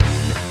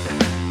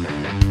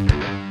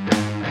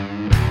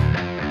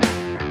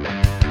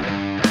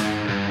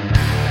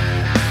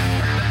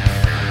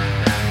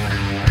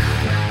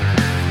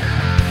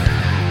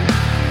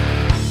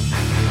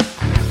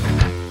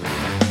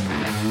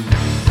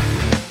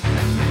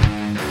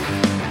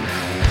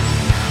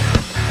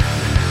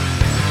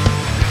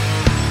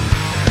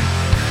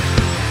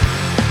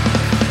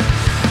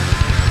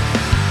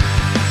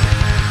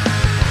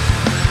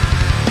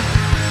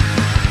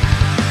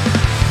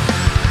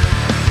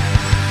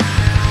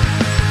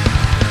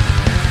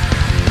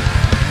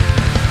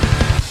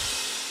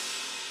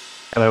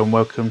Hello and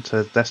welcome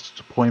to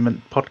Desktop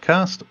Deployment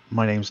Podcast.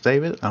 My name's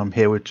David. I'm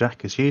here with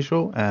Jack as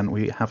usual, and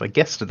we have a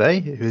guest today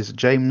who is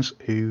James,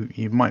 who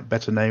you might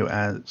better know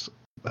as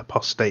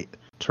Apostate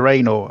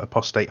Terrain or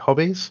Apostate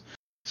Hobbies.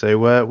 So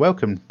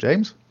welcome,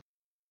 James.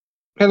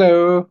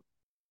 Hello.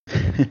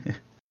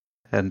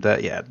 And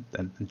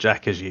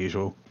Jack as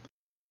usual.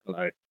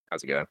 Hello.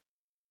 How's it going?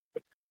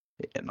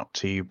 Yeah, not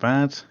too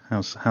bad.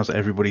 How's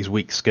everybody's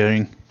weeks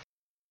going?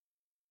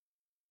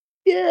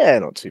 Yeah,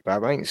 not too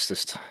bad, mate. It's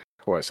just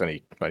it's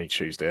only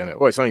Tuesday, isn't it?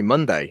 Well, it's only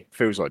Monday.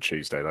 Feels like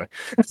Tuesday though.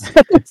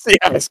 So,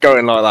 yeah, it's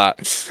going like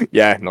that.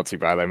 Yeah, not too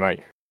bad though,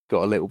 mate.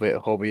 Got a little bit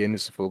of hobby in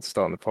just before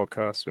starting the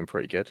podcast. It's been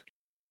pretty good.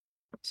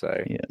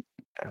 So Yeah.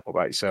 What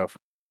about yourself?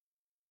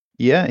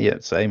 Yeah,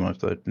 same.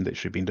 I've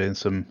literally been doing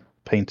some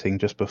painting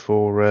just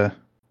before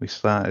we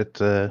started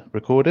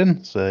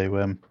recording.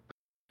 So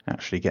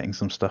actually getting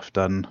some stuff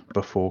done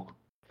before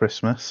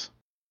Christmas.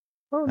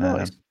 Oh,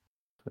 nice.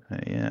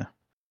 Yeah.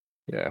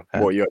 Yeah.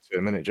 What are you up to in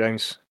a minute,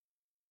 James?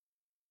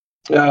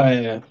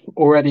 Yeah.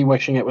 Already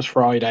wishing it was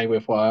Friday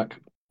with work.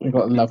 We've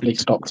got a lovely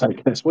stock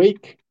take this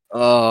week.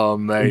 Oh,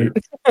 mate.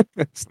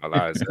 It's not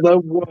that, is it? The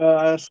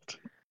worst.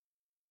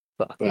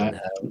 Fucking But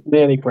hell.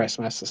 nearly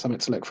Christmas, so something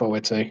to look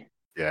forward to.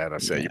 Yeah,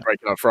 that's it. You're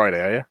breaking up Friday,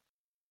 are you?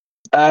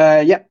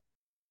 Yeah.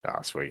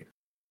 Ah, sweet.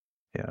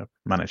 Yeah,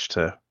 managed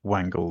to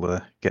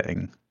wangle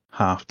getting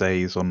half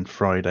days on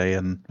Friday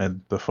and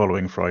the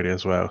following Friday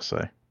as well.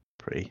 So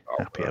pretty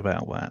happy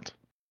about that.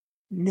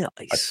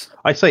 Nice.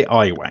 I say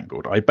I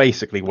wangled. I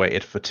basically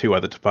waited for two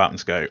other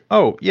departments to go,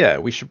 oh, yeah,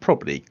 we should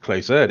probably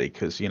close early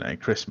because,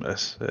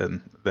 Christmas.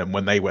 And then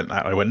when they went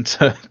out, I went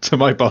to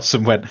my boss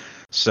and went,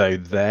 so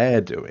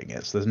they're doing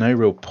it. So there's no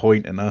real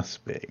point in us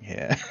being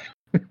here.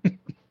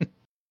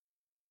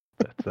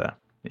 But,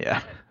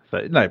 yeah.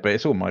 So, no, but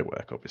it's all my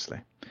work,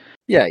 obviously.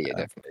 Yeah,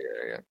 definitely.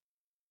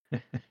 Yeah.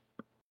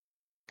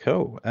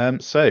 Cool.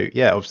 So,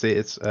 yeah, obviously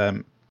it's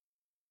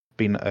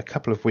been a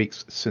couple of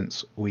weeks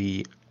since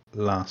we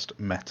last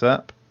met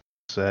up.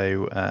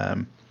 So,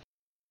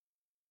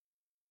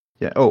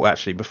 yeah. Oh,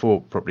 actually,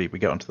 before probably we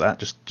get onto that,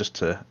 just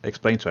to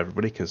explain to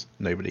everybody, because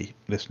nobody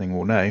listening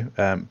will know,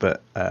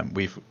 but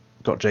we've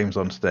got James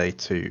on today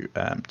to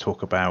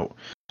talk about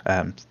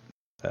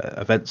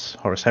events,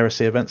 Horus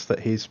Heresy events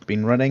that he's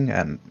been running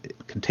and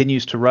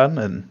continues to run,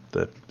 and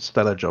the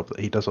stellar job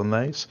that he does on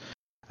those.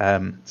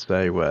 So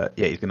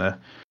he's going to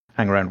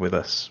hang around with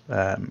us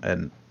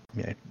and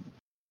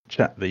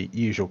chat the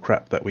usual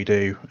crap that we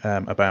do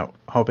about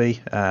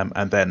hobby,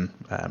 and then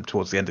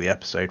towards the end of the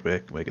episode we're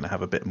going to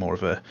have a bit more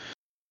of a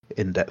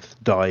in-depth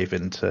dive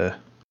into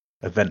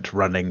event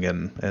running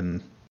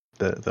and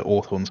the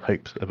Orthorns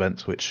Hopes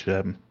events, which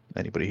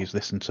anybody who's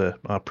listened to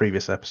our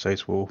previous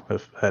episodes will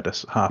have heard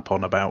us harp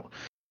on about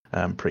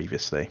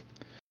previously.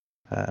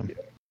 And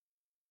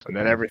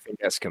then everything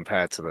gets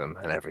compared to them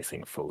and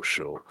everything falls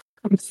short.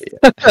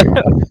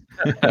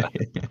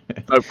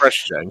 No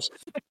pressure, James.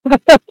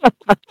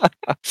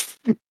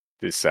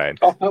 Just saying.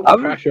 I felt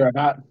pressure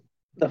about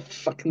the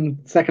fucking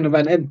second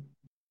event in.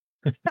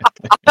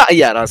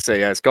 Yeah, that's it.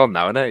 Yeah, it's gone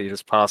now, isn't it? You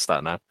just passed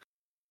that now.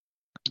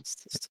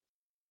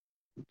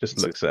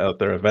 Just looks at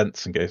other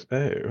events and goes,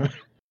 oh.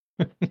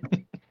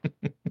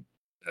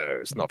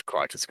 It's not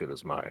quite as good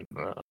as mine.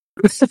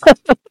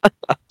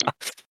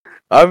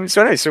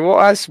 So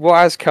what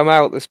has come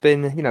out that's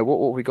been,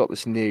 what we got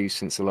this news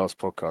since the last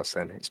podcast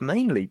then? It's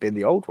mainly been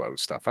the old world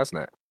stuff,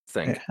 hasn't it? I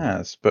think. It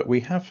has, but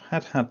we have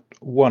had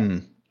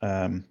one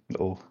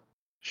little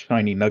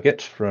shiny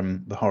nugget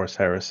from the Horus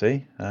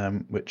Heresy,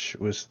 which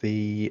was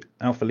the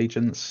Alpha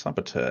Legion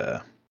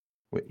Saboteur,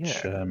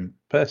 which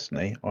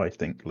personally I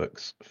think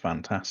looks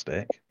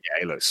fantastic. Yeah,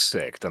 he looks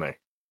sick, doesn't he?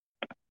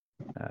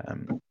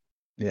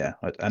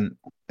 And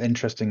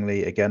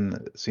interestingly, again,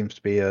 it seems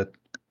to be is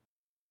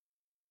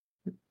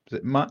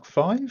it Mark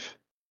V?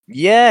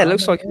 Yeah, it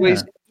looks like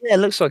it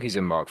looks like he's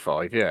in Mark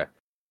V. Yeah,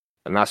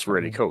 and that's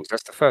really cool.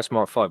 That's the first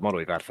Mark V model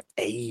we've had for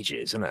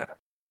ages, isn't it?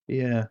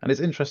 Yeah, and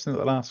it's interesting that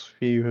the last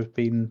few have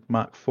been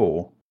Mark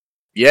IV.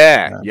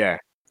 Yeah.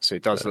 So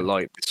it does look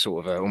like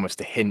sort of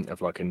almost a hint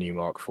of like a new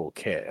Mark IV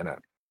kit, isn't it?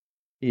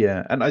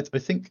 Yeah, and I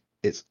think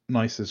it's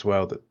nice as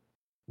well that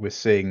we're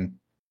seeing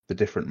the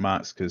different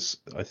marks, because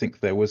I think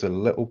there was a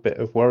little bit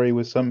of worry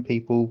with some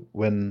people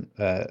when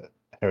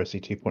Heresy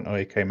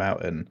 2.0 came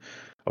out, and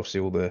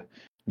obviously all the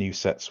new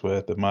sets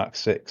were the Mark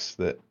 6,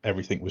 that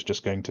everything was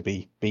just going to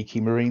be Beaky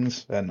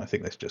Marines, and I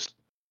think this just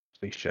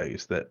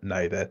shows that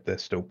no, they're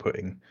still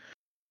putting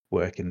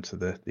work into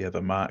the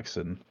other marks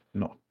and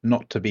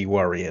not to be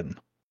worrying.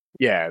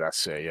 Yeah,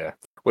 that's it. Yeah.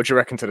 What do you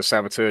reckon to the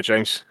Saboteur,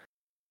 James?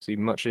 Is he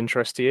much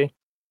interest to you?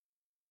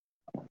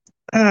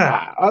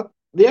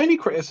 The only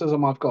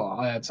criticism I've got,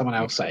 I had someone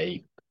else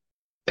say,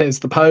 is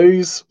the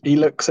pose. He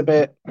looks a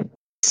bit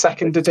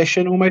second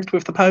edition almost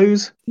with the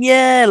pose.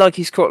 Yeah, like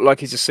he's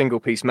a single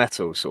piece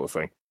metal sort of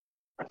thing.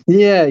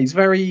 Yeah, he's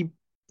very,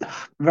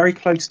 very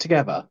close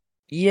together.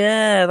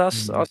 Yeah,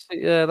 that's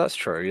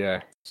true.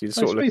 Yeah, I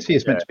suppose he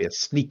is meant to be a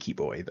sneaky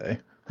boy, though.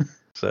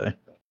 So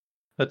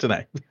I don't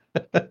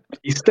know.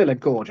 He's still a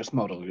gorgeous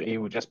model. He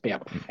would just be a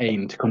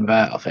pain to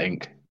convert, I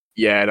think.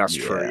 Yeah, that's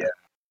true. Yeah.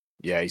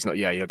 Yeah, he's not.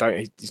 Yeah,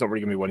 he's not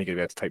really gonna be one you're gonna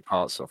be able to take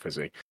parts off, is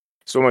he?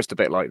 It's almost a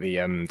bit like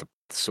the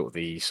sort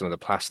of some of the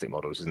plastic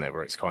models, isn't it?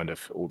 Where it's kind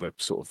of all the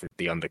sort of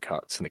the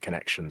undercuts and the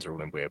connections are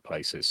all in weird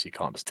places. You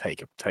can't just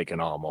take an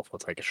arm off or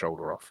take a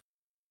shoulder off.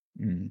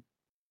 Mm.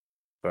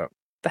 But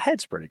the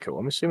head's pretty cool.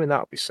 I'm assuming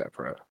that'll be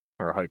separate,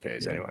 or I hope it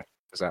is Yeah. anyway,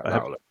 because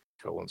that'll look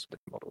cool on some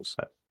different models.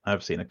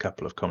 I've seen a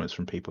couple of comments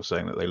from people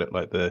saying that they look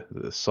like the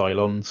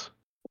Cylons.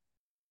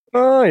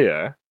 Oh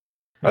yeah,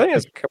 I think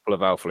there's a couple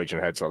of Alpha Legion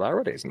heads like that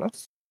already, isn't there?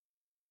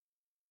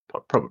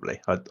 Probably.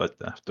 I'd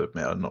have to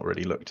admit I've not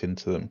really looked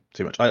into them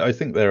too much. I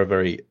think they're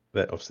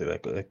obviously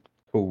they've got a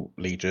cool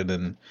Legion,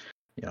 and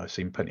I've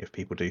seen plenty of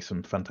people do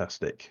some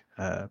fantastic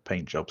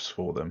paint jobs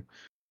for them,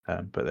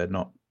 but they're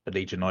not a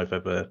Legion I've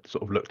ever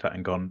sort of looked at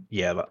and gone,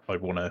 yeah, I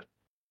want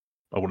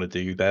to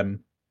do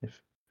them,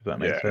 if that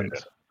makes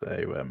sense.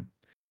 So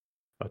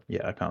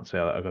I can't say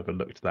that I've ever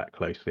looked that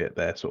closely at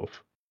their sort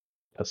of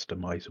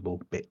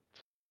customizable bits.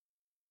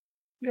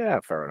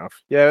 Yeah, fair enough.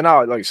 Yeah,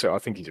 no, like you said, I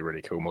think he's a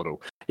really cool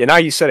model. Yeah, now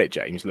you said it,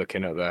 James.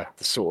 Looking at the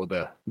sort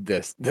of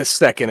the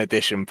second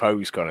edition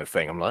pose kind of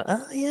thing, I'm like,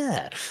 oh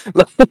yeah.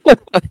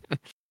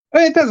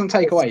 It doesn't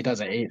take away,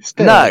 does it? It's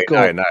still No.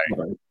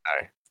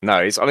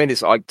 It's. I mean, it's.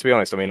 To be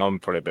honest, I mean, I'm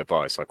probably a bit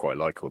biased. I quite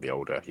like all the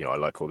older. I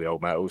like all the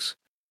old metals.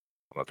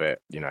 I'm a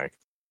bit.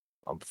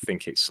 I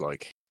think it's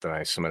like, I don't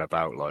know, something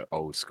about like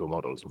old school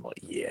models. I'm like,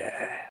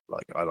 yeah,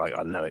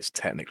 I know it's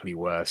technically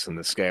worse and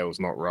the scale's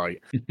not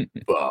right,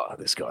 but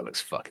this guy looks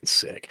fucking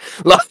sick.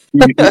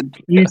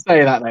 You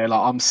say that though, like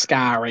I'm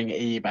scouring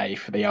eBay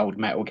for the old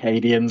metal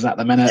Cadians at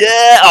the minute.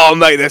 Yeah, oh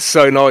mate, they're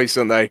so nice,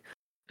 aren't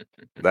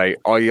they?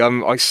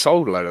 I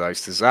sold a load of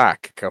those to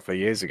Zach a couple of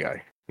years ago,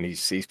 and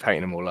he's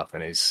painting them all up.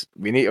 And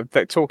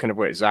talking of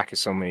which, Zach is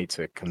someone we need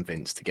to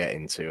convince to get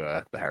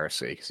into the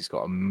Heresy, because he's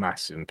got a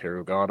massive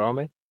Imperial Guard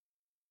army.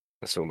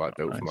 It's all like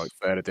built from like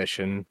 3rd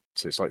edition.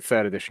 So it's like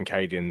 3rd edition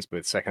Cadians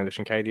with 2nd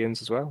edition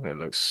Cadians as well. And it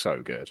looks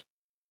so good.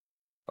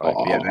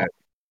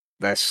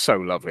 They're so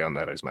lovely on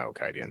there, those metal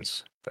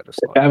Cadians. They're just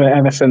like...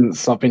 ever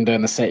since I've been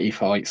doing the city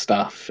fight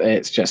stuff,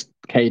 it's just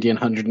Cadian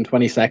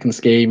 122nd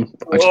scheme.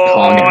 I just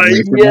can't get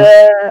away from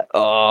it.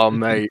 Oh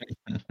mate.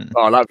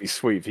 Oh, that'd be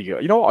sweet if you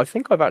got. You know what? I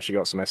think I've actually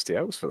got some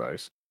STLs for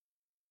those.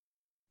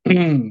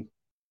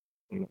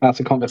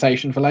 That's a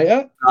conversation for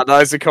later.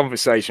 That is a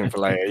conversation for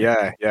later.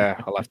 Yeah.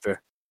 I'll have to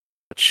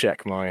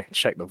check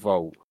the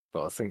vault,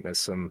 but I think there's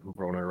some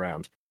rolling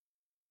around.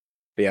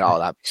 But yeah,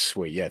 that'd be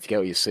sweet. Yeah, if you get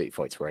all your city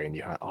fights ready and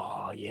you have,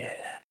 I'm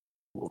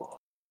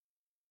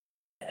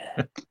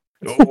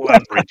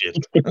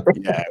rigid.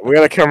 Yeah, we're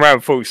gonna come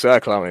around full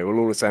circle, aren't we? We'll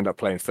all just end up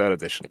playing 3rd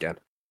edition again.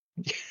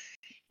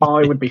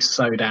 I would be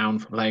so down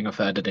for playing a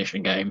 3rd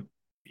edition game.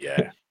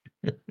 Yeah,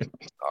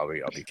 I'll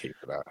be keen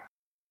for that.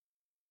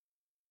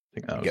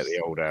 Get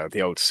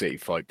the old city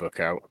fight book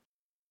out.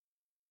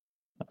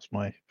 That's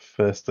my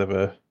first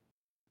ever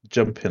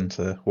jump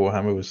into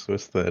Warhammer was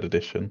 3rd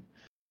edition.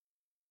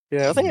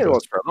 Yeah, I think it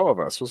was for a lot of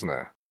us, wasn't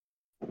it?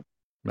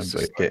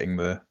 Remember getting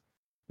the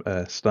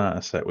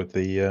starter set with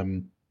the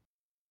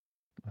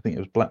I think it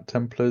was Black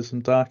Templars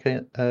and Dark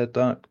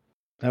Elder.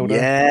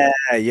 Yeah,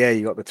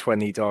 you got the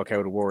 20 Dark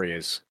Elder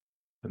Warriors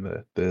and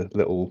the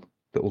little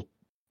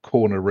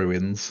corner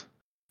ruins.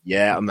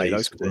 Yeah, I made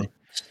those cool.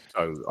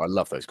 So I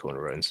love those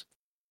corner ruins.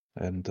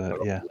 And I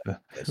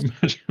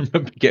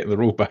remember getting the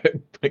rule book,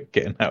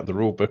 getting out the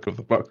rule book of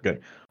the box, going,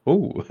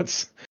 "Oh,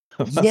 that's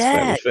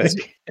fairly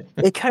thick."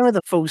 It came with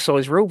a full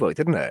size rule book,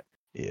 didn't it?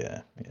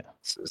 Yeah.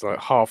 So it's like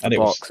half the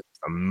box. It's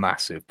a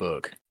massive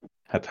book.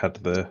 Had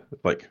the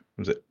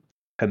was it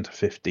 10 to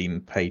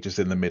 15 pages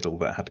in the middle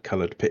that had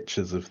coloured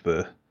pictures of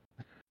the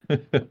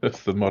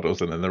of the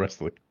models, and then the rest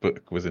of the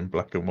book was in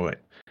black and white.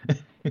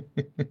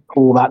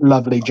 All that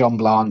lovely John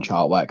Blanche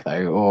artwork,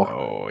 though.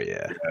 Oh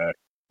yeah,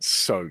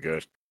 so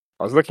good.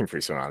 I was looking through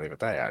some the other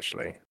day,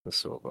 actually. It's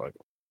sort of like,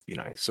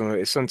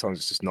 sometimes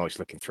it's just nice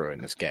looking through it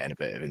and just getting a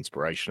bit of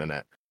inspiration in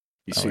it.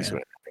 You see something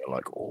and you're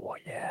like, oh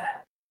yeah.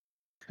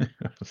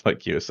 It's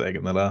like you were saying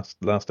in the last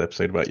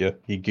episode about your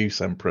Goose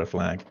Emperor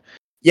flag.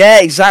 Yeah,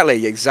 exactly.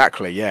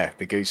 Yeah,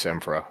 the Goose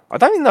Emperor. I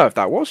don't even know if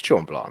that was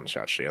John Blanche,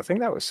 actually. I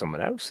think that was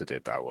someone else that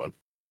did that one.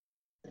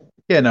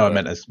 Yeah, no, I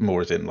meant as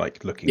in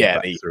like looking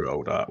back through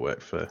old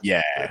artwork for.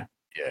 Yeah,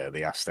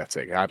 the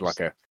aesthetic. It had like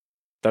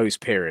those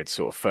periods,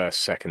 sort of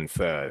 1st, 2nd,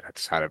 3rd,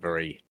 just had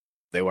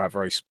they all have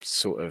very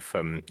sort of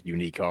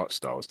unique art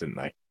styles, didn't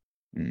they?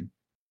 Mm.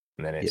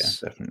 And then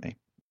it's definitely.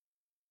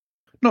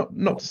 Not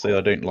to say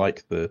I don't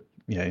like the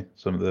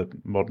some of the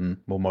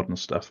more modern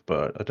stuff,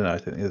 but I don't know. I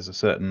think there's a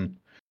certain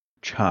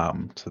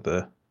charm to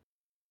the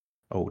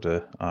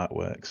older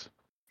artworks.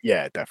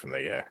 Yeah,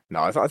 definitely. Yeah,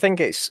 no, I think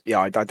it's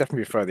I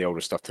definitely prefer the older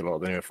stuff to a lot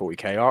of the newer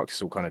 40k art.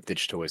 It's all kind of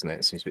digital, isn't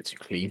it? It seems a bit too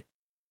clean.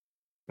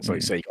 So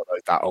you say you got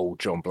that old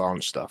John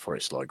Blanche stuff where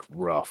it's like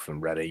rough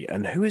and ready.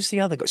 And who is the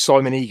other guy?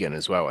 Simon Egan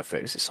as well, I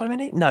think. Is it Simon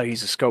Egan? No,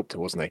 he's a sculptor,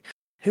 wasn't he?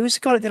 Who was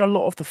the guy that did a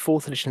lot of the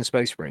 4th edition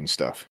Space Marine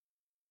stuff?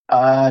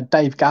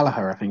 Dave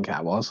Gallagher, I think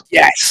that was.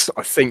 Yes,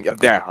 I think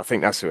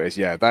that's who it is.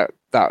 Yeah,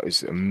 that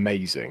was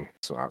amazing.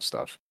 Sort of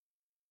stuff.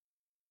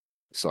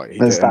 It's like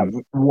There's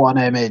that one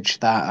image,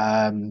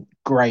 that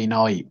Grey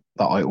Knight,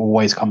 that I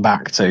always come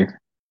back to.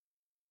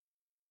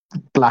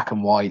 Black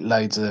and white,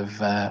 loads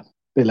of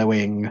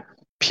billowing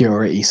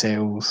purity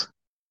seals.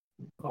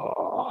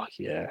 Oh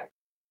yeah.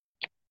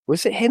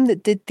 Was it him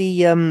that did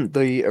the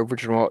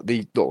original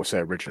the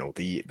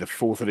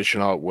fourth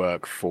edition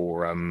artwork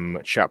for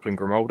Chaplain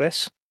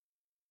Grimaldis?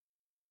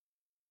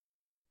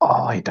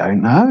 Oh, I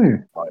don't know.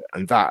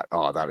 And that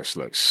just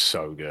looks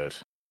so good.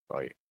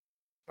 Like,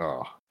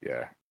 oh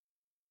yeah.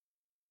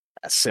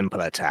 A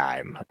simpler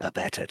time, a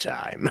better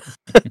time.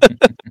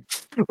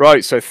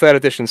 Right, so third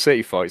edition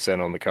City Fights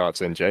then on the cards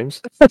then,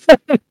 James.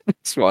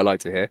 That's what I like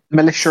to hear.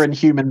 Militia and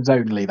humans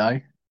only,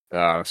 though.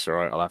 Oh, that's all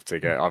right. I'll have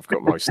to get. I've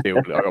got my steel.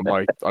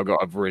 I've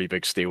got a really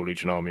big Steel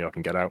Legion army I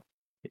can get out.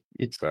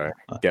 So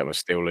get my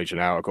Steel Legion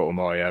out. I've got all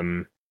my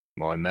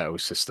my Metal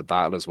Sister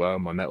Battle as well.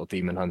 My Metal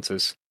Demon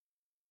Hunters.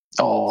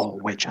 Oh,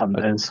 witch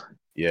hunters.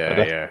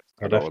 Yeah,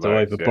 I'd have to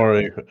either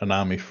borrow an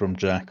army from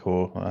Jack,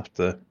 or I have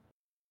to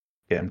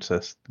get him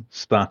to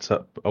start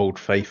up Old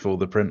Faithful,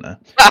 the printer.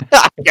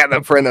 Get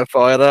the printer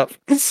fired up.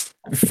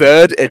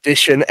 Third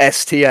edition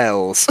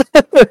STLs.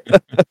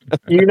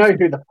 You know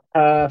who the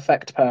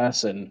perfect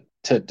person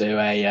to do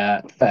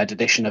a third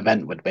edition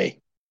event would be?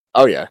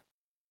 Oh yeah.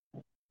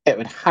 It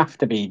would have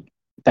to be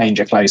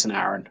Danger Close and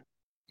Aaron.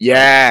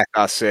 Yeah,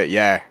 that's it.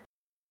 Yeah,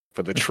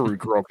 for the true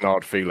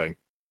grognard feeling.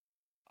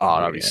 Oh,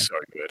 that'd be so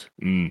good.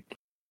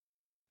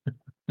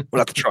 We'll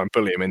have to try and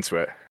bully him into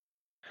it.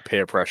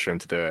 Peer pressure him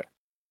to do it.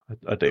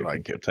 I don't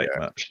think it'll take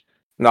much.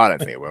 No, I don't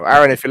think it will.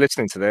 Aaron, if you're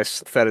listening to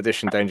this, third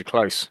edition Danger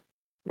Close.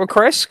 Well,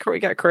 Chris, can we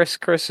get Chris?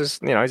 Chris is,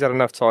 he's had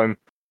enough time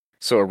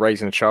sort of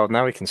raising a child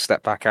now. He can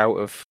step back out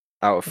of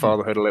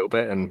fatherhood a little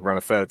bit and run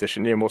a third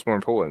edition. Yeah, what's more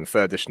important,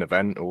 third edition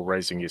event or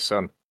raising your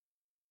son?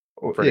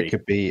 Or it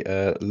could be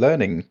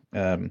learning.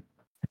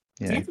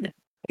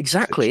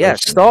 Exactly. Yeah,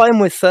 start him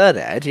with third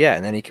ed. Yeah,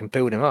 and then he can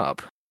build him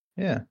up.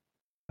 Yeah,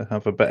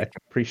 have a better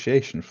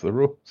appreciation for the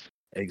rules.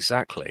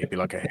 Exactly. It'd be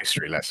like a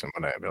history lesson,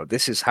 wouldn't it?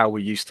 This is how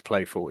we used to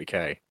play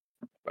 40k.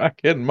 Back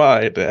in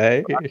my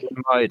day.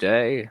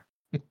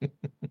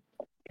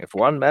 If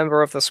one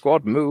member of the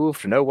squad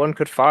moved, no one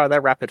could fire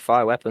their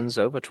rapid-fire weapons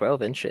over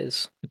 12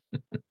 inches.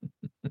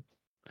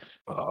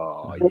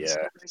 Oh,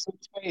 yeah.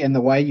 In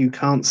the way you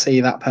can't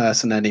see that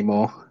person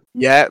anymore.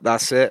 Yeah,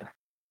 that's it.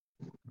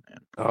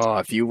 Oh,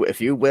 if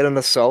you win an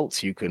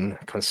assault, you can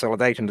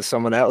consolidate into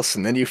someone else,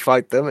 and then you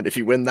fight them. And if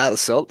you win that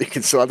assault, you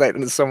consolidate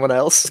into someone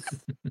else.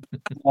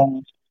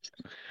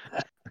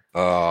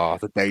 Oh,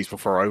 the days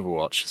before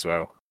Overwatch as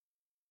well.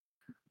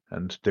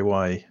 And do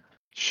I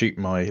shoot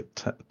my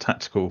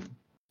tactical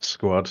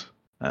squad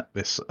at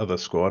this other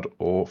squad,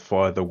 or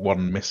fire the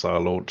one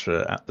missile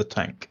launcher at the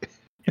tank?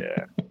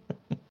 Yeah.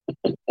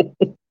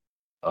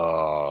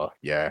 Oh,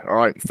 yeah. All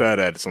right, third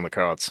ed is on the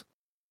cards.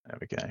 There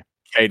we go.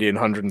 Cadian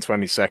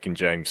 122nd,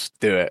 James.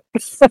 Do it.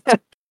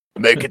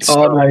 Make it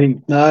stop.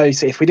 Oh, no.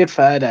 See, if we did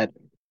third ed,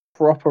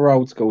 proper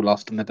old school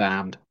Lost in the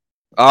Damned.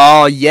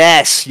 Oh,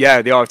 yes.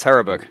 Yeah, the Eye of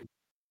Terror book.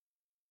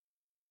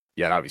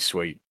 Yeah, that'd be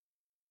sweet.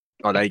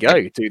 Oh, there you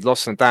go. Dude,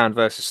 Lost in the Damned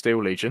versus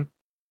Steel Legion.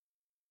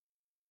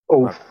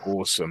 Oh, that's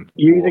awesome.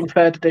 Using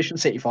third edition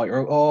City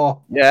Fighter.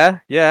 Oh. Yeah.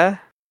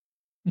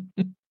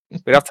 We'd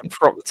have to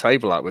prop the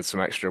table up with some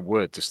extra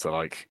wood just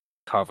to,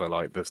 cover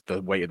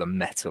the weight of the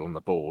metal on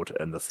the board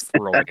and the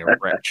throbbing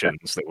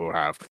erections that we'll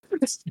have.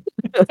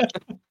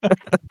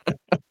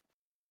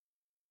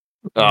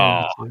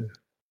 Oh,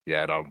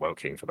 yeah, no, I'm well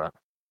keen for that.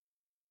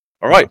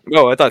 All right,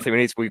 well, I don't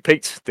think we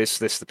peaked. This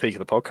the peak of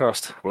the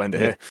podcast. We'll end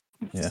it here.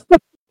 Yeah.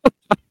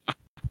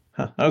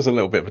 That was a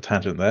little bit of a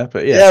tangent there,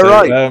 but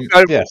right.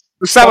 Yes,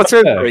 the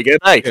Saboteur pretty good,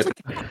 eh?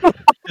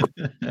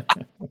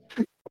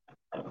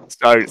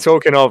 So,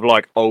 talking of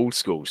old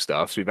school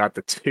stuff, so we've had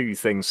the two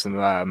things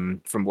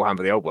from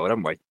Warhammer the Old World,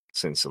 haven't we,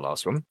 since the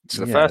last one?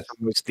 So the first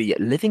one was the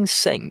Living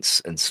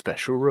Saints and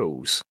Special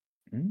Rules.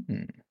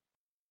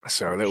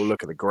 So a little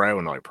look at the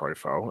Grail Knight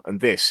profile, and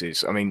this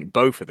is,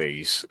 both of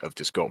these have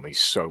just got me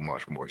so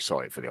much more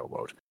excited for the Old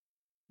World.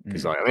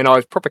 Because I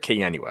was proper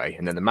keen anyway,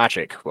 and then the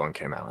Magic one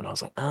came out, and I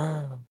was like,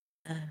 oh.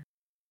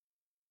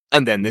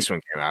 And then this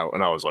one came out,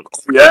 and I was like,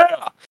 oh,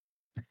 yeah!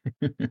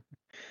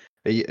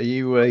 Are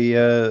you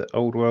a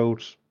Old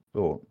World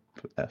or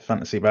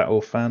Fantasy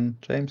Battle fan,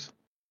 James?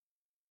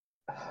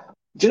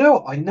 Do you know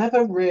what? I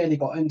never really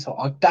got into it.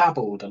 I've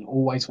dabbled and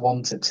always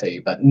wanted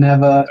to, but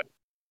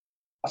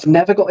I've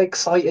never got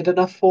excited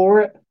enough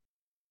for it.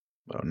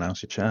 Well,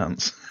 now's your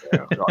chance.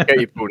 Yeah, I'll get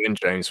you pulled in,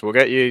 James. We'll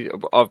get you.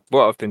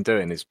 What I've been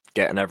doing is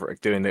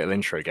doing little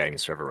intro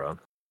games for everyone.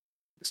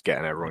 Just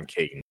getting everyone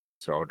keen.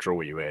 So I'll draw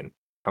you in.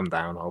 Come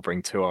down. I'll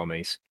bring 2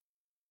 armies.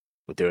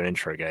 We'll do an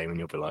intro game, and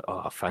you'll be like,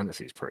 "Oh,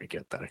 fantasy's pretty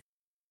good, though."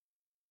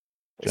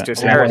 It's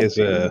just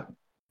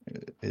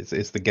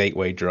is the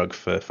gateway drug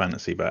for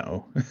Fantasy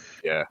Battle.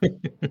 Yeah.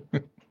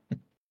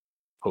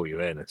 Pull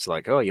you in. It's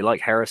like, oh, you like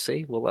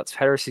Heresy? Well,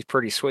 Heresy's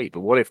pretty sweet, but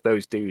what if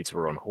those dudes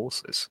were on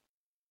horses?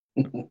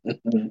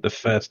 The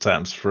first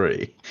time's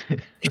free.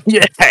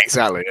 Yeah,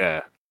 exactly.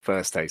 Yeah,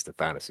 first taste of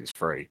fantasy is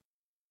free.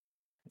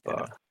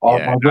 But I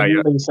yeah, no, yeah.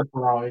 wouldn't be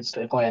surprised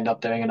if I end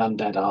up doing an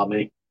undead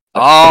army.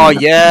 Oh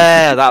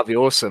yeah, that'd be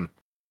awesome.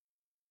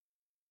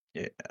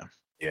 Yeah.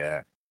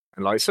 Yeah.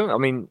 And like I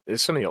mean,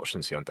 there's so many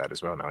options for undead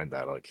as well now, isn't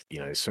there? Like,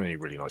 there's so many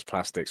really nice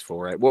plastics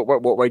for it. What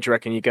way do you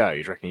reckon you go? Do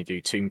you reckon you do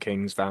Tomb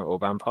Kings or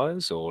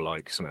vampires, or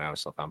like something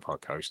else like Vampire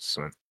Coast or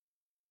something?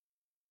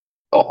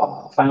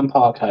 Oh,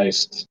 Vampire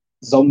Coast.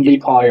 Yeah, Zombie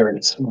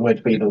pirates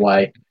would be the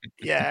way.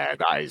 yeah,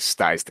 that is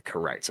the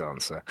correct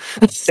answer.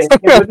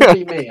 It wouldn't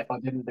be me if I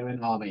didn't do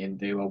an army and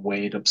do a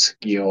weird,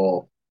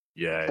 obscure.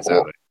 Yeah,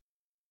 exactly.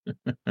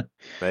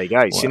 There you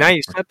go. See, Wow. now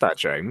you said that,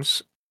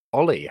 James.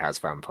 Ollie has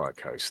Vampire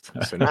Coast.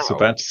 So I was now,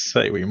 about to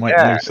say we might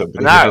yeah, know so somebody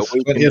who now has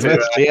we plenty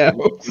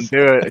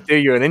can of do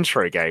you an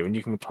intro game and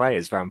you can play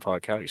as Vampire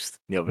Coast.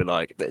 And you'll be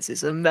like, this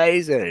is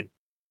amazing.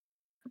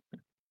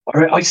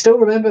 I still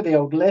remember the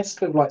old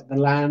list with like the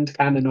land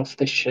cannon off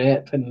the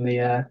ship and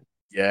the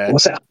Yeah.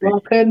 was it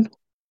Harkin?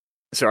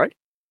 Sorry?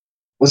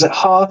 Was it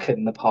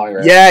Harkin the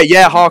pirate?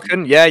 Yeah,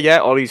 Harkin. Yeah.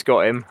 Ollie's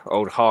got him.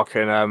 Old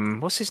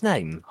Harkin. What's his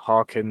name?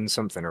 Harkin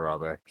something or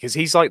other. Because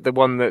he's like the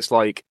one that's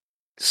like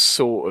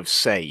sort of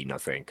sane, I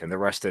think, and the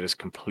rest are just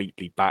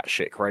completely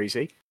batshit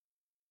crazy.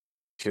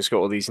 She's got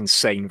all these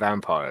insane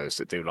vampires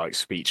that do like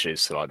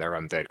speeches to like their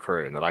undead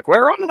crew, and they're like,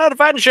 "We're on an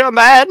adventure,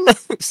 man!"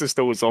 It's just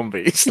all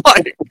zombies.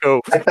 Like,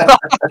 cool.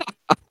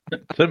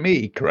 To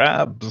me,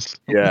 crabs.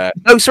 Yeah.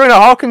 Oh, sorry, no.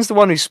 Harkin's the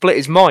one who split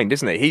his mind,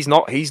 isn't he? He's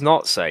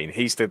not sane.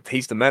 He's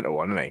the mental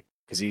one, isn't he?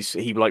 Because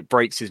he like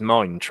breaks his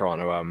mind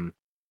trying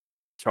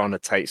to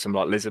take some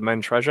like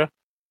lizardmen treasure.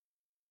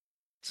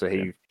 So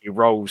he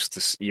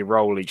rolls you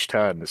roll each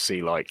turn to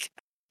see like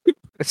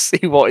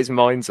see what his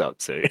mind's up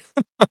to.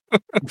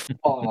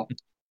 Oh,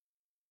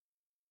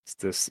 It's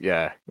just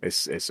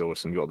it's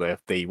awesome. You got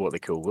the what they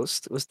call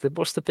what's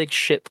the big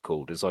ship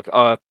called? It's like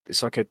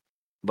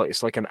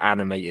an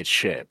animated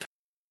ship.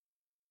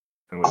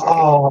 And it looks like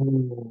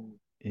oh,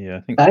 Yeah,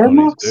 I think Ollie's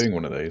Behemoths? doing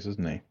one of those,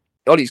 isn't he?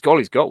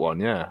 Ollie's got one,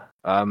 yeah.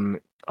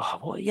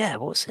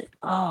 What's it?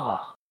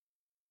 Oh,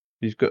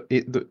 He's got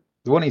the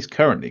one he's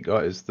currently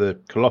got is the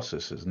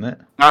Colossus, isn't it?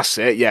 that's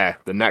it, yeah.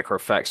 The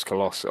Necrofex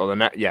Colossus or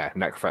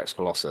Necrofex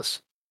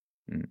Colossus.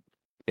 Mm.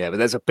 Yeah, but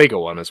there's a bigger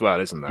one as well,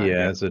 isn't there?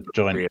 Yeah, there's a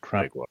giant really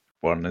crab big one.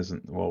 one,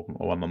 isn't well,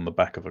 one on the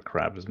back of a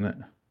crab, isn't it?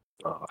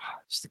 Oh,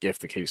 it's the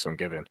gift that keeps on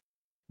giving.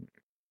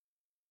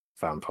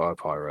 Vampire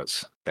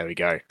pirates. There we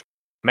go.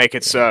 Make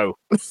it so.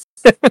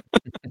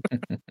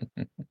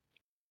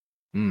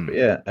 But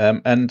yeah,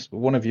 and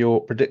one of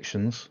your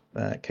predictions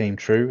came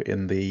true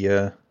in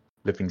the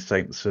Living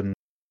Saints and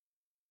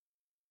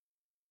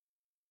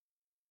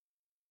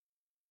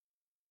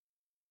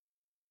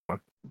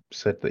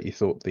said that you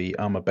thought the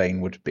armor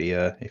bane would be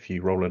if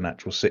you roll a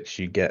natural 6,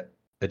 you get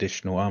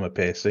additional armor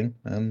piercing,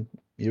 and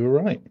you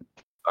were right.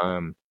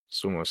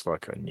 It's almost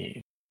like I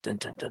knew. Dun,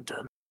 dun, dun,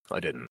 dun. I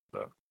didn't,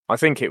 but I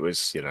think it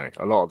was,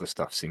 a lot of the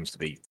stuff seems to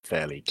be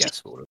fairly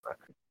guessable, doesn't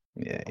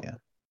it? Yeah.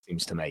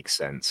 Seems to make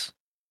sense.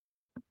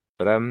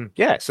 But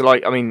yeah, so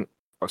like, I mean,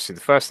 obviously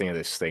the first thing of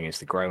this thing is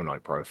the Grail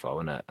Knight profile,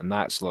 isn't it? And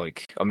that's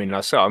like, I mean,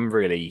 I saw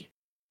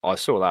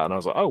that and I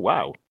was like, oh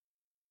wow.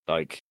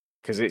 Like,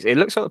 because it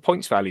looks like the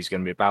points value is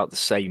going to be about the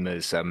same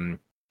as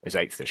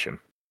 8th edition.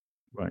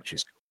 Right. Which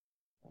is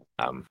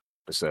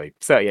so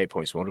 38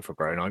 points model for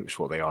Grail Knight, which is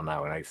what they are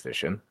now in 8th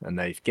edition. And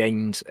they've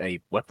gained a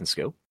weapon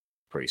skill.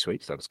 Pretty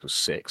sweet. So that's skill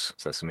 6.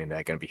 So that's mean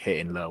they're going to be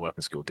hitting lower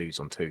weapon skill dudes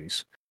on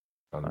 2s.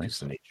 Nice.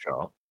 Just a neat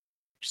chart.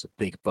 Which is a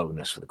big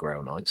bonus for the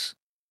Grail Knights.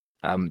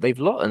 They've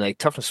and a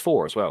toughness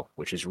 4 as well,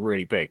 which is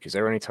really big because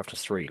they're only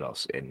toughness 3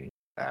 loss in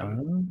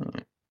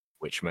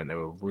which meant they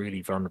were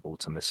really vulnerable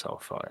to missile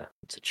fire,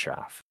 to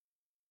chaff.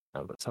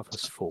 But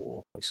toughness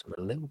 4 makes them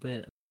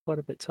quite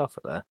a bit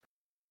tougher there.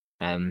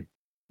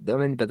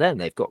 But then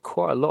they've got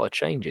quite a lot of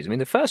changes. I mean,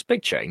 the first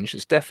big change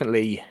is I think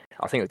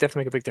it'll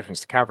definitely make a big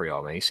difference to cavalry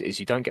armies, is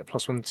you don't get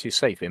 +1 to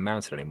safe being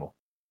mounted anymore.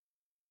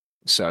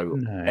 So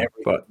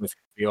everything with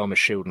the armor,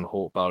 shield, and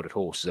barded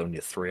horse is only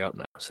a 3 up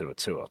now instead of a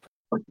 2 up.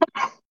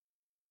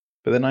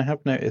 But then I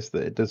have noticed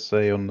that it does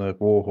say on the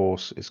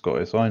warhorse it's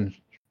got its iron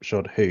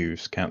shod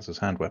hooves, counts as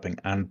hand weapon,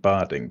 and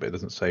barding, but it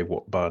doesn't say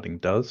what barding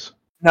does.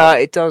 No,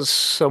 it does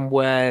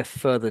somewhere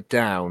further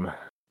down.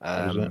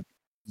 Does it?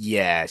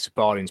 Yeah, so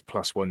barding's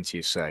 +1 to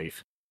your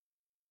save.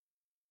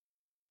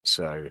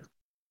 So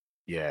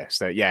yeah,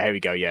 here we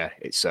go. Yeah,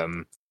 it's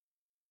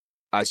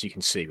as you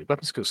can see, with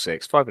weapon skill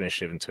 6, 5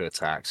 initiative, and 2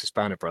 attacks, this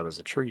Band of Brothers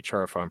are a truly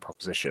terrifying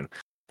proposition.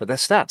 But their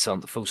stats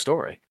aren't the full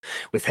story.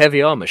 With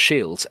heavy armor,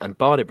 shields, and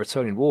barded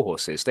Bretonnian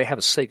warhorses, they have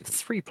a save of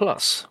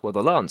 3+, while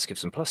the lance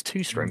gives them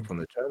 +2 strength on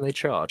the turn they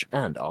charge,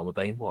 and armor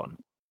bane 1.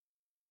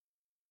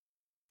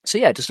 So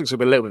yeah, it just looks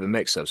like a little bit of a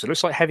mix-up. So it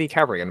looks like heavy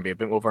cavalry are going to be a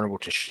bit more vulnerable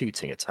to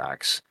shooting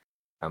attacks,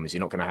 as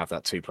you're not going to have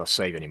that 2+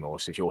 save anymore.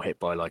 So if you're hit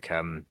by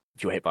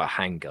a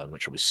handgun,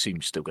 which I would assume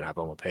is still going to have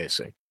armor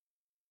piercing,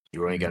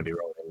 you're only going to be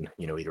rolling,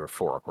 either a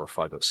 4 up or a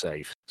 5 up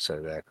save.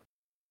 So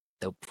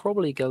they'll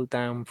probably go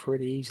down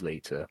pretty easily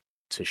to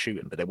to shoot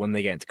them, but then when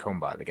they get into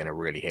combat, they're going to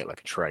really hit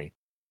like a train.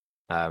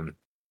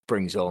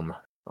 Brings on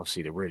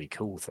obviously the really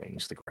cool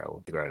things, the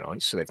Grail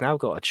Knights. So they've now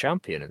got a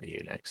champion in the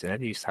unit. They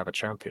never used to have a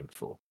champion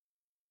before.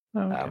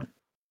 Oh, okay.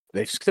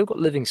 They've still got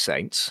Living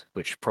Saints,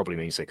 which probably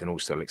means they can all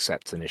still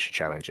accept initial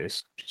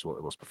challenges, which is what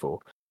it was before.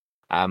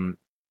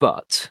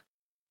 But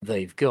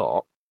they've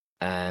got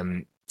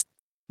the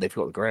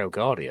Grail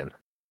Guardian,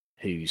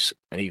 who's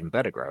an even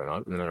better Grail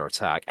Knight with another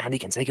attack, and he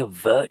can take a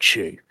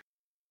virtue.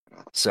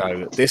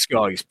 So this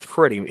guy's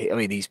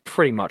he's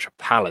pretty much a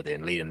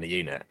paladin leading the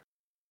unit.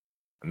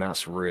 And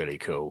that's really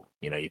cool.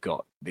 You've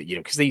got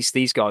because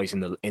these guys in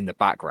the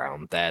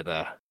background, they're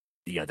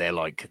they're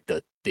like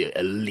the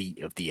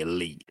elite of the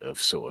elite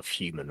of sort of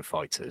human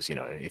fighters.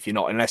 If you're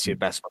not, unless you're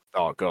best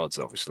dark gods,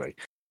 obviously,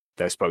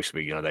 they're supposed to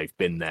be. They've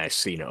been there,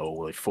 seen it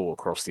all. They fought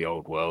across the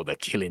old world. They're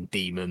killing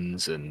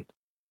demons and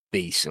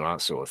beasts and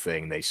that sort of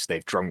thing.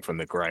 They've drunk from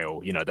the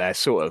Grail. They're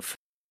sort of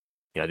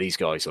these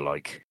guys are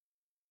like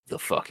the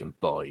fucking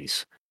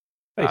boys.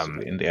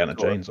 Basically, Indiana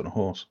Jones on a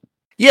horse.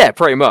 Yeah,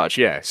 pretty much.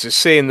 Yeah. So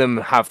seeing them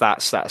have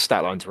that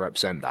stat line to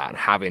represent that, and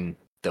having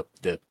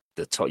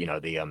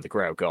the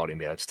Grail Guardian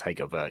be able to take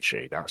a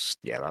virtue, that's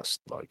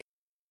like,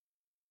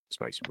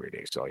 this makes me really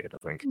excited. I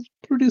think it's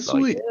pretty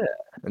sweet. Yeah.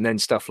 And then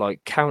stuff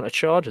like counter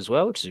charge as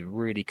well, which is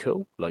really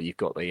cool. Like you've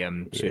got the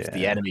so if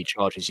the enemy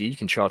charges you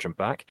can charge them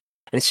back.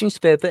 And it seems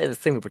to be a bit of a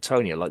thing with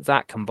Bretonnia, like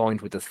that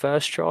combined with the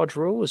first charge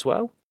rule as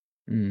well,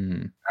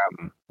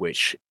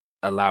 which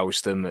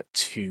allows them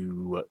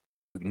to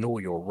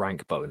ignore your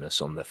rank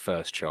bonus on the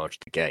first charge of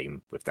the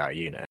game with that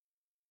unit.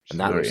 And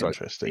that looks like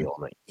interesting.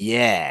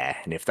 Yeah,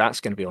 and if that's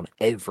going to be on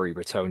every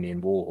Bretonnian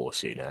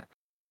Warhorse unit,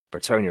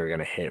 Bretonnia are going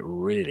to hit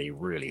really,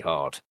 really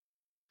hard.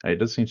 It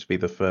does seem to be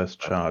the first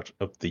charge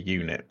of the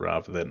unit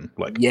rather than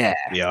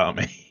the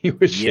army,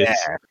 which is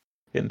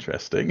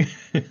interesting.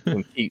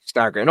 And keep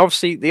staggering. And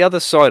obviously, the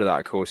other side of that,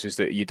 of course, is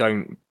that you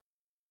don't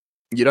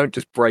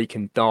just break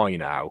and die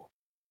now.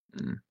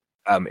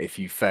 If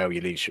you fail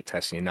your leadership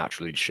test and your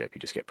natural leadership, you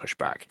just get pushed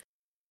back.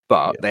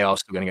 But they are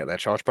still going to get their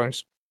charge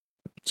bonus.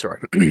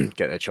 Sorry, get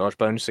their charge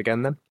bonus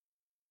again then.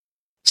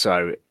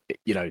 So,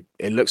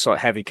 it looks like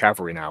heavy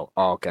cavalry now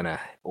or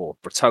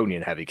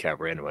Bretonnian heavy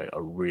cavalry anyway,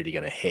 are really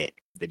going to hit.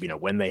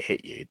 When they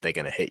hit you, they're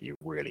going to hit you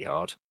really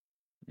hard.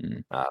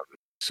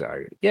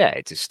 So,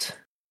 it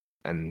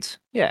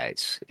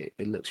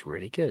looks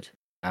really good.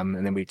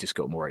 And then we've just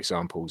got more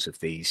examples of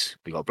these.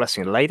 We got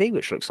Blessing of the Lady,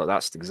 which looks like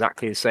that's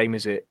exactly the same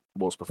as it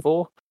was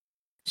before.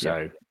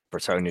 So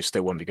Bretonnia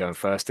still won't be going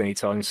first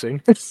anytime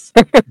soon.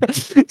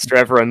 So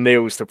everyone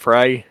kneels to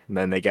pray, and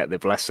then they get the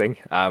blessing.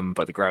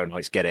 But the Grail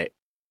Knights get it.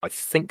 I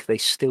think they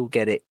still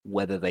get it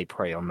whether they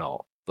pray or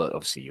not. But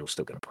obviously, you're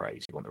still going to pray.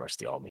 So you want the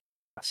rest of the army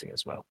blessing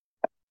as well.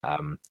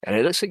 And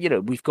it looks like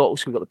we've got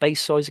the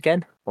base size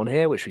again on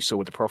here, which we saw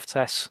with the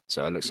prophetess.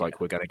 So it looks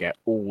like we're going to get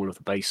all of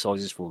the base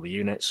sizes for all the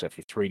units. So if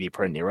you 3D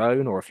print your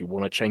own, or if you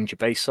want to change your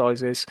base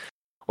sizes,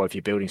 or if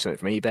you're building something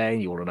from eBay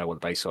and you want to know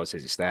what the base size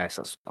is, it's there.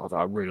 So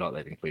I really like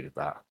they've included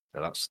that.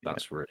 So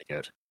that's really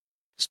good.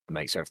 Just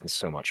makes everything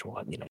so much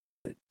more.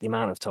 The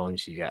amount of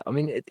times you get. I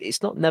mean,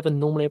 it's not never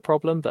normally a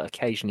problem, but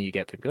occasionally you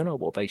get people going, "Oh,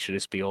 what base should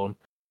this be on?"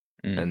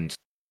 And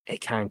it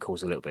can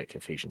cause a little bit of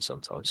confusion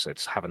sometimes. So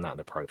just having that in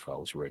the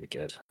profile is really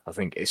good.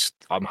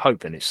 I'm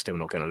hoping it's still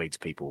not going to lead to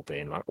people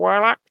being like,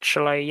 well,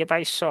 actually, your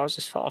base size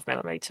is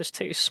 5mm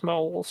too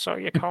small, so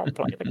you can't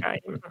play the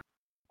game.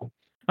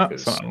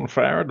 That's an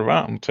unfair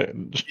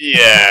advantage.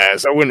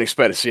 Yes, I wouldn't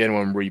expect to see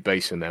anyone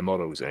rebasing their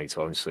models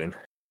anytime soon.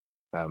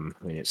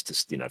 It's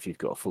just, if you've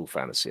got a full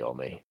fantasy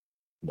army,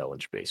 no one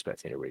should be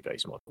expecting to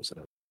rebase models.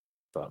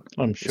 But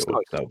I'm sure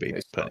there'll be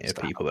plenty of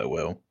people that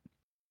will.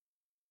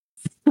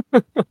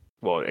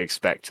 Well,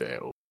 expect it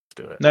or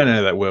do it.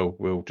 No, that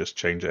we'll just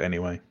change it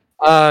anyway.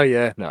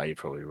 Yeah. No, you're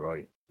probably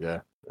right. Yeah.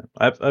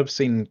 I've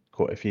seen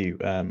quite a few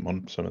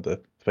on some of the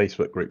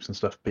Facebook groups and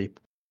stuff,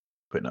 people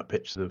putting up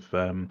pictures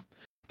of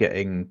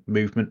getting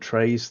movement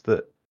trays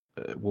that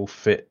will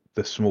fit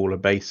the smaller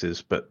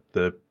bases, but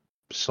the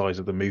size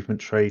of the movement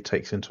tray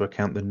takes into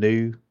account the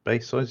new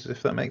base sizes,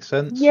 if that makes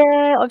sense.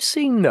 Yeah, I've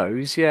seen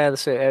those. Yeah,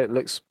 it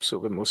looks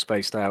sort of a bit more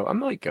spaced out. I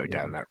might go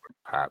down that route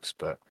perhaps,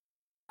 but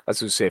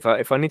as we'll see, if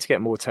I need to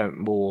get more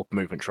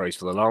movement trays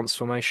for the Lance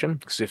formation,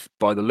 because if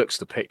by the looks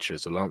of the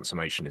pictures, the Lance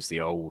formation is the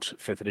old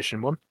 5th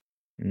edition one.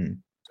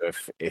 So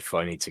if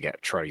I need to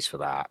get trays for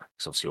that,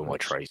 because obviously all my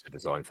trays are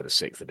designed for the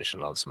 6th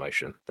edition Lance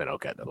formation, then I'll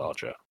get the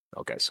larger.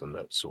 I'll get some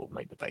that sort of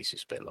make the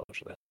bases a bit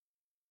larger there.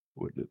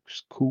 It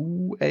looks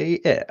cool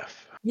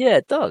AF. Yeah,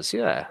 it does,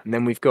 yeah. And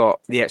then we've got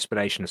the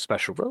explanation of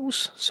special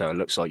rules. So it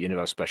looks like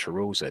Universal Special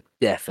Rules are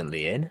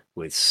definitely in,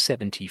 with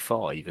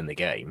 75 in the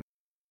game.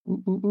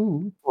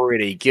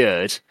 Pretty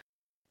good.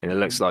 And it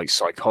looks like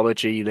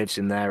psychology lives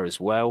in there as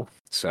well.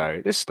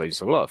 So this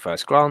leaves a lot of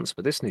first glance,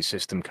 but this new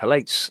system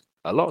collates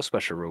a lot of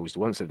special rules, the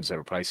ones that in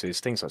several places,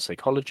 things like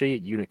psychology,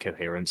 unit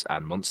coherence,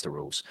 and monster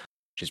rules,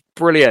 which is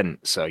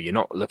brilliant. So you're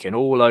not looking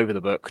all over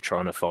the book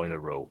trying to find a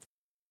rule.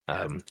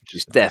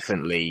 There's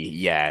definitely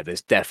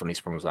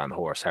springs out in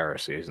Horus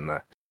Heresy, isn't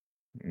there?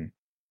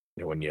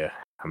 when you,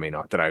 I mean,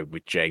 I don't know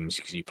with James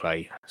because you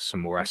play some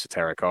more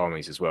esoteric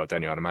armies as well,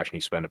 don't you? I'd imagine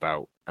you spend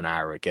about an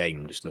hour a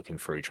game just looking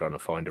through trying to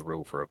find a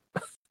rule for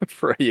a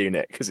for a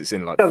unit because it's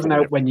in like Doesn't four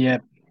help when you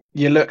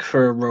look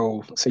for a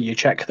rule, so you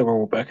check the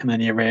rule book, and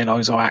then you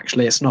realise, oh,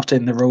 actually, it's not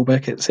in the rule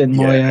book; it's in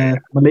my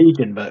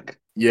Legion book.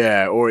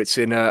 Yeah, or it's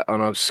in an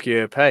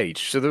obscure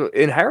page. So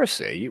in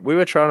Heresy, we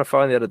were trying to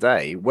find the other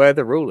day where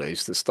the rule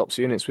is that stops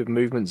units with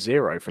movement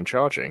 0 from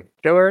charging. Do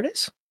you know where it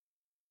is?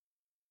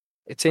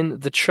 It's in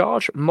the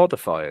charge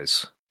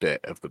modifiers bit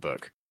of the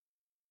book.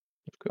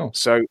 Cool.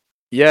 So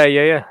yeah.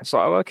 It's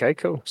like, oh, okay,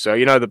 cool. So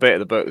you know the bit of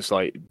the book that's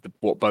like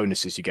what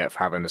bonuses you get for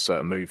having a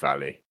certain move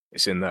value.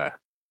 It's in there.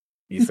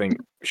 You think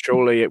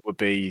surely it would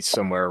be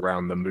somewhere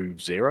around the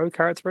move 0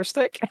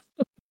 characteristic?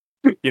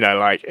 You know,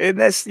 like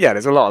there's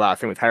a lot of that I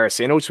think with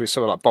Heresy, and also with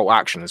something like Bolt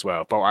Action as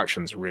well. Bolt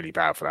Action's really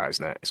bad for that,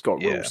 isn't it? It's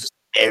got rules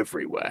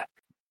everywhere,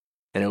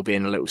 and it'll be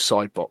in a little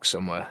side box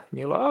somewhere. And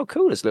you're like, oh,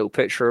 cool. There's a little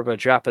picture of a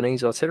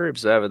Japanese artillery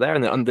observer there,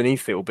 and then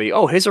underneath it will be,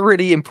 oh, here's a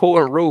really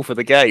important rule for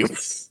the game.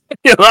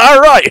 You're like,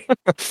 all right,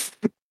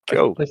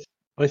 cool.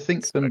 I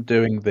think them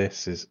doing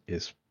this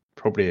is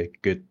probably a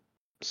good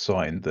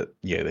sign that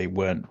they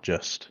weren't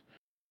just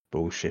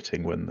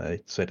bullshitting when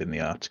they said in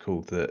the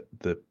article that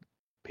the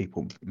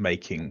people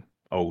making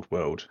Old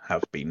World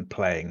have been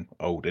playing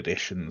old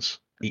editions,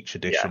 each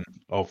edition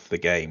of the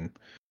game,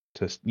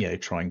 to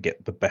try and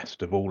get the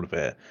best of all of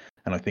it.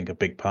 And I think a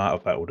big part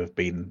of that would have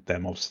been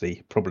them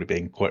obviously probably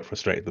being quite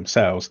frustrated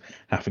themselves,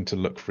 having to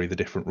look through the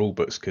different rule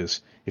books,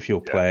 because if you're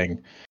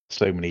playing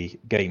so many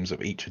games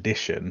of each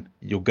edition,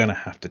 you're going to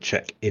have to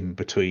check in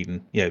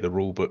between the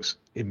rule books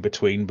in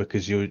between,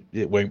 because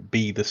it won't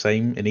be the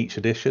same in each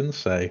edition.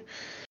 So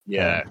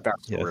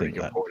that's a really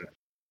good point.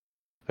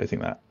 I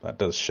think that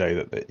does show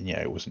that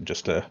it wasn't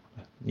just a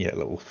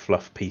little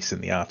fluff piece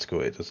in the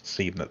article. It does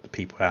seem that the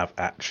people have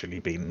actually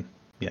been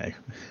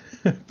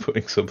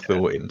putting some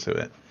thought into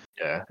it.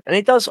 Yeah, and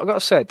it does. I've got to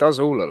say, it does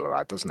all of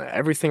that, doesn't it?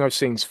 Everything I've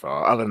seen so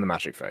far, other than the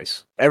magic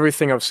face,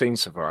 everything I've seen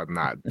so far, and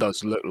that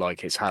does look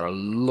like it's had a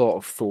lot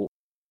of thought.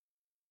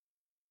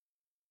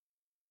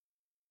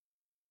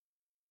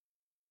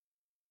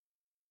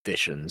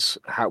 Editions,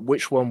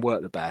 which one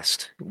worked the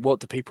best? What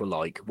do people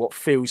like? What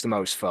feels the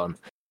most fun?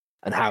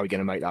 And how are we going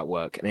to make that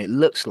work? And it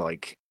looks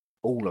like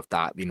all of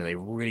that, they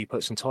really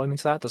put some time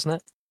into that, doesn't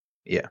it?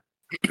 Yeah.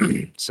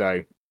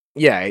 So,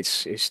 yeah,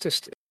 it's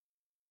just.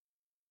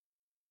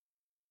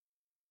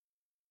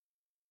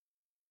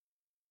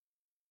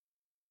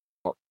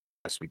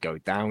 As we go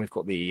down, we've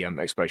got the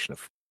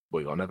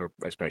we've got another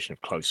explanation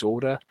of close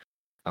order,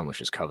 which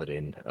was covered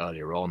in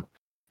earlier on.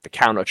 The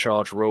counter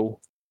charge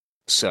rule.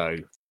 So,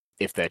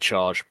 if they're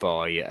charged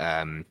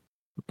by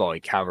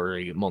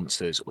cavalry,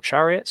 monsters, or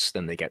chariots,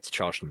 then they get to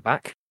charge them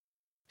back.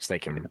 So they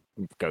can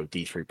go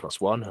D3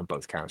 +1 and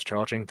both counts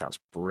charging. That's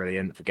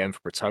brilliant again for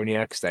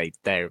Bretonia, because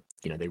they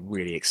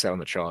really excel in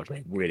the charge.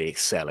 They really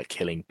excel at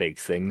killing big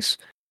things.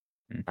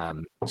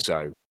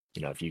 So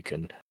if you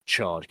can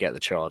get the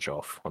charge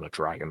off on a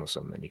dragon or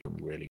something, you can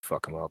really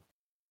fuck them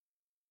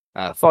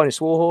up.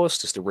 Finest Warhorse,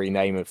 just a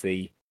rename of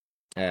the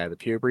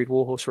purebreed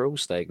Warhorse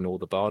rules. They ignore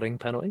the barding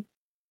penalty.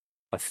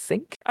 I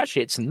think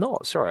actually it's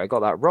not. Sorry, I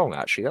got that wrong.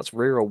 Actually, that's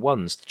reroll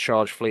 1s to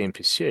charge, flee, and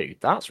pursue.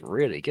 That's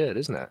really good,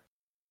 isn't it?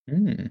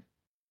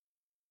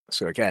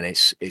 So again,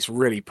 it's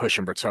really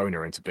pushing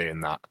Bretonia into being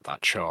that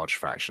charge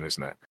faction,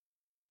 isn't it?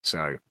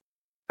 So,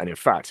 and in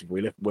fact,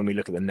 when we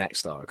look at the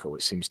next article,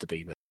 it seems to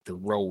be that the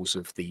roles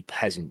of the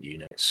peasant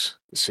units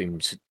seem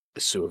to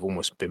have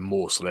almost been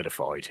more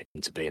solidified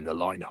into being the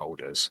line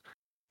holders,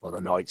 or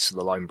the knights of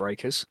the line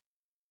breakers.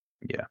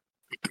 Yeah.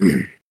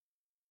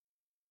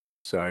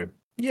 So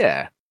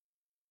yeah.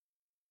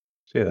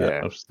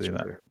 Obviously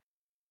that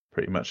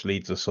pretty much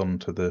leads us on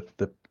to the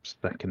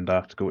second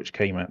article, which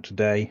came out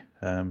today,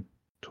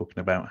 talking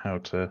about how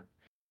to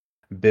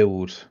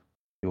build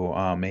your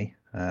army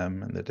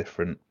and the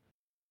different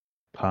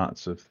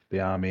parts of the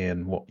army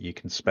and what you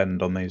can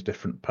spend on those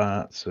different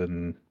parts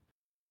and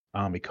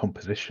army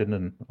composition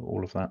and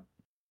all of that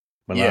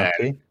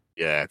malarkey.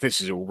 Yeah, this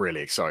is all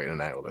really exciting,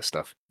 isn't it, all this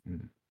stuff?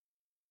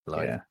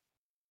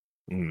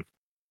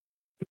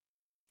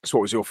 So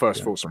what was your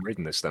first thoughts on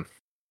reading this then?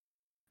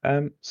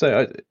 So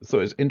I thought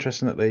it was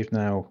interesting that they've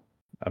now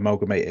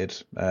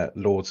amalgamated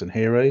lords and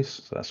heroes.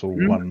 So that's all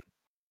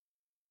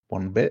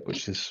one bit,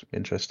 which is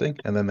interesting.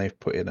 And then they've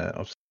put in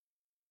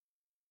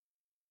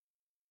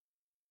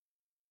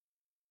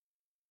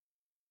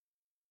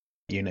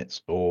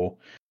units or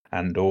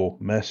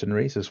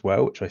mercenaries as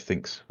well, which I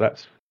think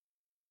that's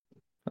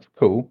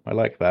cool. I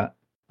like that.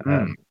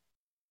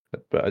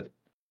 But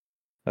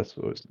that's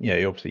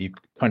obviously you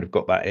kind of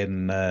got that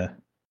in.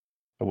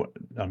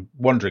 I'm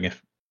wondering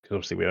if, because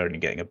obviously we're only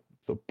getting a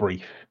sort of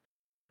brief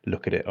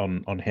look at it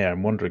on here.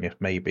 I'm wondering if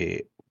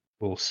maybe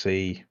we'll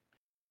see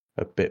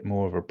a bit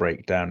more of a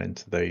breakdown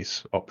into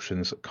those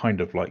options, kind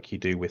of like you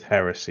do with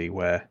Heresy,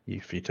 where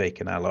if you take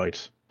an allied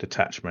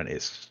detachment,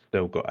 it's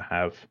still got to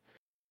have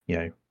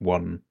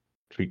one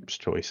troops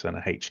choice and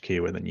a HQ,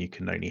 and then you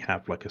can only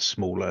have like a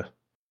smaller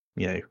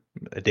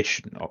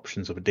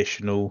options of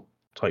additional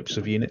types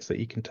of units that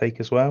you can take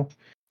as well.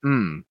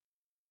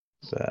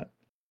 But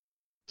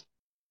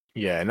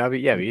yeah, no, but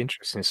yeah, it'd be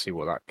interesting to see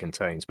what that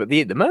contains. But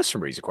the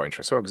mercenaries are quite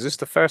interesting because this is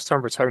the first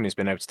time Bretonia's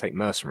been able to take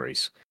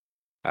mercenaries.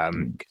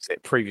 Because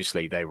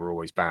previously they were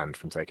always banned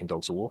from taking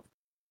dogs of war.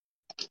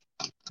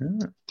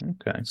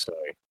 Okay. So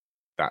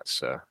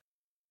that's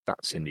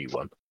a new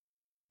one.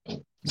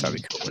 So that'd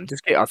be cool. And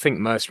I think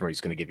mercenary is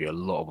going to give you a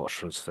lot of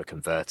options for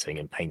converting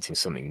and painting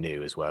something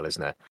new as well,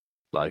 isn't it?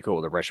 Like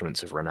all the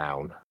regiments of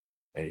renown.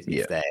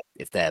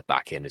 If they're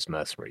back in as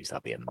mercenaries,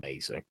 that'd be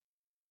amazing.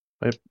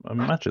 I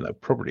imagine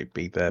that'd probably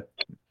be their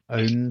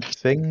own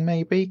thing,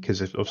 maybe,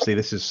 because obviously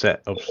this is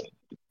set of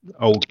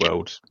old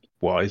world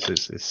wise.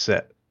 It's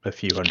set a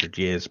few hundred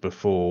years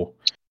before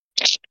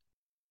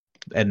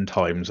end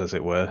times, as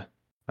it were.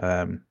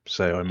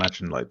 So I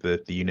imagine like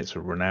the units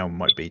of renown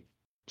might be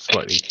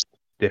slightly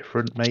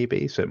different,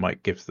 maybe. So it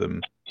might give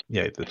them,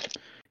 the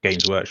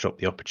Games Workshop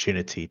the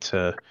opportunity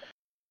to,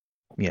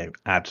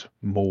 add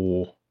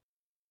more,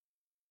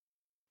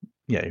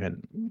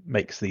 and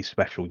makes these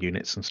special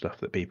units and stuff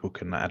that people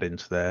can add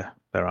into their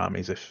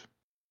armies, if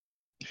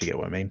you get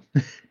what I mean.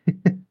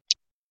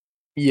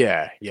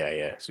 Yeah.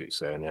 So you're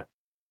saying,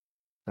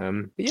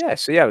 yeah.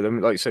 So yeah,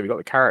 like you said, we got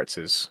the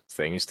characters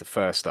thing is the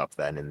first up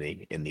then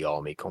in the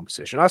army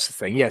composition. That's the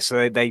thing, yeah.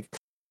 So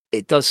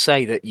it does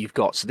say that you've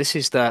got, so this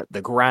is the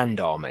grand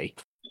army,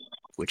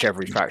 which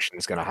every faction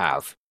is going to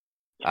have,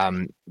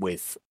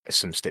 with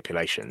some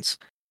stipulations.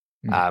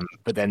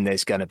 But then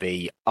there's going to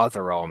be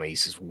other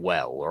armies as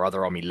well, or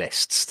other army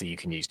lists that you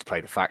can use to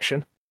play the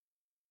faction.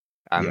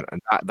 And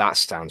that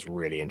sounds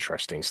really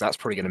interesting. So that's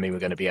probably going to mean we're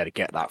going to be able to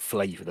get that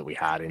flavour that we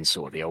had in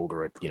sort of the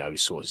older,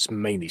 sort of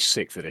mainly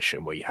 6th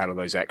edition, where you had all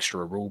those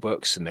extra rule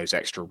books and those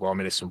extra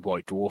Romulus and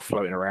White Dwarf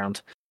floating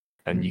around.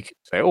 And you could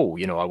say, I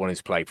wanted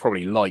to play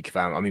probably like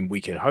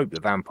we can hope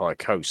the Vampire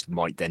Coast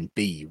might then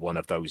be one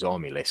of those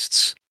army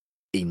lists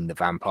in the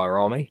Vampire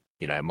Army.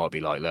 It might be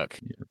like, look,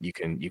 you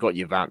got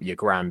your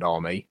grand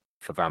army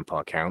for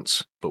Vampire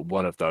counts, but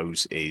one of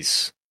those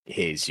is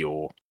here's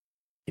your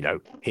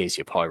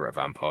pirate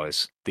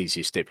vampires. These are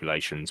your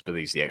stipulations, but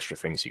these are the extra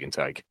things you can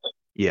take.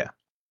 Yeah.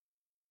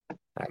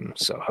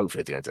 So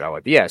hopefully they're going to do that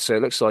way. But yeah, so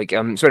it looks like so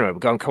anyway, we'll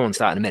come on to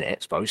that in a minute,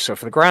 I suppose. So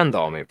for the Grand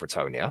Army of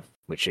Bretonia,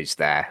 which is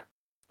their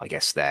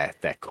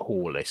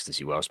core list, as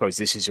you will. I suppose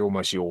this is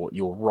almost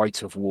your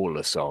right of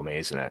warless army,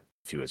 isn't it?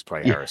 If you were to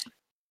play Heresy.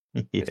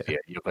 Yeah.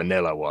 Your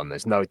vanilla one.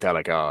 There's no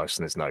Delegash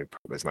and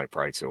there's no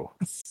Praetor.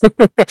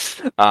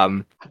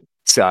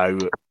 So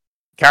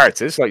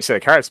characters, like you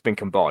said, characters have been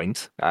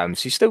combined. So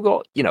you still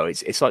got,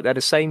 it's like they're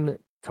the same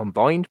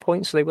combined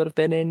points they would have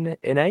been in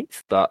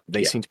 8th, but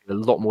they seem to be a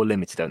lot more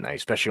limited, don't they?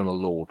 Especially on the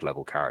Lord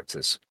level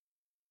characters.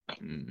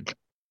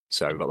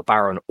 So we've got the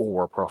Baron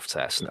or a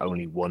Prophetess, and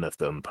only one of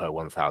them per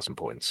 1,000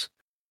 points.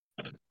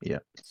 Yeah.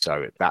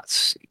 So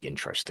that's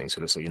interesting. So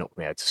it looks like you're not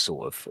going to be able to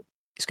sort of.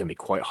 It's going to be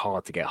quite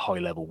hard to get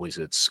high-level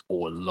wizards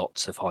or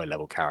lots of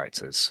high-level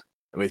characters.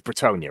 With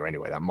Bretonia,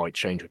 anyway, that might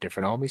change with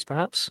different armies,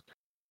 perhaps.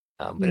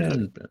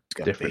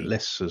 Different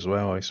lists as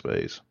well, I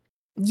suppose.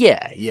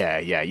 Yeah.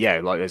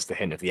 Like there's the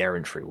hint of the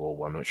Errantry War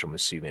one, which I'm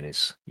assuming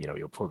is,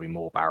 you're probably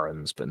more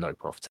Barons, but no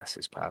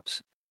Prophetesses,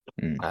 perhaps.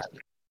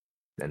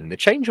 And the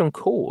change on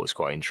core is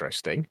quite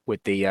interesting.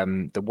 With the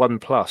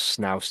 1+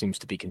 now seems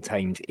to be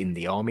contained in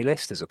the army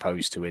list as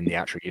opposed to in the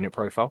actual unit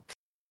profile.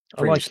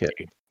 I like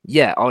it.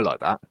 Yeah, I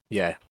like that.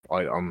 Yeah,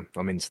 I'm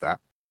into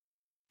that.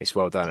 It's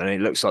well done, and it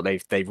looks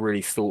like they've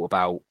really thought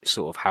about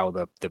sort of how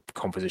the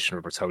composition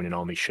of a Bretonian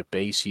army should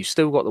be. So you've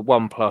still got the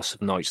 1+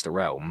 of Knights of the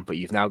Realm, but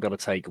you've now got to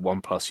take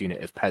 1+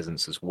 unit of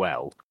peasants as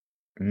well.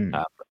 And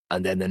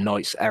then the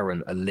Knights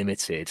Errant are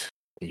limited.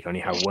 You can only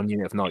have 1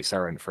 unit of Knights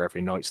Errant for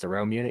every Knights of the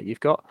Realm unit you've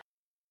got.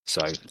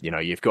 So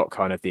you've got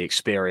kind of the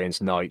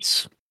experienced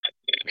knights.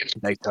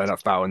 They turn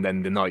up battle, and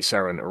then the Knights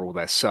Errant are all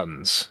their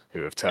sons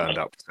who have turned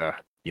up to.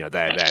 They're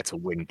there to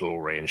win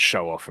glory and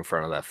show off in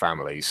front of their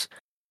families,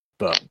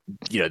 but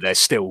they're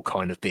still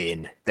kind of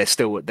they're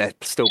still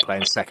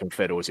playing second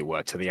fiddle, as it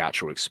were, to the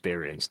actual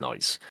experienced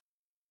knights.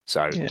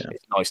 So it's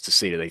nice to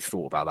see that they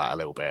thought about that a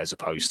little bit, as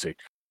opposed to,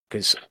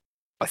 because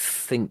I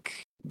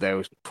think there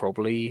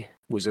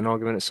was an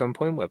argument at some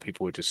point where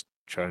people would just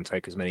try and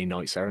take as many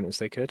Knights Errant as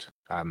they could.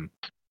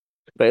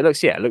 But it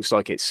looks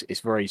like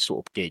it's very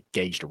sort of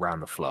gauged around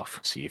the fluff.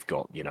 So you've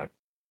got you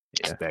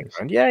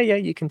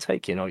can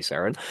take your Knights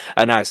Errant,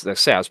 and as they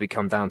say, as we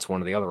come down to one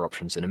of the other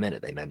options in a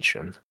minute, they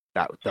mention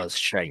that does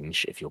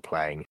change if you're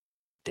playing a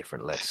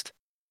different list.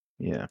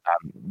 Yeah.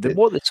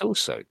 What it's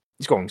also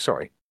is going.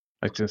 Sorry,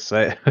 I was going to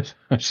say,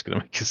 I'm just going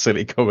to make a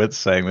silly comment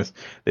saying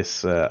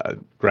this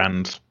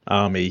grand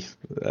army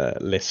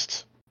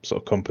list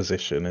sort of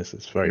composition is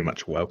very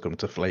much welcome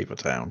to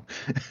Flavortown.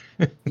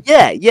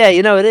 yeah,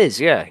 it is.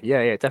 Yeah,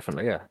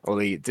 definitely, yeah. Or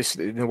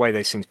the way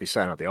they seem to be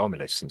saying out the army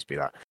list seems to be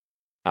that.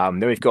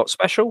 Then we've got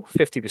special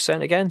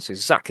 50% again, so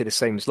exactly the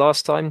same as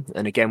last time.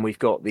 And again, we've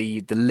got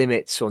the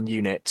limits on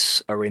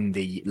units are in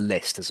the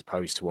list as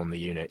opposed to on the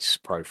units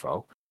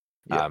profile.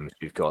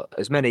 We've got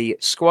as many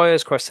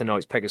squires, Questor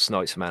Knights, Pegasus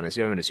Knights, and Man as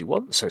you own as you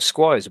want. So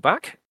squires are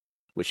back.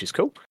 which is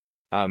cool.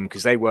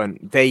 Because they were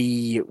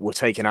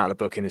taken out of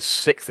the book in a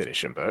 6th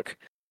edition book,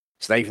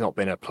 so they've not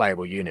been a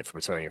playable unit for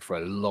Bretonnia for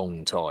a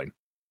long time.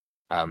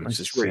 Nice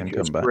So to see them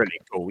come back. really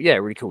cool. Yeah,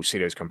 really cool to see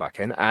those come back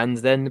in. And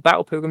then the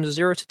Battle Pilgrims are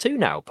 0 to 2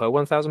 now per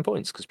 1,000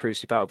 points, because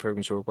previously Battle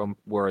Pilgrims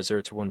were a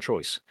 0 to 1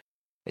 choice,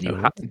 and you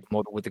have to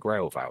model with the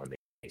Grail Vow in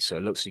these. So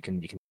it looks you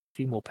can a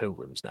few more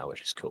Pilgrims now,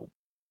 which is cool.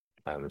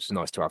 It's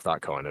nice to have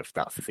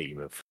that theme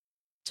of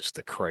just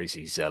the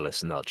crazy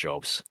zealous nut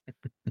jobs.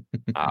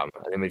 And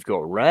then we've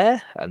got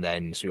Rare, and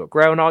then so we've got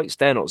Grail Knights.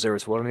 They're not 0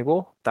 to 1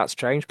 anymore. That's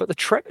changed, but the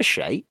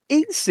Trebuchet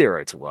is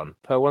 0 to 1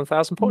 per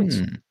 1,000 points.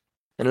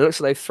 And it looks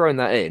like they've thrown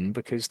that in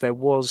because there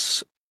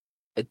was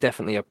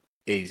definitely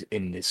is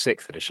in the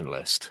 6th edition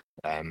list.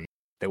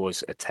 There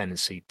was a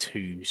tendency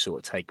to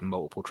sort of take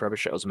multiple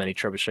trebuchets, as many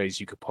trebuchets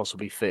you could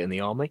possibly fit in the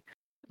army.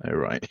 Oh,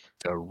 right.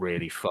 They're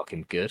really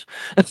fucking good.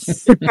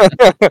 So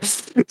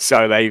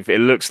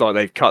it looks like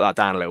they've cut that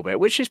down a little bit,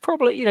 which is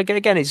probably,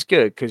 again, is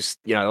good because,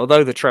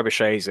 although the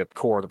trebuchet is a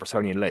core of the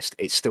Bretonnian list,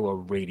 it's still a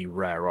really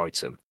rare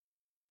item.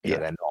 They're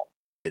not.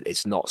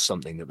 It's not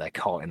something that they're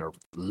carting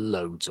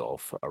loads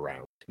of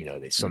around.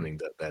 It's something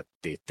that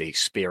the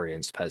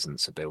experienced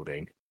peasants are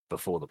building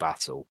before the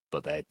battle,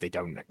 but they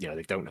don't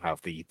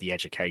have the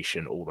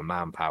education or the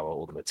manpower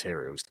or the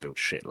materials to build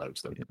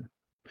shitloads of them.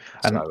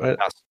 And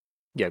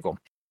go on.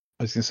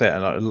 I was going to say,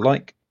 and I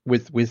like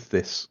with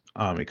this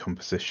army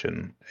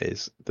composition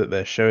is that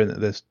they're showing that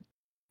there's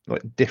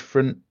like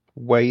different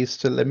ways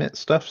to limit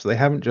stuff. So they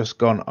haven't just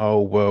gone,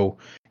 oh well,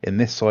 in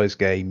this size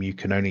game you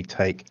can only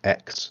take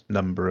X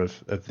number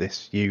of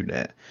this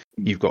unit.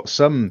 You've got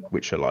some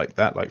which are like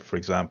that, like for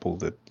example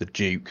the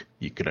Duke,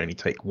 you can only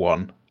take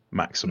 1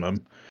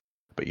 maximum,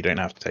 but you don't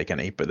have to take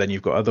any. But then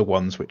you've got other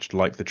ones which,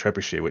 like the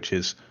Trebuchet, which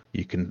is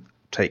you can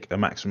take a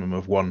maximum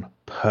of 1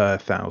 per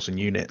 1,000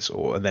 units,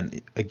 and then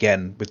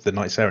again with the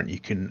Knights Errant you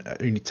can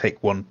only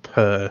take 1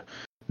 per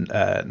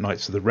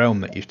Knights of the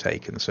Realm that you've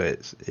taken. So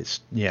it's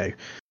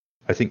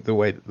I think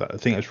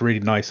it's really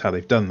nice how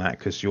they've done that,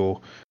 because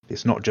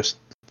it's not just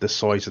the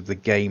size of the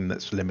game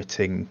that's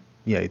limiting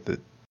it's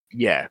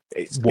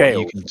what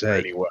you can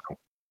take. Really well.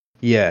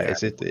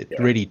 It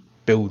really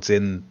builds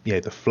in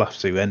the fluff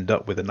to end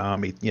up with an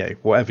army,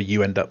 whatever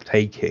you end up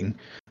taking,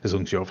 as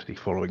long as you're obviously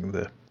following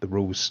the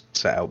rules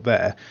set out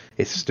there,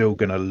 it's still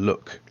going to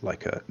look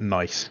like a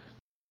nice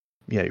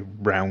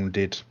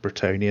rounded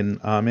Bretonnian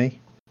army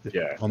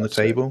on the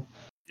table.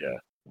 Do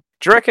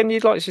you reckon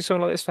you'd like to see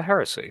something like this for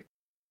Heresy?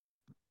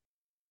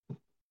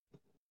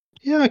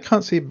 Yeah, I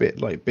can't see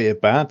it be a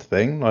bad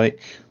thing.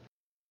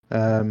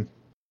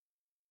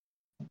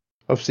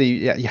 Obviously,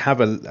 you have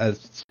a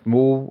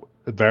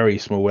very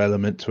small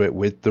element to it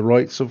with the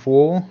Rights of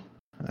War.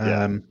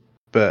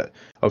 But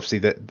obviously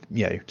that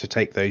to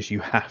take those you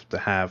have to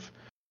have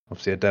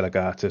obviously a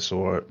Delegatus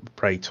or a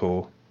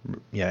Praetor,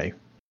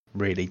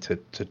 really to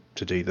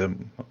do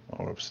them,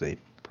 or obviously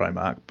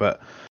Primarch.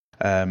 But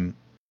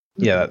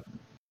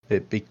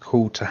it'd be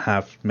cool to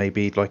have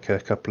maybe like a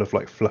couple of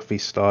like fluffy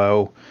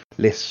style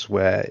lists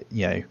where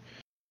you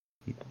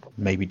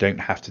maybe don't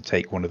have to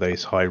take one of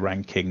those high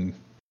ranking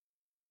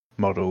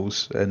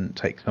models and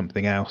take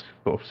something else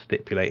sort of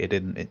stipulated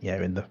in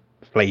the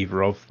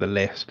flavor of the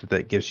list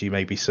that gives you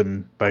maybe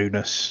some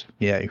bonus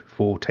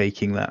for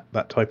taking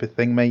that type of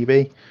thing,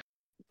 maybe.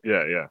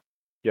 That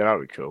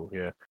would be cool.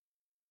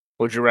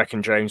 What do you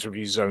reckon, James? Have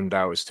you zoned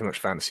out? It's too much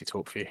fantasy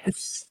talk for you.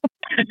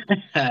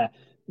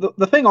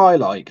 The thing I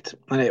liked,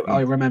 and I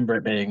remember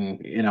it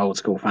being in old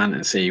school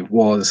fantasy,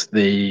 was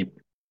the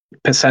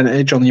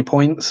percentage on your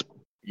points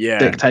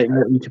dictating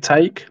what you could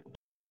take.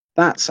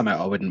 That's something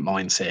I wouldn't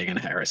mind seeing in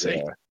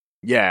Heresy.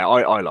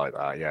 I like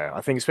that. I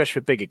think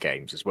especially for bigger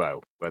games as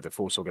well, where the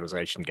force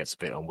organization gets a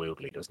bit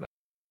unwieldy, doesn't it?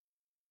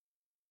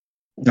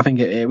 I think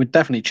it would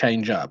definitely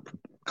change up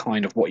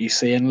kind of what you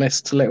see in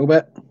lists a little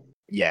bit.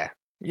 No,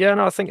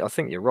 I think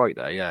you're right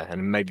there.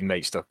 And maybe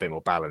make stuff a bit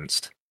more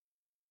balanced.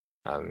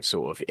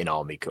 Sort of in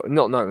army,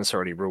 not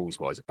necessarily rules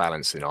wise, a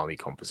balance in army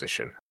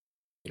composition.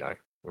 Like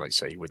I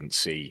say, you wouldn't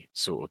see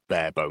sort of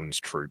bare bones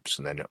troops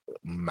and then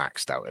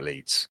maxed out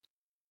elites.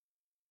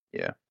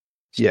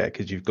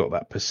 Because you've got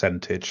that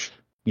percentage,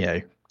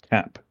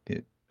 cap.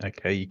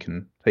 Okay, you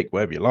can take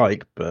whatever you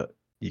like, but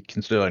you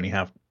can still only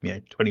have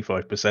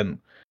 25%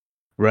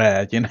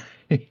 rare.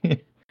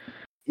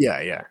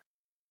 Yeah,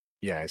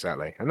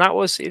 exactly. And that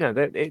was,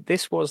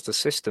 this was the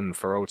system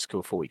for old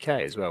school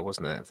 40k as well,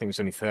 wasn't it? I think it was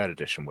only 3rd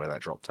edition where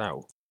that dropped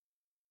out.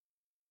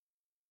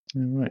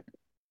 Right.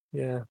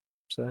 Yeah.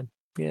 So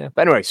But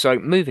anyway, so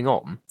moving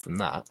on from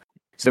that,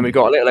 so then we've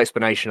got a little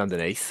explanation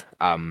underneath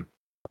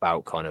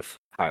about kind of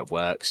how it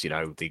works.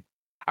 The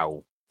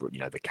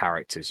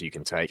characters you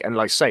can take, and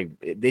like I say,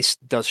 this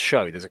does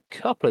show there's a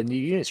couple of new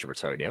units for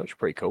Bretonnia, which is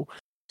pretty cool.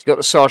 You've got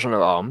the Sergeant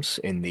at Arms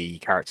in the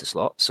character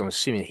slot, so I'm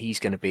assuming he's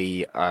going to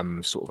be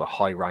sort of a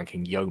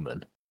high-ranking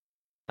yeoman,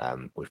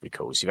 which would be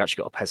cool. So you've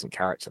actually got a peasant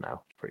character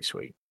now. Pretty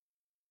sweet.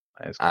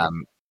 That is cool.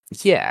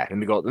 And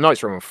we've got the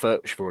Knights are on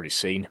foot, which we've already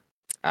seen,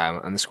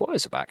 and the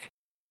Squires are back,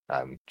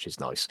 which is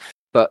nice.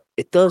 But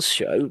it does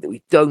show that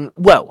we don't.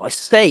 Well, I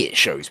say it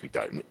shows we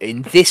don't.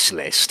 In this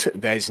list,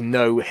 there's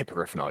no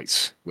Hippogriff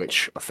Knights,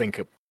 which I think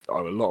a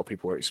lot of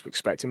people were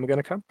expecting were going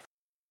to come.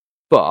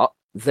 But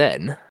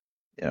then,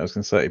 yeah, I was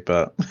going to say,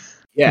 but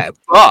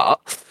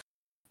but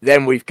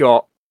then we've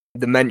got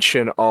the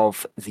mention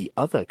of the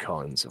other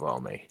kinds of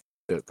army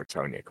that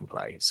Bretonnia can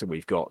play. So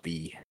we've got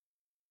the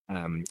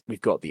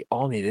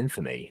Army of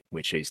Infamy,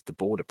 which is the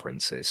Border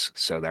Princes.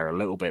 So they're a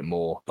little bit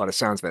more, by the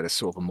sounds of it, they're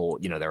sort of a more,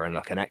 they're in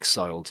like an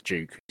exiled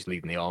duke who's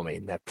leaving the army,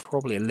 and they're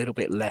probably a little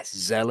bit less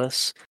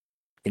zealous.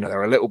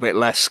 They're a little bit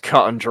less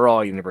cut and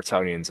dry than the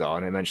Bretonnians are,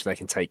 and they mentioned they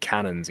can take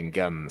cannons and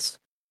guns.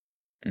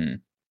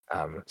 Mm.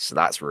 So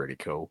that's really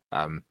cool.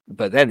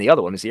 But then the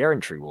other one is the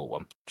Errantry War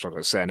one, which like I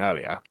was saying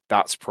earlier.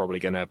 That's probably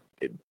going to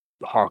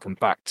harken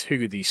back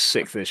to the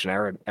 6th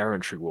edition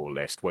Errantry War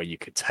list, where you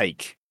could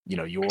take,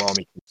 your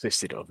army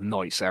consisted of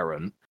knights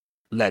errant,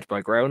 led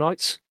by Grail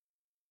Knights.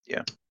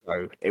 Yeah.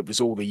 So it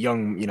was all the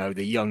young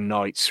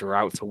knights who are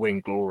out to win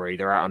glory.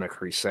 They're out on a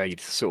crusade,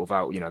 sort of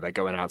out, they're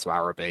going out to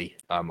Araby,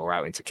 or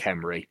out into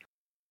Kemri.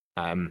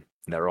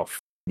 They're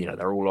off.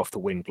 They're all off to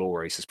win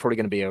glory. So it's probably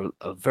going to be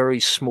a very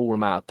small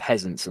amount of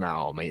peasants in that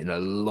army and a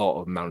lot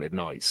of mounted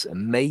knights.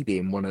 And maybe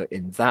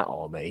in that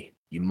army,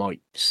 you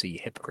might see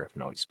Hippogriff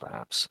Knights,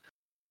 perhaps.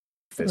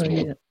 If there's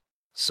more. Yeah.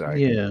 So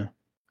yeah,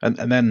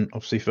 and then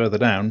obviously further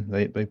down,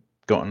 they've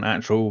got an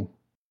actual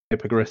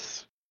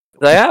Hippogriff.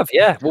 They have,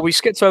 yeah. Well, we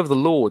skipped over the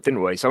lore,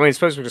 didn't we? So I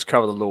suppose we'll just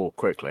cover the lore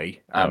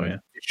quickly. It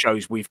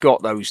shows we've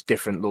got those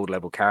different Lord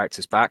level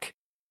characters back.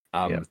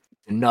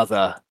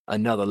 Another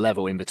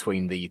level in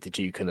between the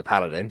Duke and the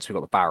Paladin. So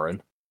we've got the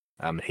Baron.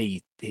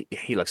 He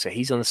like I say,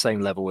 he's on the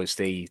same level as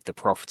the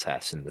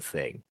Prophetess in the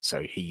thing.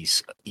 So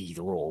he's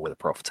either or with a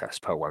Prophetess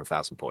per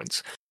 1,000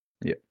 points.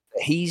 Yeah.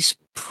 He's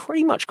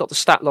pretty much got the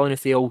stat line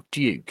of the old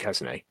Duke,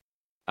 hasn't he?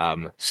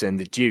 So then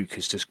the Duke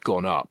has just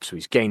gone up. So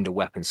he's gained a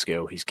weapon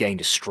skill, he's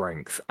gained a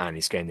strength, and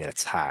he's gained an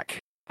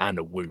attack and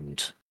a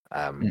wound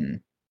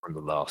from the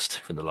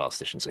last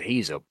edition. So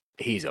he's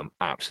an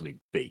absolute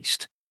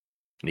beast.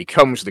 And he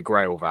comes with the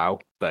Grail Vow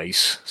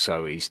base,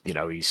 so he's seen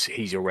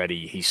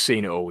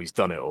it all, he's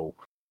done it all.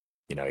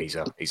 He's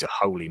a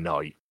holy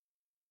knight.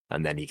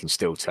 And then he can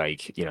still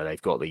take,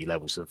 they've got the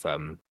levels of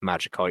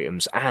magic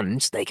items,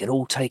 and they can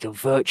all take a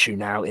virtue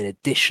now in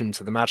addition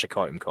to the magic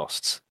item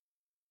costs.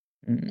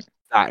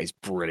 That is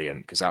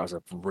brilliant, because that was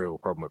a real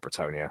problem with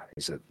Bretonnia,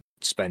 is that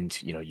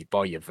you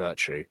buy your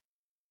virtue,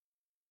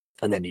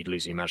 and then you'd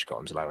lose your magic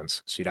items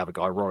allowance. So you'd have a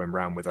guy rolling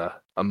around with a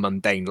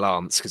mundane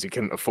lance because he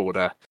couldn't afford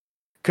a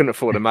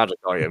magic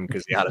item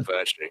because he had a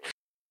virtue,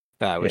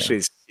 which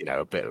is,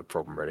 a bit of a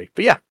problem, really.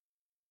 But yeah.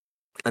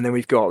 And then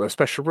we've got the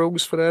special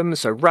rules for them.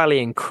 So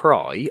Rallying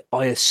Cry,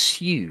 I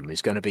assume,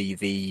 is going to be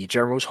the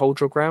General's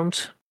Hold Your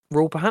Ground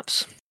rule,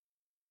 perhaps?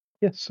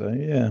 Yes, so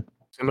yeah.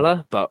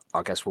 Similar, but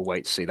I guess we'll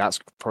wait to see. That's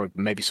probably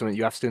maybe something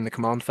you have to do in the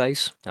command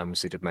phase.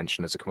 They did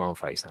mention there's a command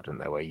phase, I don't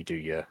know, where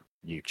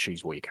you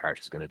choose what your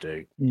character's going to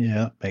do.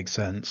 Yeah, makes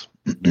sense.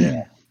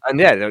 Yeah. And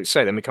yeah,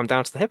 so then we come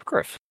down to the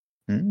Hippogriff,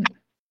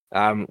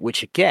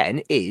 which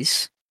again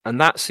is, and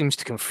that seems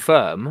to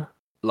confirm,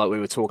 like we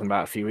were talking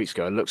about a few weeks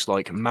ago, it looks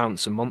like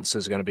mounts and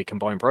monsters are going to be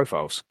combined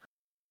profiles.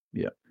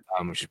 Yeah.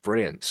 Which is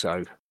brilliant.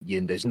 So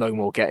there's no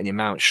more getting your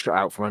mount shot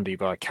out from under you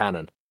by a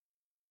cannon.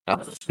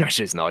 Which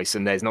is nice,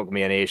 and there's not going to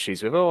be any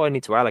issues with, I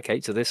need to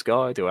allocate to this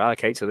guy,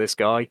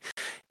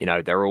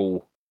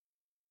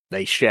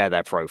 they share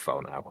their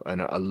profile now.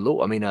 And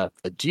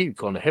a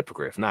Duke on a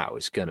Hippogriff now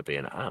is going to be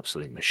an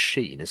absolute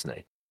machine, isn't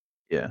he?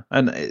 Yeah,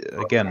 and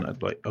again,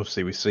 like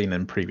obviously we've seen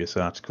in previous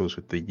articles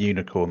with the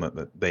unicorn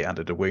that they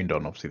added a wound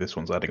on. Obviously, this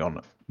one's adding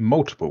on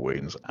multiple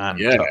wounds and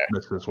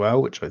toughness as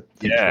well, which I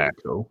think is really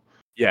cool.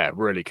 Yeah,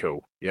 really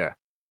cool. Yeah,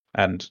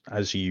 and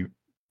as you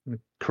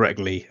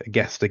correctly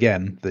guessed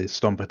again, the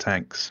Stomper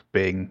tanks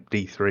being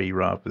D3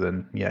 rather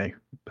than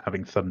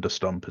having Thunder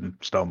Stomp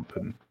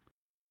and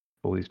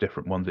all these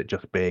different ones, it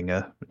just being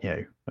a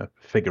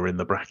figure in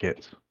the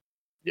bracket.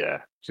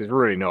 Yeah, which is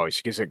really nice.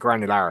 It gives it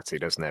granularity,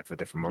 doesn't it, for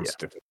different monsters,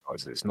 different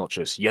sizes. It's not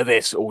just you're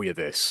this or you're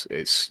this.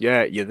 It's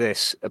you're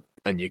this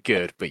and you're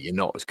good, but you're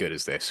not as good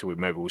as this. So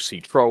maybe we'll see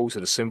trolls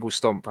at a single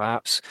stomp,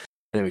 perhaps.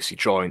 And then we see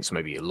giants,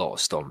 maybe a lot of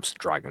stomps.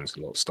 Dragons,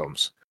 a lot of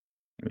stomps.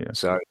 Yeah.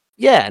 So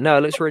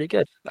it looks really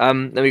good.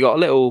 Then we got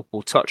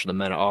we'll touch on the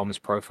men at arms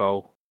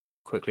profile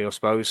quickly, I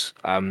suppose.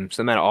 So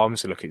the men at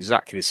arms look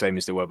exactly the same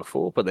as they were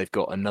before, but they've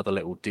got another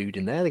little dude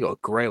in there. They got a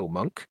Grail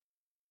monk,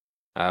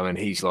 and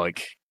he's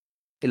like.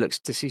 He's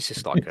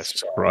just like a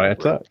Friar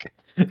Tuck.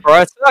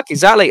 Friar Tuck,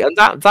 exactly. And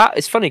that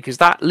is funny because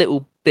that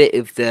little bit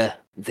of the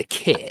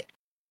kit,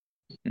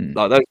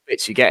 like those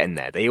bits you get in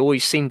there, they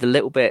always seemed a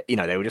little bit,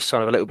 they were just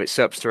sort of a little bit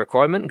surplus to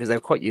requirement because they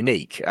were quite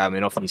unique.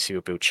 And often you see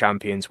people build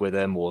champions with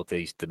them or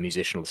the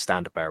musician or the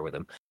standard bearer with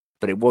them.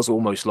 But it was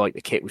almost like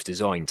the kit was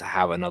designed to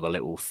have another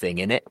little thing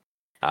in it.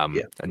 And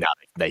now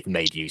they've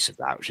made use of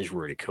that, which is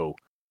really cool.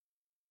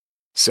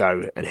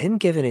 So, and him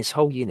giving his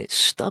whole unit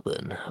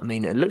stubborn. I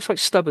mean, it looks like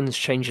stubborn's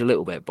changed a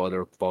little bit by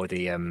the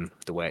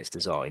way it's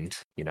designed.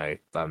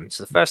 It's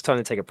the first time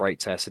they take a break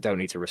test. They don't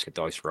need to risk a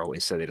dice roll.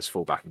 Instead, they just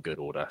fall back in good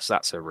order. So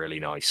that's a really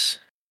nice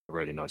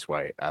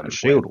way. The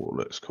shield wall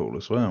looks cool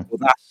as well. Well,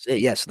 that's it.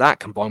 Yes, that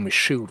combined with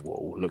shield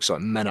wall looks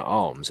like men at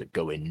arms that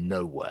go in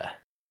nowhere.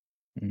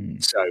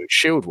 So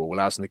shield wall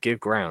allows them to give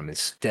ground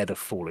instead of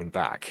falling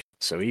back.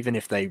 So even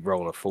if they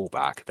roll a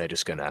fallback, they're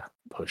just going to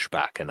push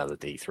back another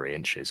D3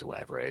 inches or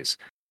whatever it is.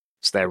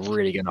 So they're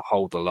really going to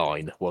hold the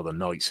line while the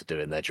knights are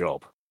doing their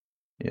job.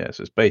 Yeah,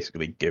 so it's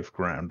basically give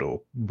ground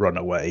or run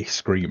away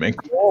screaming.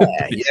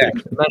 Yeah.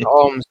 Men at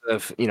arms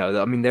of,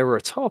 they were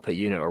a tar pit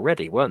unit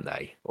already, weren't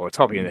they? Or a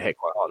tar pit unit hit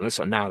quite hard. And looks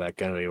like now they're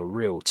going to be a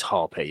real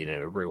tar pit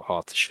unit, real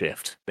hard to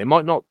shift. They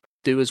might not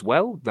do as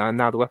well.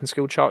 Now the weapon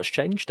skill chart's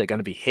changed. They're going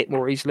to be hit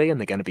more easily, and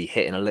they're going to be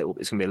hitting it's going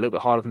to be a little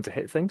bit harder for them to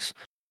hit things.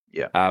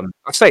 Yeah.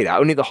 I say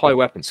that only the high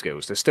weapon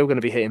skills. They're still going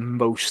to be hitting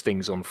most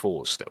things on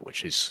 4s still,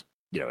 which is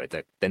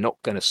they're not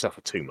going to suffer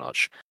too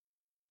much.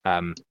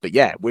 But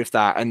yeah, with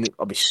that, and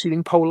I'm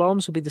assuming pole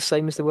arms will be the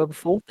same as they were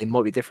before. They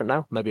might be different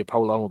now. Maybe a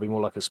pole arm will be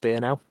more like a spear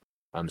now.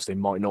 So they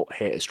might not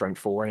hit a strength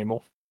 4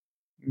 anymore.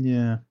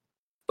 Yeah.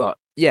 But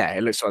yeah,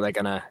 it looks like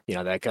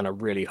they're gonna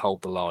really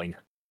hold the line.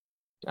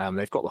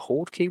 They've got the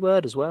horde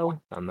keyword as well,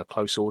 and the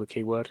close order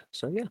keyword.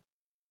 So yeah,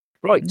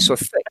 right. So I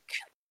think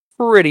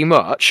pretty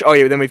much. Oh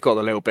yeah, then we've got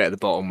the little bit at the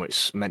bottom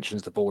which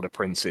mentions the border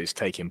princes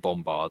taking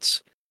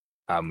bombards,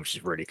 which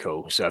is really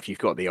cool. So if you've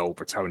got the old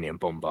Bretonnian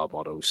bombard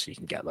models, you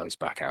can get those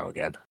back out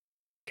again.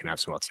 You can have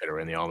some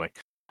artillery in the army.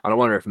 And I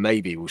wonder if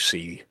maybe we'll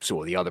see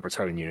sort of the other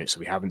Bretonnian units that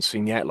we haven't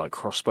seen yet, like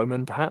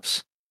crossbowmen,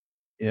 perhaps.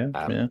 Yeah.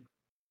 A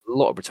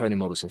lot of Bretonnian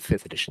models in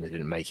 5th edition that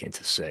didn't make it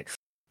into 6th.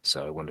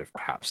 So I wonder if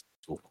perhaps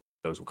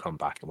those will come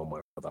back in one way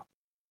or another.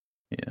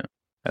 Yeah.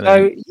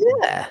 And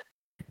yeah.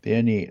 The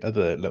only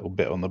other little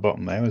bit on the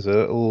bottom there is a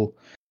little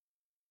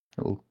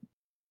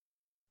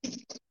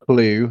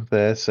clue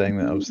there saying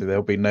that obviously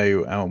there'll be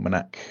no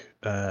almanac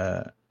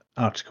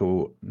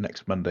article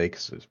next Monday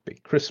because it's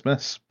big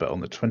Christmas, but on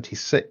the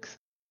 26th,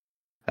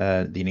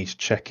 you need to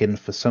check in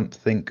for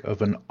something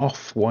of an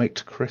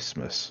off-white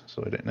Christmas.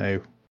 So I don't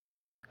know.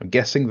 I'm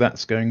guessing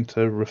that's going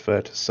to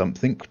refer to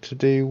something to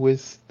do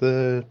with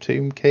the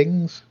Tomb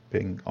Kings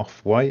being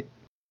off-white.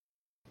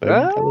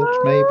 Bone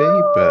coloured,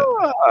 maybe, but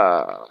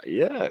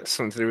yeah,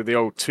 something to do with the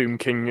old Tomb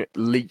King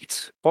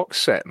leaked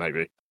box set,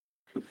 maybe.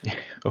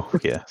 Oh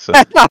yeah, so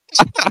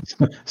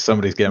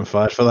somebody's getting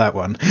fired for that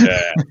one.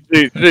 Yeah,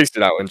 introduce to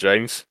that one,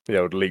 James. The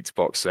old leaked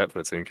box set for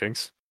the Tomb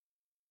Kings.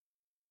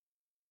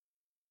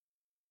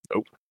 Oh,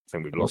 I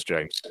think we've lost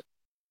James.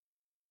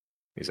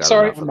 He's out.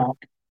 Sorry, I'm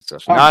back.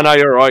 No,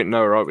 you're right.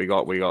 No, right. We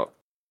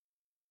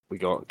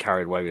got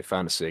carried away with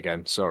fantasy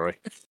again. Sorry.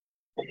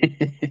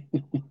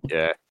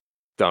 Yeah.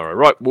 Don't worry.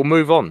 Right, we'll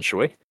move on, shall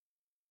we?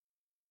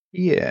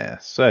 Yeah.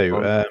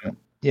 So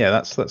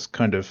that's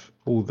kind of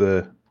all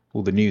the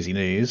newsy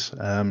news.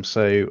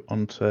 So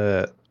on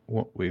to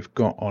what we've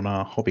got on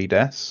our hobby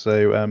desk.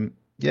 So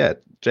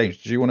James,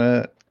 do you want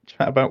to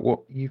chat about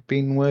what you've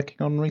been working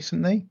on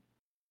recently?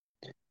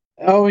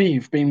 Oh,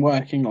 you've been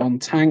working on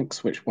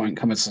tanks, which won't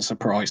come as a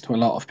surprise to a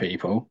lot of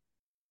people.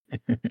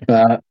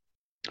 But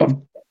I've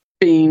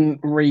been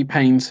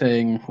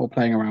repainting or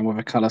playing around with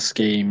a colour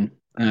scheme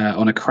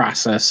on a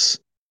Crassus.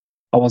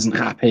 I wasn't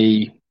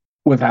happy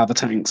with how the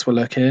tanks were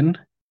looking.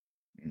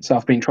 So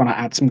I've been trying to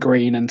add some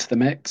green into the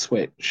mix,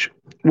 which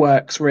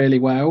works really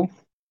well.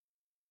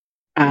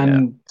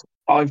 And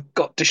I've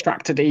got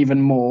distracted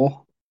even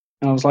more.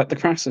 And I was like, the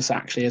Crassus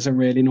actually is a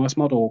really nice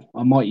model.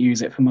 I might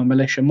use it for my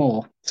militia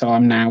more. So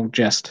I'm now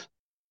just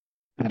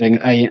adding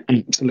an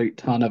absolute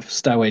ton of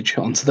stowage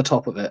onto the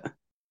top of it.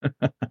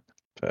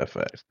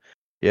 Perfect.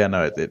 Yeah,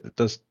 no, it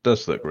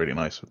does look really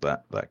nice with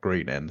that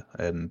green in.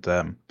 And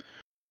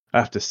I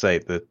have to say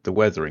that the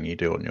weathering you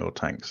do on your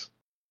tanks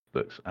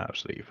looks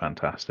absolutely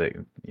fantastic.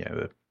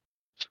 The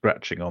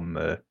scratching on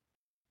the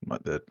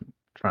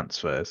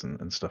transfers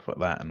and stuff like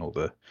that, and all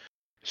the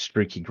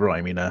streaky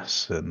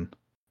griminess and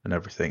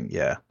everything.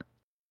 Yeah,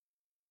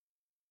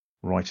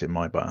 right in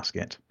my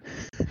basket.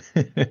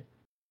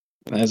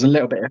 There's a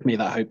little bit of me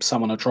that hopes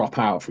someone will drop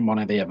out from one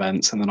of the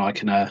events, and then I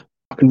can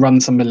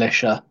run some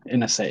militia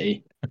in a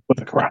city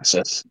with a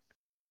Crassus.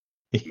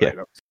 Yeah.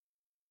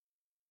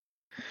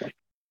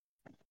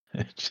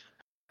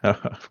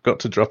 I've got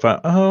to drop out.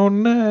 Oh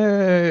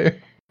no!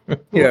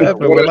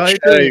 Whatever will I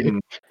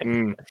do?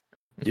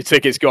 Your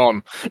ticket's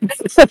gone.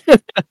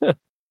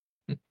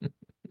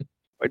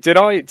 Did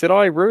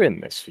I ruin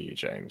this for you,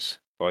 James,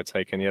 by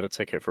taking the other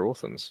ticket for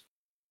Orthorns?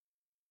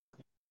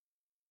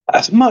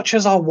 As much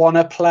as I want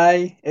to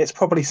play, it's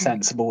probably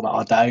sensible that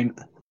I don't.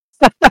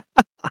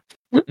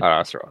 Oh,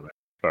 that's right.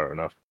 Fair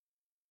enough.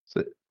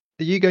 So,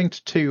 are you going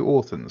to 2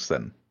 Orthorns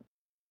then?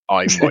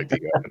 I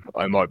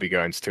might be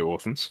going to 2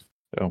 Orthorns.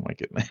 Oh my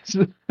goodness!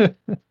 There's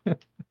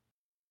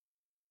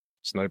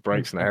no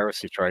breaks in the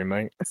heresy train,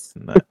 mate.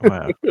 No,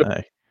 wow,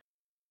 no,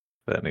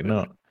 certainly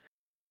not.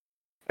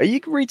 Are you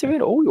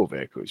redoing all your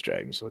vehicles,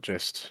 James, or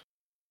just?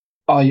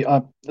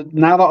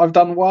 Now that I've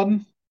done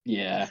one,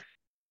 yeah.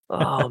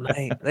 Oh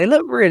mate, they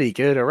look really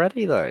good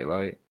already though.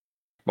 Like,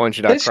 mind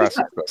you, that It's just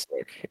classic does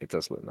it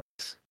does look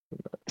nice.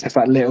 just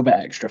that little bit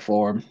extra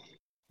for him.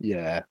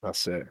 Yeah,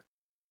 that's it.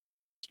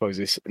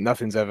 Suppose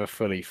nothing's ever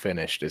fully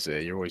finished, is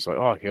it? You're always like,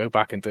 oh, I can go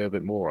back and do a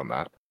bit more on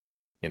that.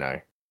 You know,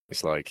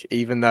 it's like,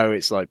 even though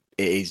it's like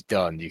it is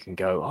done, you can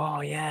go,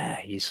 oh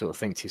yeah. You sort of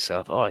think to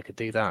yourself, oh, I could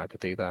do that. I could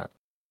do that.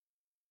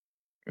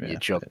 You're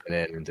jumping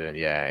in and doing,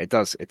 yeah. It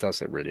does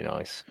look really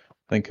nice.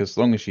 I think as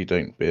long as you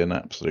don't be an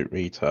absolute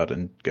retard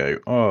and go,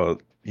 oh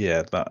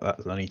yeah,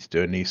 that I need to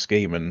do a new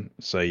scheme, and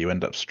so you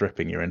end up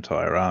stripping your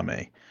entire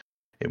army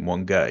in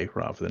one go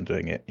rather than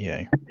doing it,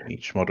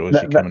 each model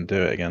as you come and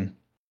do it again.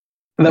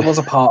 There was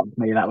a part of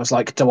me that was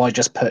like, do I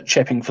just put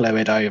chipping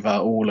fluid over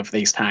all of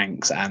these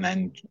tanks and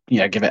then,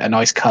 give it a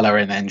nice colour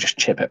and then just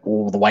chip it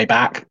all the way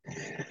back?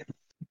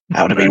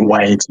 That would have been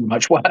way too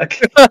much work.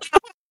 That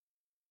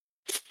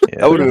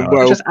would have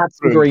been just add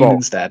some green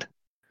instead.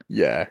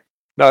 Yeah.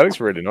 No, it looks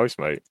really nice,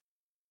 mate.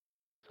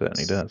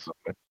 Certainly does.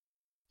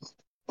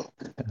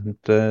 And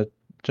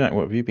Jack,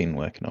 what have you been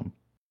working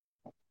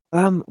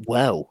on?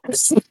 Well,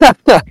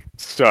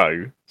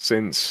 so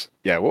since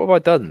what have I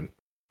done?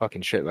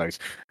 Fucking shitloads.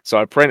 So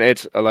I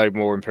printed a load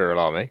more Imperial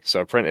Army.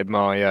 So I printed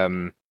my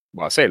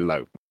well, I say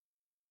low,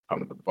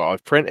 but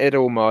I've printed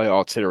all my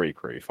artillery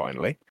crew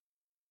finally.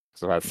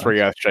 So I had 3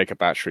 Earthshaker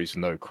batteries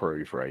and no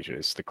crew for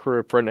ages. The crew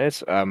are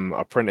printed.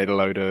 I printed a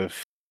load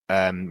of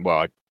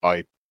well,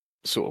 I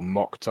sort of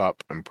mocked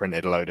up and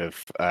printed a load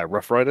of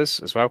Rough Riders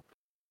as well.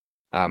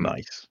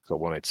 Nice. So I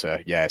wanted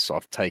to, so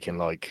I've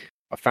taken I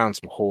found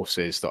some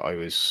horses that I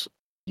was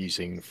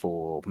using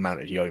for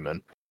mounted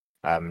yeomen,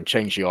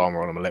 changed the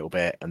armor on them a little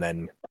bit, and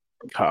then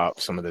cut up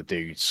some of the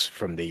dudes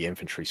from the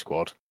infantry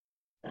squad,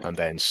 and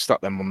then stuck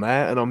them on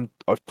there. And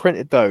I've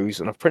printed those,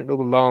 and I've printed all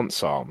the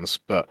lance arms.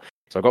 But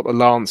so I got the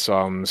lance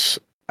arms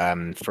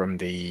from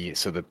the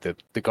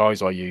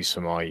guys I use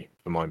for my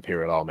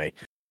Imperial Army.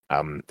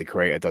 The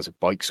creator does a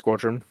bike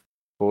squadron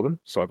for them,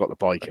 so I got the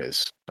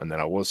bikers, and then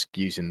I was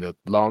using the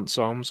lance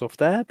arms off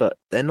there, but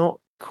they're not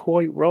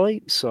quite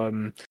right,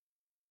 so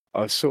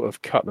I've sort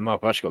of cut them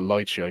up. I've actually got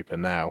Lychee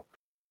open now,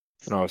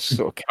 and I was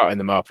sort of cutting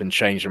them up and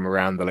changing them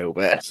around a little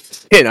bit,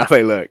 seeing how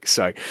they look.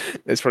 So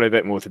there's probably a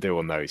bit more to do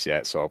on those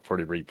yet, so I'll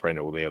probably reprint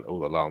all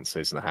the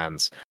lances and the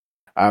hands.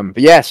 But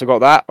yeah, so I got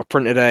that. I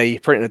printed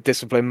a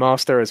Discipline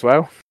Master as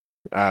well.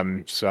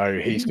 So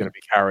he's going to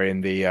be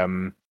carrying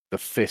the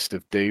Fist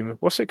of Doom.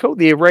 What's it called?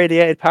 The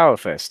Irradiated Power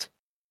Fist.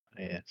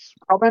 Yes.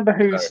 I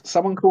remember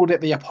someone called it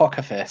the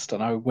Apocalypse,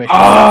 and I wish.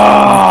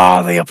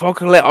 The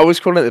Apocalypse. I was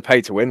calling it the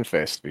Pay to Win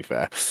Fist, to be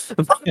fair.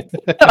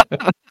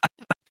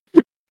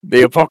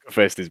 The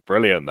Apocalypse is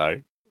brilliant,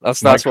 though.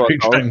 That's what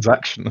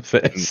transaction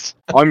fist.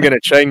 I'm going to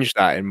change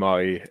that in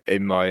my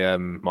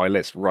my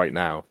list right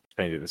now.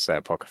 Change it to say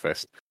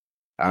Apocalypse.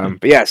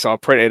 But yeah, so I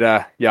printed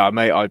I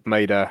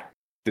made a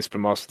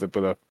Discipline Master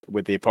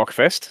with the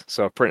Apocalypse,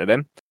 so I printed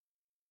him.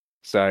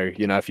 So,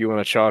 if you want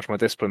to charge my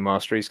Discipline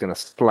Master, he's going to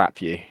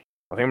slap you.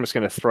 I think I'm just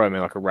going to throw him in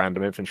like a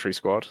random infantry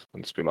squad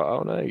and just be like,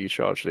 oh no, you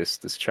charge this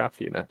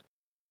chaff, It'd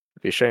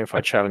be a shame if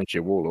I challenge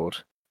your Warlord.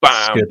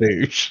 Bam!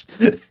 Skadoosh.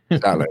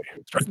 Exactly.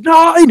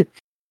 9!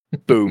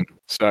 Boom.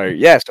 So,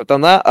 yes, I've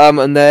done that.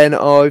 And then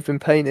I've been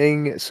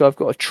painting, so I've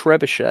got a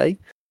Trebuchet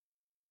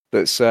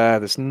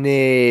that's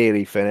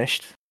nearly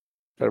finished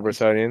for the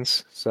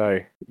Bretonians. So,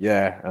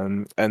 yeah,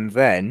 and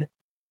then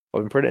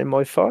I've been printing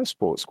my Fire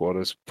Sport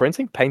squad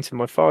painting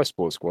my Fire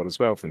Sport squad as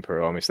well for the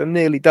Imperial Army. So they're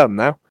nearly done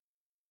now.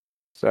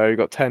 So we've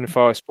got 10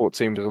 Fire Sport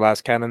teams with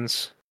las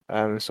cannons.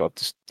 So I've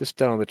just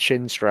done all the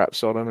chin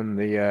straps on them and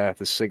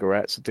the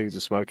cigarettes the dudes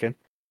are smoking.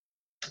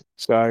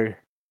 So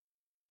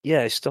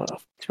yeah, to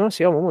be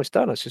honest, I'm almost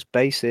done. It's just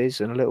bases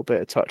and a little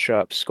bit of touch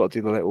ups. Got to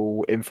do the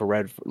little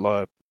infrared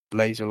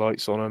laser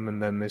lights on them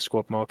and then the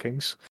squad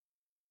markings.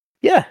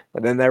 Yeah,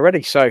 and then they're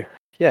ready. So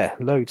yeah,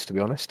 loads to be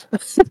honest.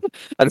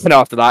 And then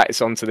after that,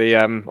 it's onto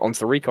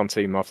the recon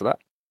team. After that,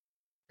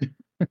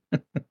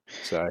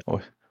 so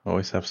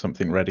always have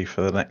something ready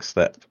for the next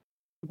step.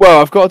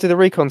 Well, I've got to do the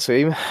recon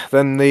team,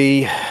 then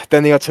the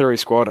artillery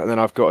squad, and then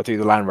I've got to do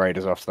the land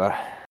raiders after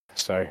that.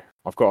 So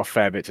I've got a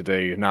fair bit to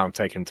do. Now I'm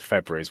taking to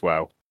February as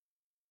well.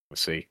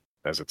 Obviously,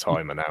 there's a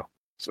timer now,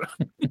 so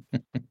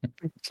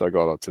I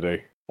got a lot to do,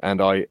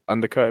 and I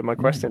undercoated my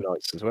questing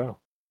knights as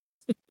well.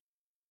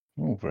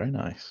 Oh, very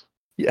nice.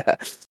 Yeah.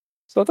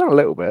 So I've done a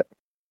little bit.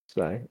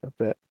 So a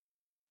bit.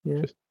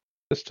 Yeah.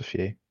 Just a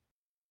few.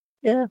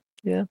 Yeah.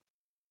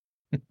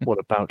 What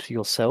about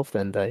yourself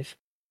then, Dave?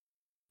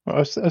 Well, I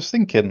was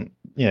thinking,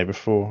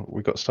 before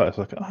we got started,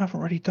 I was like, I haven't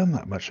really done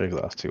that much over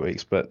the last 2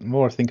 weeks, but the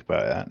more I think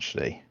about it,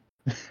 actually.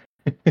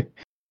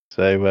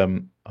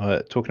 So,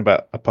 talking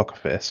about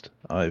Apocalypse,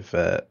 I've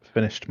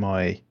finished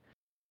my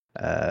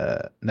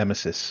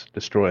Nemesis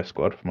Destroyer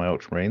squad for my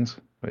Ultramarines,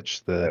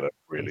 which they look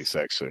really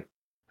sexy.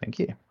 Thank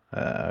you.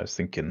 I was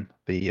thinking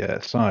the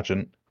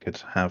Sergeant could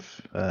have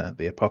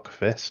the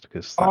Apocalypse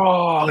because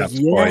that's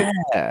quite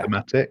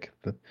thematic,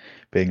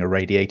 being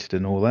irradiated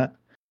and all that.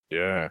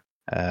 Yeah.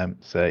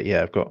 So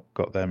yeah, I've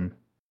got them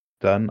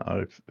done.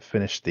 I've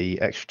finished the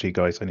extra 2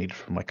 guys I needed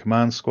for my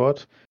command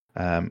squad,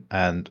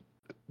 and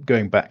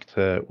going back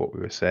to what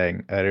we were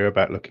saying earlier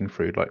about looking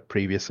through like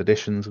previous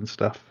editions and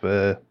stuff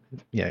for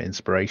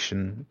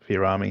inspiration for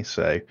your army.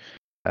 So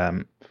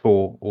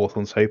for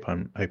Orthorns Hope,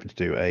 I'm hoping to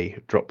do a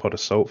drop pod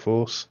assault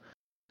force,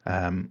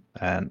 and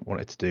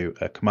wanted to do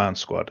a command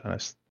squad. And I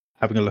was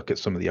having a look at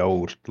some of the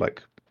old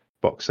like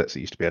box sets that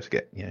used to be able to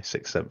get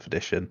 6th, 7th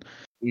edition,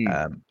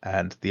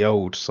 and the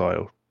old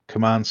style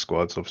command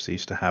squads obviously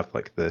used to have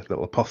like the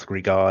little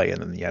apothecary guy,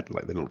 and then you had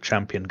like the little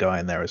champion guy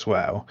in there as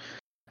well.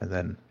 And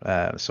then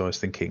so I was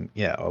thinking,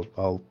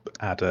 I'll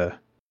add a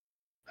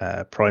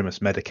Primus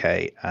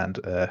Medicae and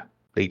a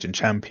Legion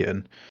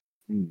Champion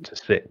to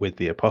sit with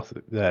the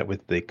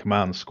with the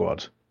command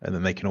squad, and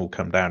then they can all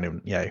come down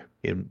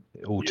in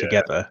all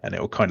together, and it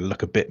will kind of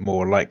look a bit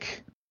more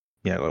like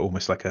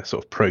almost like a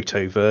sort of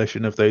proto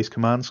version of those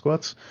command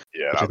squads,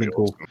 which I think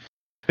will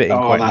fit in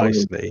quite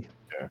nicely.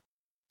 Yeah.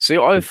 See,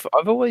 I've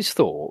always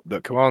thought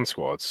that command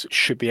squads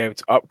should be able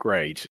to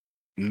upgrade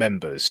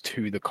members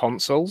to the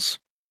consoles.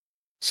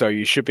 So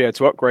you should be able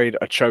to upgrade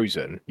a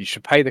chosen. You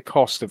should pay the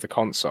cost of the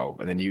console,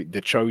 and then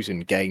the chosen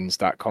gains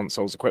that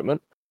console's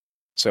equipment.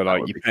 So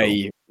like you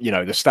pay,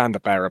 cool. The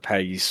standard bearer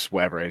pays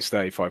whatever it is,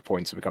 35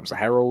 points and becomes a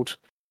herald.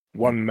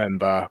 One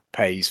member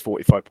pays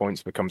 45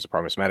 points and becomes a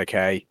Primus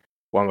Medicae.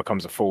 One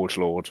becomes a Forge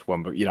Lord.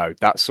 One,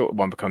 that sort of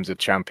one becomes a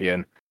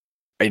champion.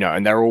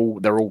 And they're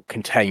all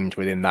contained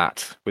within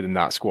that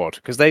squad,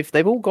 because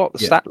they've all got the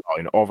stat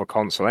line of a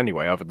console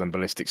anyway, other than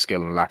ballistic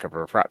skill and lack of a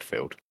refract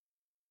field.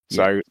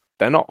 So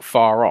they're not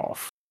far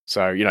off.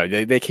 So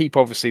they keep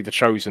obviously the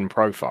chosen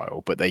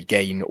profile, but they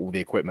gain all the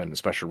equipment and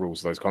special rules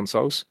of those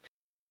consoles.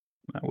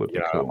 That would be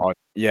cool.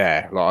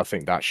 I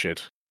think that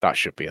should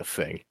be a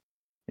thing.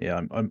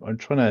 Yeah, I'm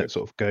trying to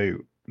sort of go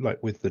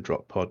like with the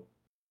drop pod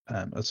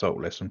assault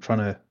list. I'm trying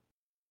to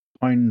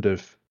kind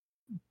of,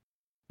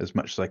 as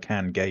much as I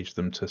can, gauge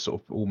them to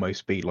sort of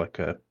almost be like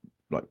a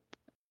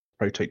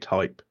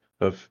prototype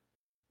of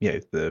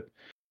the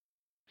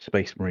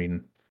Space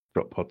Marine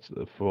drop pods,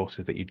 the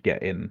forces that you'd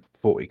get in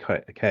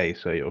 40k.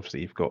 So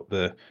obviously you've got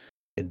the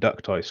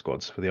Inducti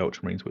squads for the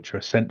Ultramarines, which are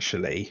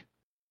essentially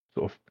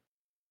sort of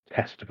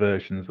test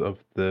versions of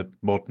the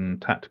modern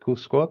tactical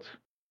squads,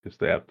 because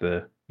they have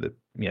the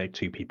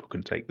 2 people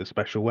can take the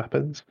special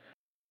weapons.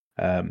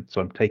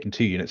 So I'm taking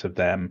 2 units of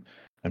them.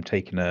 I'm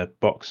taking a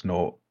box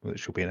Nort,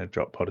 which will be in a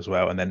drop pod as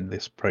well, and then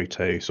this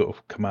proto sort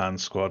of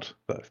command squad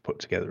that I've put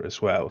together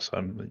as well. So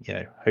I'm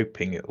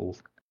hoping it will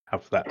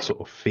have that sort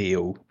of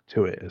feel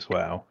to it as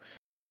well.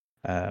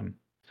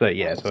 So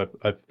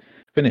I've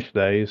finished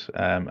those,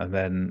 and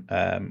then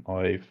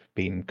I've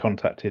been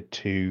contacted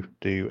to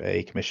do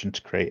a commission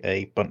to create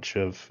a bunch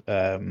of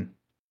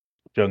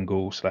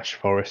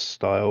jungle/forest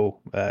style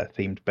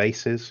themed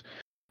bases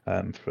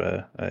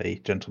for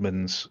a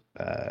gentleman's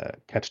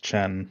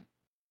Catachan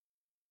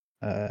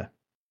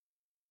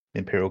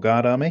Imperial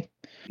Guard army.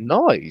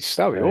 Nice,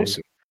 that'd be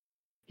awesome.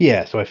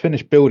 Yeah, so I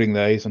finished building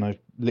those, and I've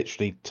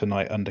literally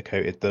tonight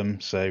undercoated them,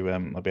 so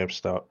I'll be able to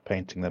start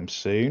painting them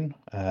soon.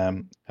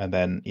 And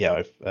then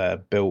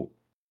I've built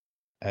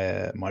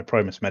my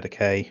Primus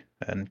Medicae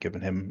and given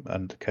him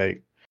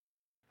undercoat.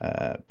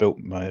 Built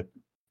my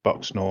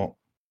box Nort,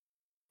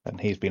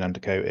 and he's been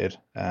undercoated.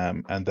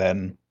 And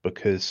then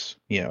because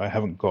I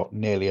haven't got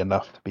nearly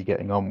enough to be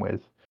getting on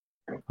with,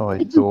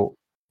 I thought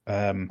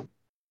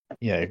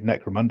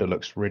Necromunda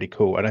looks really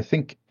cool, and I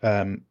think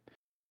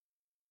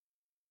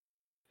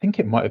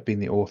it might have been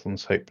the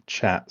Orthorns Hope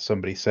chat.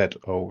 Somebody said,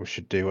 "Oh, we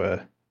should do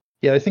a."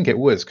 Yeah, I think it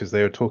was, because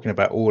they were talking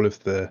about all of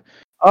the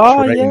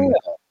terrain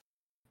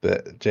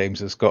that James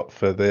has got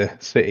for the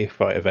City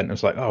Fight event. It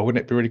was like, oh,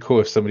 wouldn't it be really cool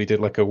if somebody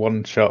did like a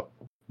one-shot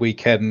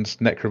weekend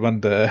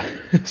Necromunda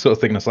sort of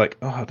thing? And I was like,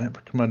 oh,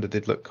 Necromunda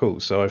did look cool.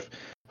 So I've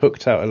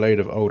hooked out a load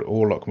of old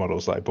Orlok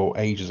models that I bought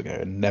ages ago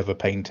and never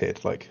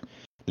painted. Like,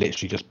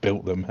 literally just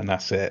built them, and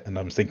that's it. And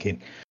I'm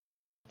thinking,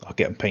 I'll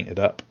get them painted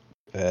up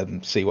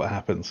and see what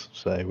happens.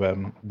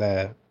 So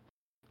they're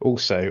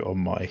also on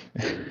my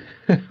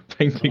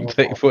painting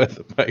table at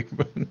the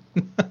moment.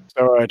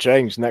 So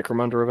James,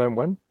 Necromunda event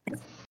when?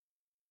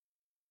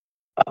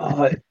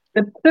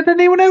 Did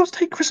anyone else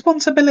take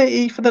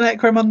responsibility for the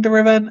Necromunda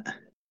event?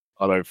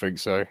 I don't think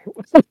so.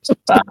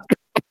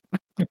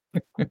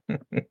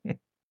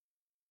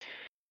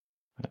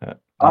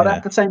 I'd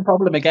have the same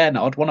problem again.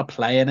 I'd want to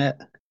play in it.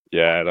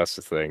 Yeah, that's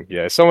the thing.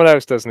 Yeah, someone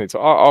else does need to.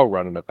 I'll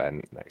run an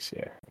event next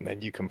year, and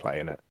then you can play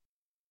in it.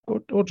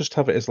 Or just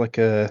have it as like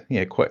a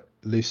quite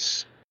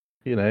loose,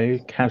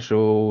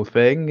 casual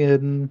thing,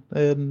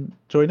 and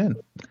join in.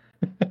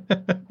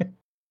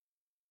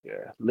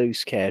 Yeah,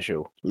 loose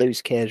casual,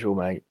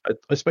 mate.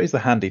 I suppose the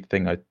handy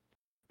thing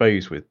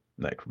with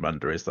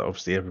Necromunda is that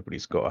obviously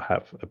everybody's got to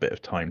have a bit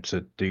of time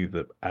to do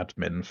the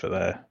admin for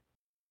their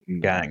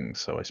gang.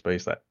 So I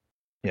suppose that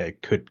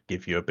could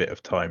give you a bit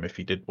of time if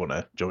you did want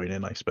to join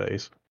in, I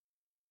suppose.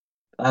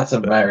 That's a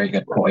very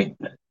good point.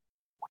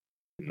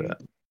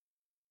 But,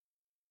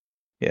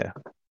 yeah,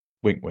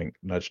 wink, wink,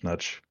 nudge,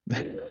 nudge.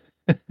 All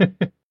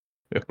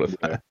of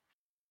that.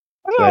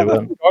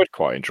 I'd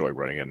quite enjoy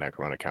running a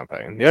Necromunda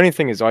campaign. The only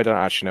thing is I don't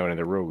actually know any of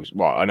the rules.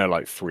 Well, I know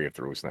like 3 of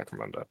the rules of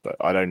Necromunda, but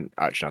I don't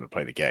actually know how to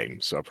play the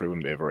game, so I probably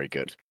wouldn't be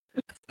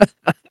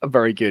a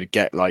very good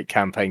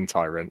campaign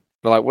tyrant.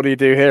 They're like, what do you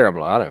do here? I'm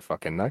like, I don't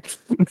fucking know.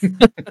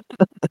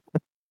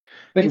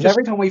 Because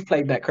every time we've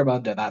played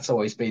Necromunda, that's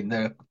always been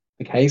the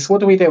case. What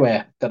do we do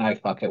here? Don't know,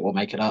 fuck it, we'll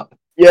make it up.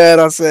 Yeah,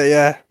 that's it,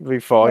 yeah. It'll be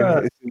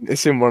fine.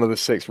 It's in one of the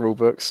 6 rule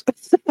books.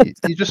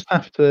 You just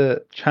have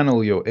to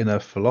channel your inner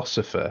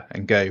philosopher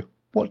and go,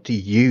 what do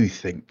you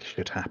think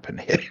should happen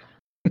here?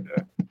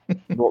 Yeah.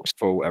 Rocks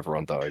fall,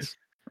 everyone dies.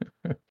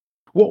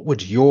 What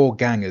would your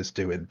gangers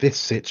do in this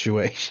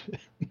situation?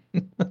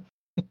 If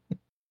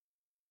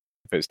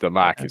it's the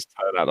Mac, it's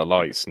turn out the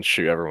lights and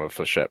shoot everyone with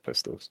flechette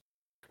pistols.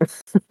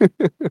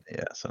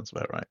 Yeah, sounds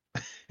about right.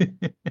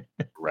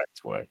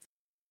 Correct way.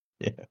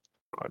 Yeah.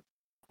 Right.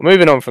 Well,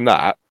 moving on from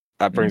that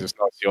brings us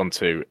nicely on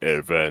to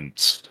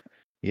events.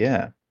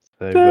 Yeah.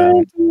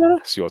 So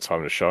it's your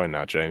time to shine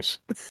now, James.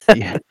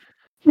 Yeah.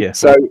 Yeah.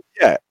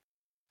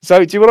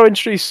 So do you want to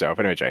introduce yourself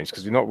anyway, James?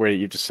 Because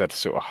you've just said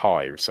sort of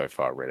hi so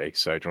far, really.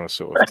 So do you want to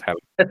sort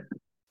of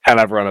tell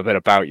everyone a bit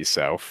about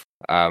yourself,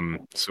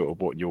 sort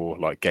of what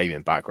your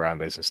gaming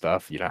background is and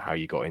stuff, how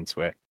you got into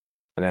it,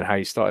 and then how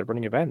you started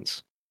running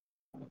events?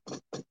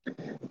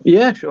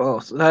 Yeah,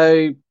 sure.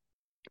 So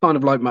kind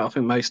of like I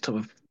think most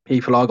of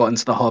people, I got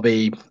into the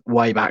hobby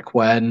way back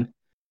when.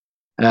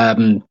 Would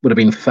have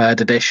been 3rd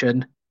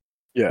edition.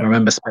 Yeah. I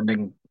remember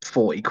spending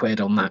 40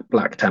 quid on that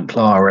Black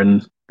Templar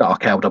and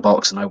Dark Elder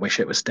box, and I wish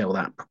it was still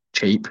that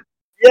cheap.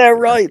 Yeah,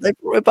 right. They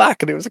brought it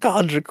back, and it was like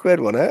 100 quid,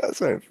 wasn't it? That's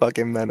so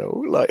fucking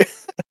mental.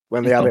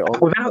 When they had it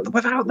on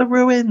without the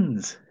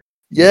ruins.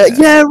 Yeah,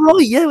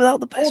 right. Yeah, without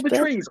the best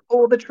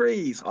all the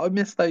trees. I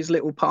miss those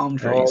little palm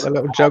trees. Oh, the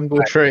little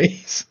jungle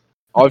trees.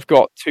 I've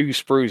got 2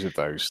 sprues of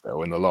those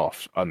still in the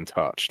loft,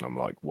 untouched. And I'm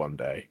like, one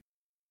day.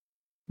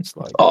 It's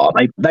like,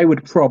 they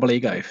would probably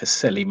go for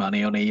silly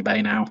money on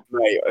eBay now.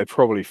 Mate, they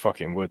probably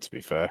fucking would, to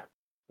be fair.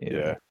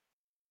 Yeah.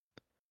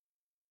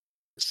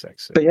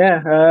 Sexy. But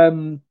yeah,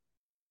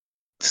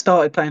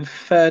 started playing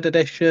 3rd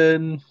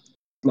edition.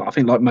 I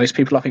think, like most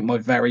people, my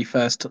very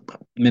first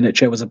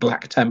miniature was a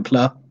Black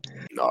Templar.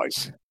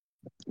 Nice.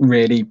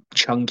 Really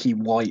chunky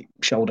white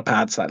shoulder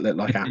pads that looked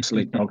like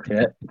absolute dog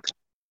shit.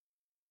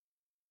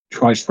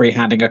 Tried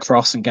freehanding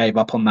across and gave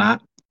up on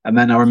that. And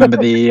then I remember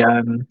the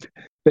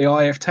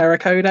Eye of Terror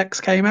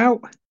Codex came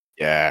out.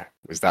 Yeah,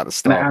 was that the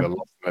start of the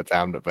Lost and the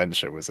Damned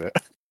adventure? Was it?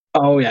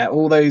 Oh yeah,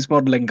 all those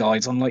modelling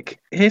guides on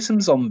here's some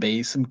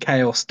zombies, some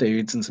chaos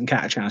dudes, and some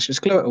catachans.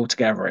 Just glue it all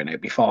together and it'll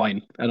be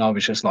fine. And I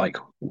was just like,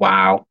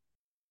 wow,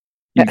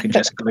 you can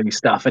just glue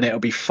stuff and it'll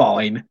be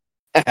fine.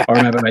 I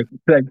remember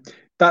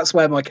that's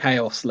where my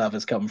chaos love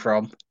has come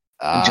from.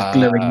 Just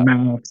gluing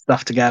mad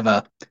stuff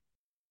together.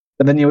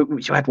 But then you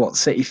had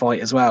City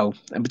Fight as well.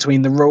 And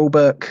between the rule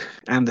book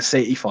and the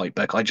City Fight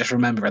book, I just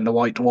remember in the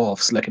White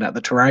Dwarfs looking at the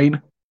terrain.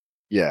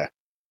 Yeah.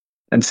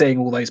 And seeing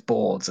all those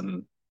boards,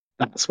 and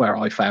that's where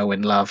I fell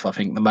in love, I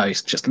think, the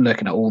most. Just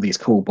looking at all these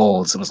cool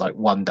boards and was like,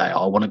 one day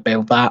I want to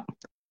build that.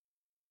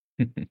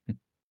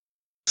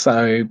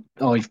 So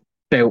I've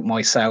built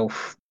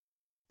myself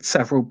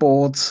several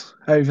boards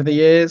over the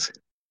years.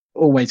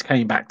 Always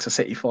came back to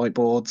City Fight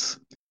boards.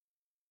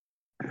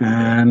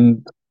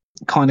 And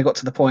kind of got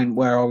to the point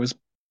where I was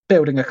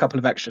building a couple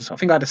of extras. I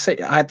think I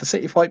had the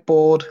City Fight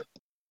board.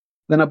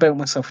 Then I built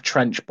myself a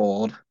trench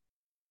board.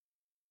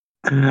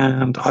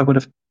 And I would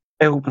have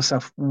built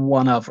myself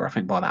one other, I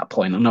think, by that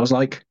point. And I was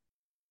like,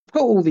 I've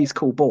got all these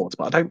cool boards,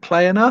 but I don't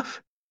play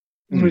enough.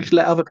 We should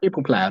let other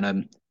people play on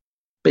them.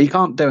 But you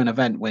can't do an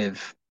event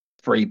with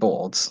 3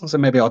 boards. So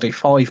maybe I'll do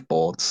 5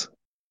 boards.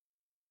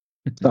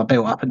 So I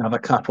built up another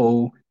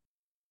couple,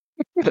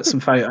 put some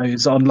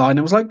photos online,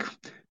 and was like,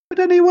 would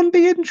anyone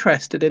be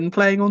interested in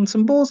playing on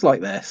some boards like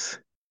this?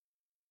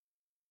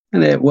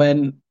 And it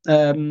went,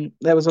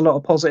 there was a lot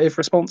of positive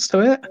response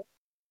to it.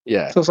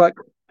 Yeah. So I was like,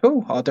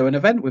 cool, I'll do an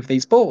event with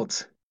these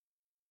boards.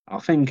 I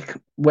think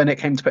when it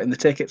came to putting the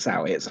tickets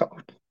out, it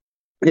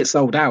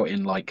sold out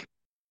in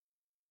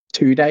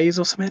 2 days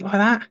or something like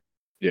that.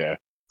 Yeah.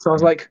 So I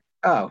was like,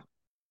 oh,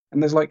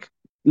 and there's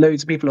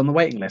loads of people on the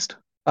waiting list.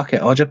 Okay,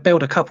 I'll just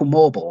build a couple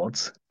more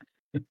boards.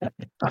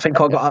 I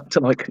think I got up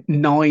to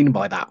 9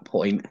 by that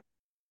point.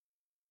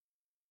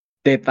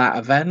 Did that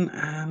event,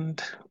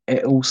 and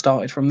it all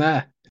started from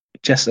there,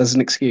 just as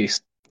an excuse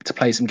to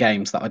play some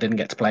games that I didn't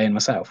get to play in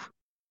myself.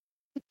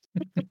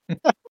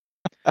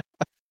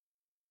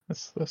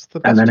 That's the best.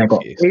 And then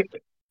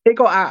it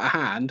got out of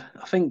hand.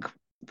 I think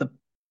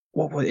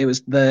it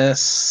was the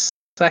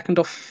 2nd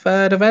or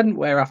 3rd event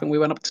where I think we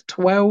went up to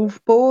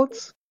 12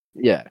 boards.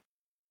 Yeah.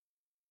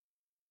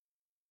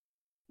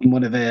 And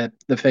one of the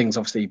things,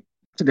 obviously,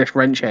 to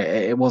differentiate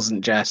it, it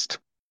wasn't just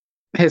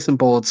here's some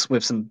boards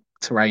with some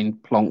terrain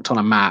plonked on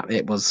a map.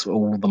 It was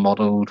all the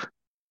modelled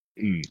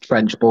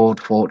French board,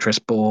 fortress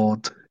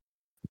board.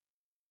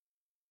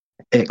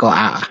 It got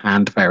out of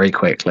hand very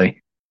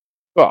quickly.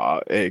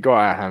 But it got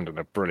out of hand in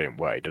a brilliant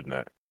way, didn't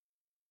it?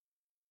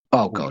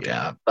 Oh god,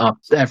 yeah.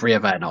 Every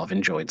event I've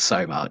enjoyed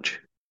so much.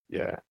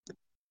 Yeah.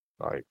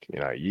 Like,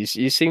 you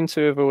seem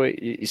to avoid,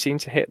 you seem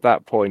to hit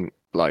that point.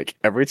 Like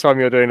every time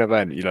you're doing an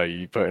event,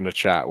 you put in a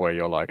chat where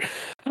you're like,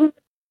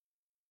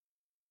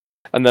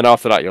 and then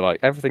after that you're like,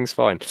 everything's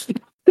fine.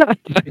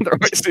 There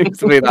always seems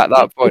to be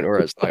that point where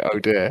it's like, oh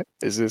dear,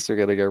 is this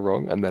going to go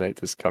wrong? And then it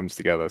just comes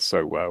together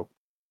so well.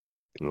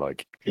 And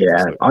like,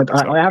 yeah,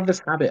 I have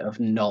this habit of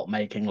not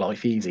making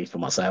life easy for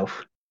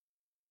myself.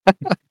 I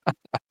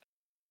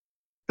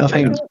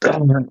think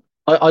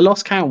I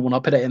lost count when I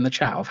put it in the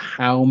chat of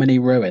how many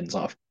ruins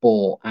I've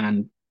bought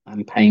and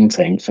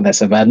painting for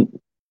this event.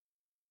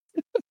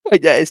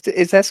 Yeah, it's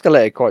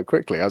escalated quite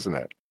quickly, hasn't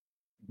it?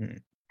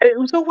 It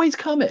was always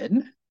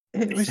coming.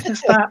 It was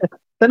just that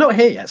they're not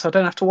here yet, so I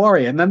don't have to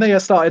worry. And then they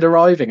started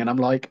arriving, and I'm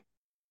like,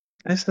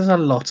 this is a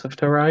lot of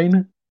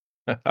terrain.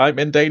 I'm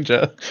in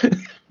danger.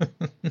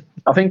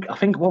 I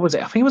think what was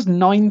it? I think it was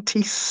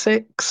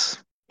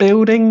 96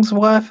 buildings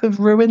worth of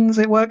ruins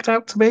it worked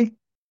out to be.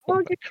 Oh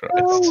my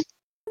Christ.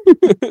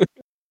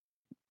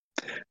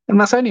 And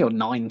that's only on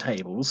 9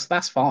 tables.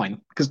 That's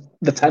fine, because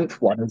the 10th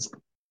one is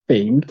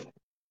themed.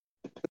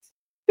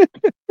 That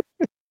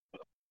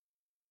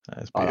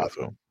is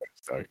beautiful.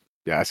 So,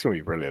 yeah, it's going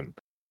to be brilliant.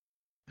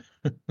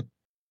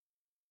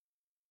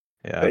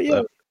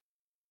 Yeah.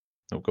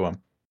 Oh, go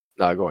on.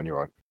 No, go on, you're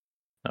right.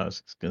 I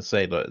was going to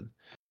say, like,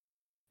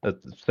 I've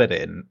said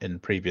it in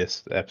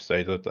previous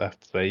episodes. I have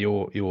to say,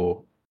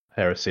 your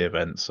heresy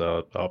events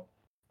are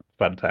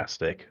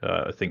fantastic.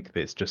 I think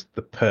it's just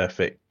the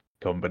perfect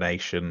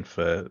combination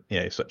for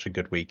such a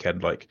good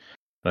weekend. Like,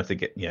 and I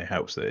think it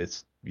helps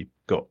that you've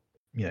got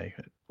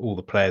all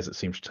the players that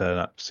seem to turn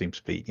up seem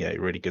to be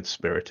really good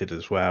spirited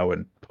as well,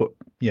 and put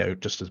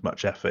just as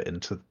much effort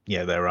into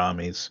their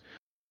armies.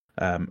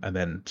 And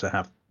then to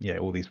have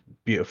all these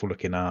beautiful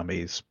looking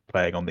armies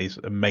playing on these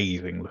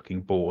amazing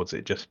looking boards,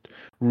 it just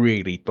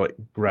really like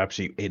grabs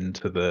you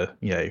into the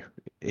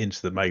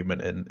into the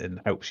moment and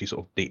helps you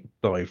sort of deep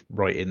dive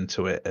right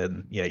into it,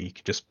 and you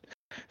could just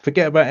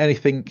forget about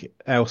anything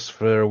else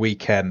for a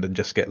weekend and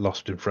just get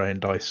lost in throwing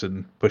dice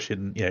and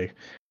pushing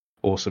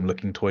awesome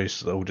looking toy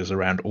soldiers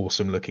around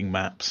awesome looking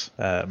maps.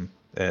 And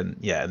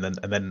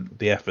then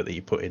the effort that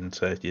you put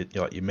into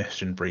your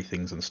mission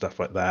briefings and stuff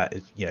like that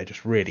is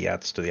just really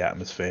adds to the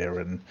atmosphere,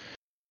 and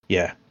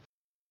I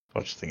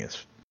just think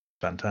it's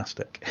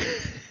fantastic.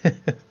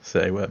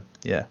 So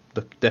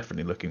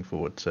definitely looking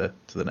forward to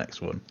the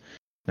next one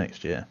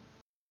next year.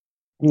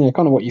 Yeah,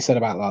 kind of what you said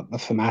about like the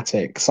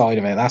thematic side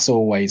of it. That's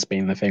always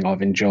been the thing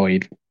I've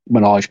enjoyed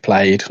when I've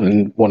played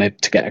and wanted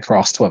to get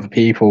across to other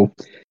people.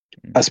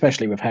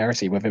 Especially with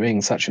Heresy, with it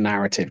being such a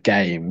narrative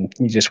game,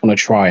 you just want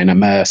to try and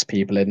immerse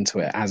people into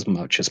it as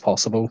much as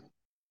possible.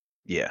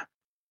 Yeah,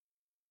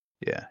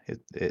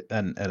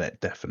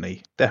 it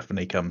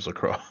definitely comes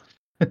across.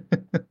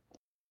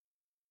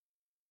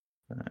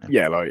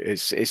 Yeah, like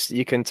it's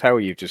you can tell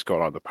you've just got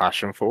like the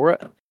passion for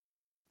it,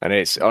 and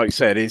it's like you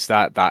said, it's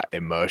that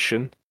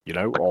immersion,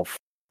 of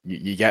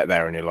you get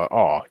there and you're like,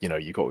 oh,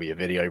 you got all your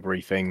video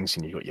briefings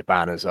and you got your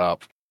banners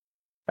up.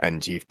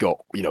 And you've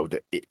got,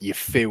 you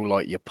feel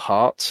like you're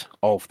part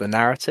of the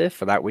narrative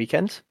for that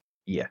weekend.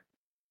 Yeah.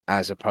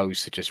 As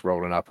opposed to just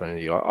rolling up and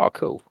you're like, oh,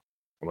 cool.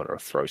 I'm going to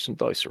throw some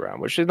dice around,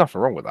 which there's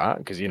nothing wrong with that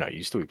because,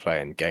 you still be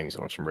playing games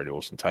on some really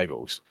awesome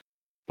tables.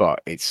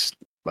 But it's,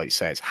 like you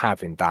say, it's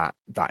having that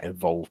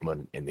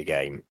involvement in the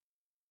game.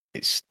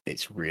 It's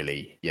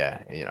really,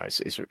 I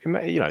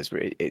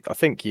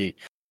think you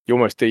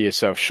almost do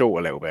yourself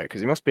short a little bit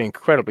because it must be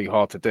incredibly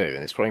hard to do.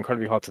 And it's probably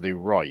incredibly hard to do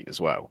right as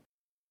well.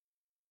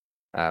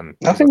 I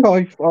think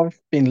I've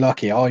been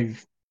lucky.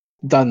 I've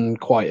done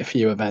quite a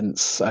few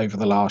events over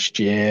the last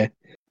year.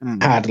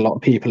 Had a lot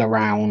of people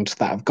around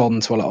that have gone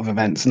to a lot of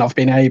events, and I've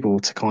been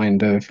able to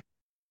kind of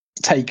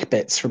take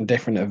bits from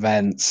different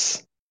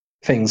events,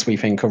 things we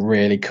think are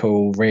really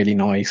cool, really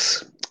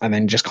nice, and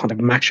then just kind of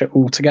mash it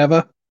all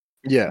together.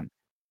 Yeah.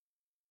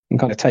 And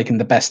kind of taking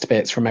the best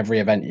bits from every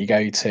event you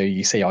go to,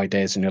 you see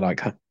ideas and you're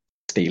like,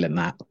 stealing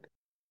that.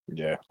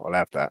 Yeah, I'll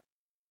have that.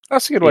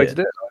 That's a good way to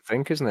do it, I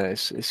think, isn't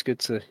it? It's good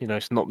to,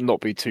 it's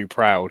not be too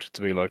proud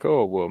to be like,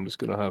 oh, well, I'm just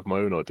going to have my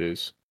own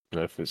ideas.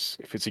 If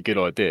it's a good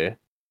idea,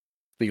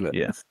 steal it.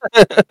 Yeah.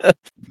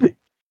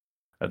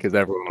 Because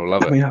everyone will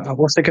love it. I mean,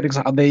 what's a good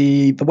example?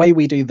 The way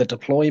we do the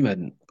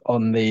deployment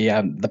on the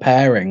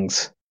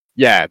pairings.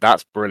 Yeah,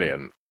 that's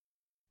brilliant.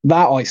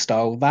 That I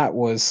stole. That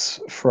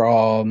was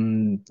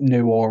from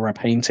New Aura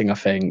Painting, I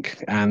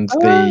think, and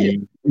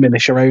the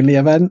miniature only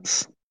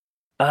events.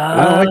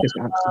 I just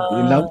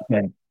absolutely loved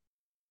it.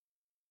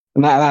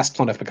 And that's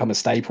kind of become a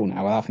staple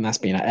now. I think that's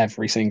been at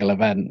every single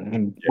event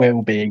and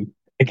will be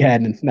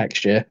again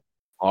next year.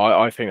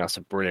 I think that's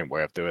a brilliant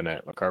way of doing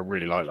it. Like, I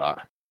really like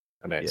that.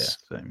 And it's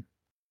same.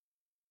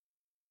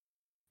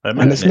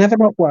 And it's never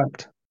not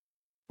worked.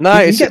 No,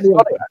 it's funny,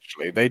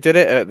 actually. They did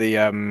it at the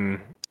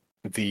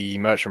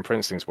Merchant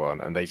Princelings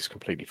one, and they just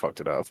completely fucked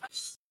it up.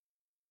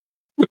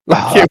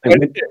 I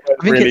think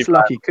it's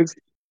lucky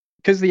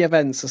because the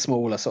events are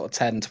smaller, sort of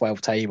 10,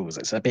 12 tables.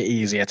 It's a bit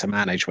easier to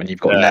manage when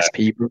you've got less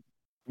people.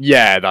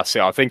 Yeah, that's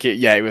it. I think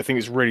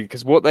it's really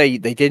because what they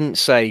didn't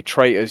say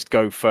traitors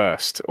go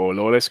first or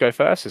loyalists go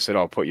first. They said,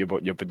 "I'll put your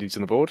dudes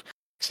on the board."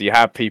 So you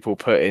had people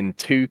putting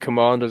 2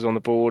 commanders on the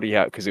board. You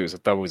had, because it was a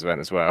doubles event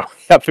as well.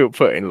 You had people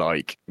putting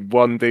like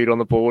 1 dude on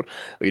the board.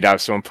 You'd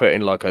have someone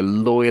putting like a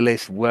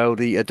loyalist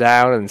world eater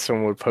down, and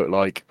someone would put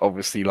like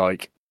obviously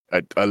like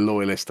a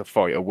loyalist to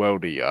fight a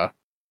world eater,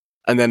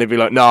 and then they'd be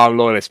like, "No, I'm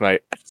loyalist,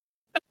 mate."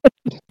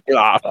 You're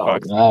like, "Oh, Oh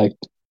fuck." no.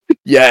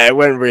 Yeah, it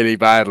went really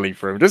badly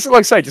for him. Just like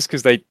I say, just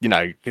because they,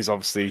 because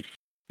obviously,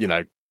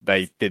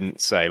 they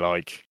didn't say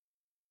like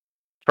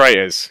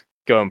traitors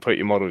go and put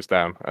your models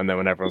down, and then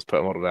when everyone's put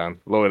a model down,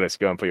 loyalists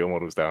go and put your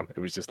models down. It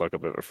was just like a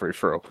bit of a free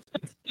for all.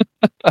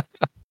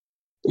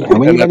 Yeah,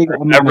 when you've only got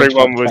to manage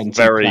Everyone like was 20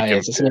 very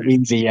players, it's a bit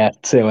confused. easier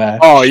to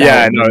Oh shout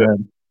yeah, in the no.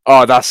 room.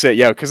 Oh, that's it.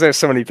 Yeah, because there's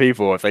so many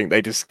people. I think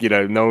they just,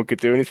 no one could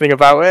do anything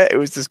about it. It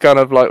was just kind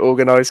of like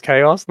organized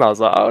chaos, and I was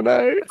like, oh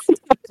no.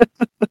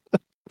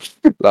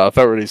 No, I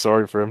felt really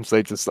sorry for him. So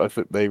I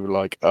think they were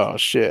like, oh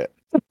shit.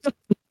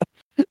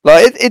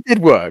 Like it did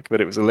work, but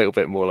it was a little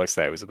bit more. Like I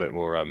say, it was a bit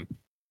more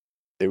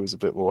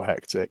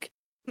hectic.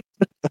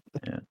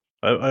 Yeah,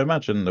 I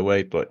imagine the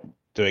way like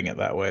doing it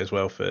that way as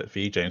well for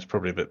you, James,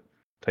 probably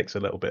takes a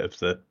little bit of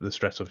the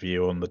stress off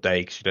you on the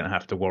day because you don't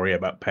have to worry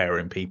about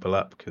pairing people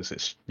up because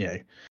it's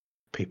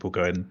people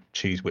go and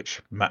choose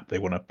which map they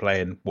want to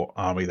play and what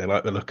army they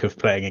like the look of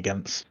playing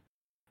against.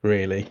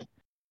 Really.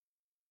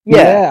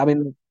 Yeah, I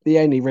mean, the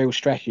only real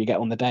stress you get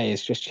on the day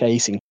is just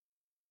chasing.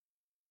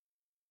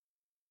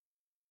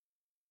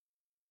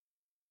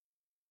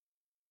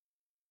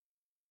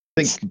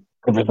 I think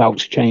The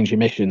results change your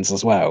missions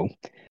as well.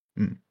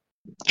 Mm.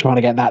 Trying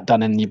to get that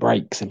done in your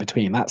breaks in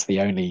between, that's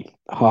the only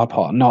hard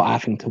part. Not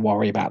having to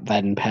worry about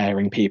then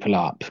pairing people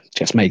up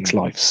just makes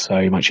life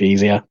so much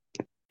easier.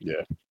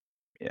 Yeah.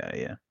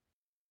 Yeah.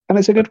 And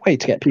it's a good way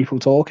to get people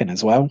talking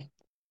as well.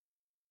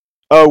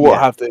 Oh, what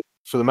have they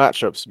for the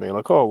matchups? Me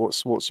like, oh,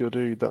 what's your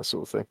dude? That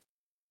sort of thing.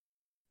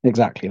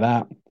 Exactly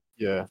that.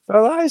 Yeah.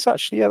 Oh, that is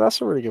actually,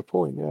 that's a really good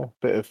point. Yeah,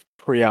 bit of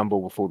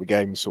preamble before the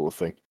game, sort of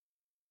thing.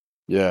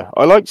 Yeah,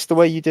 I liked the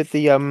way you did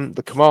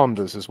the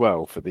commanders as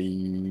well for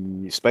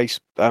the space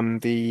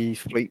the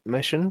fleet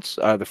missions,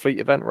 the fleet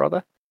event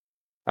rather,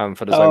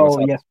 for the Zone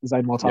Mortalis. Yes, the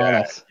Zone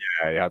Mortalis.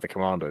 Yeah, you had the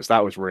commanders.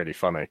 That was really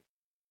funny.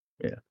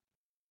 Yeah.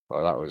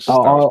 Well, that was. I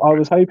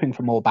was hoping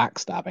for more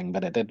backstabbing,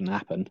 but it didn't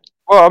happen.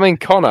 Well, I mean,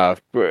 Connor,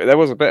 there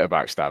was a bit of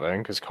backstabbing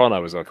because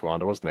Connor was our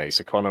commander, wasn't he?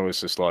 So Connor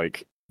was just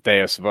like,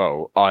 Deus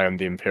Vol, I am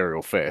the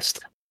Imperial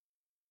Fist.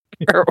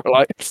 We're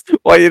like,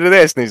 why you do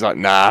this? And he's like,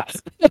 nah.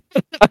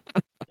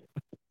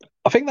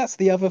 I think that's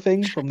the other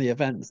thing from the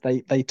events.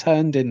 They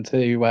turned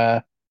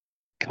into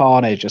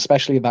carnage,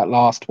 especially that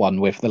last one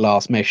with the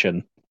last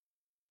mission.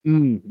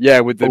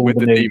 Yeah, with the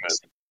demon.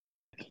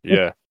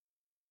 Yeah.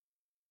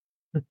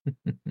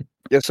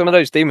 Yeah, some of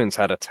those demons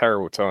had a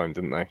terrible time,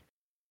 didn't they?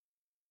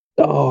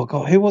 Oh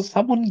god, who was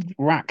someone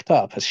racked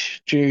up a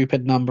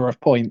stupid number of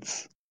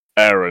points?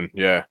 Aaron,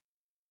 yeah.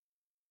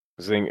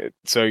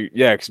 So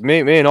yeah, because me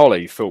and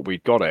Ollie thought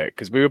we'd got it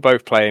because we were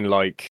both playing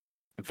like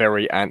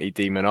very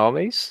anti-demon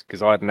armies.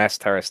 Because I had an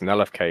S-Terrace and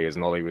LFKers,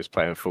 and Ollie was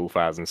playing full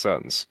Thousand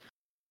Suns,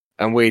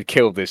 and we'd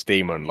killed this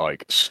demon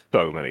like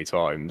so many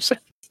times.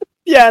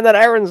 Yeah, and then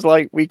Aaron's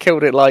like, we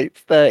killed it like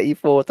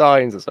 34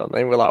 times or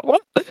something. We're like,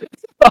 what?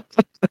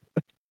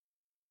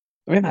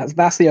 I mean,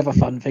 that's the other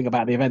fun thing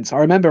about the events. I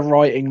remember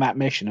writing that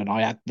mission, and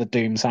I had the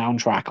Doom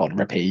soundtrack on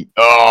repeat.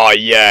 Oh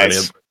yes.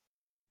 Brilliant.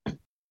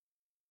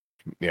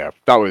 Yeah,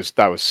 that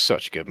was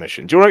such a good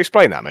mission. Do you want to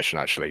explain that mission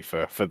actually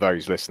for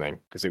those listening?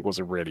 Because it was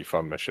a really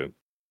fun mission.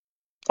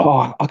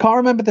 Oh, I can't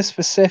remember the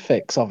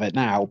specifics of it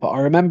now, but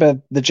I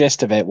remember the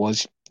gist of it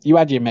was you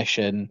had your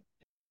mission.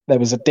 There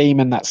was a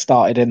demon that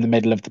started in the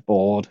middle of the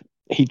board.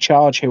 He'd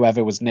charge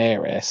whoever was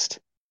nearest.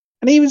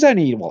 And he was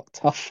only,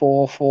 tough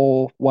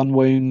 4, 1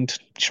 wound,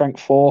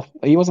 strength 4.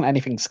 He wasn't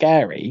anything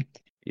scary.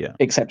 Yeah.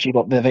 Except you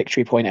got the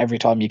victory point every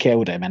time you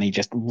killed him, and he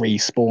just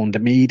respawned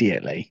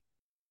immediately.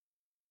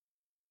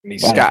 And he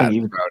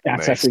scattered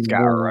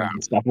around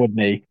and stuff, wouldn't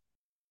he?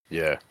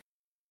 Yeah.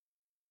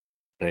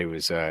 And it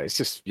was, it's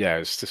just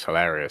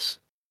hilarious.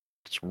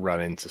 Just run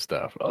into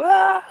stuff.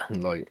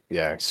 And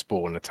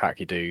spawn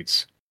attacky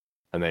dudes.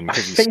 And then I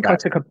think I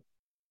took a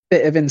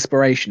bit of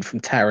inspiration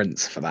from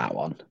Terrence for that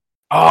one.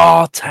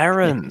 Oh,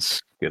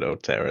 Terrence. Good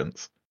old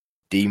Terrence.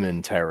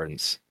 Demon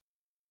Terrence.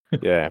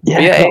 Yeah.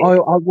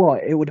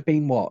 It would have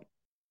been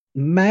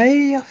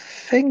May, I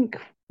think,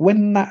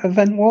 when that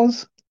event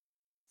was.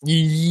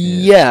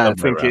 Yeah, I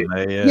think it.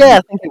 I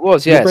think it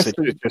was. Yeah, so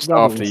just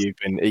after you've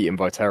been eaten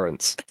by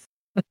Terrence.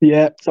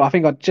 Yeah, so I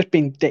think I'd just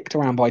been dicked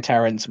around by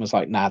Terrence and was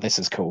like, "Nah, this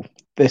is cool.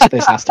 This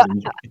has to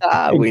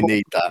be. We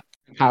need that."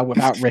 How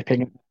without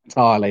ripping it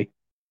entirely.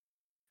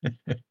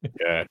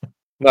 Yeah.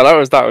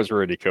 No, that was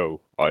really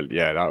cool.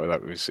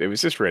 It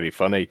was just really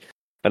funny.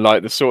 And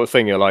like the sort of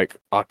thing you're like,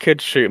 I could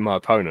shoot my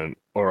opponent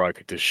or I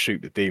could just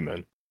shoot the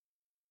demon.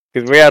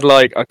 Because we had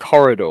like a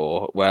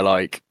corridor where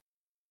like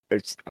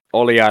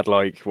Ollie had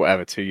like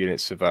whatever 2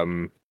 units of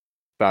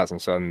Thousand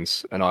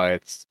Suns, and I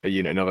had a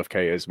unit of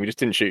nullificators. We just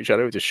didn't shoot each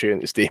other. We were just shooting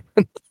this demon.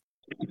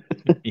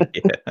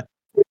 Yeah.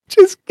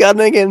 Just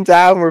gunning him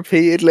down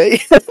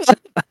repeatedly.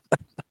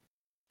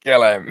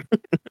 Kill him.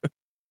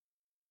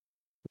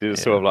 It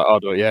was sort of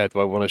like, do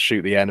I want to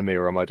shoot the enemy,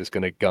 or am I just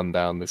going to gun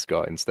down this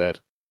guy instead?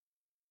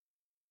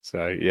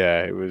 So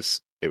yeah, it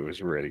was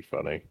really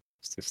funny.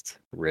 It's just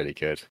really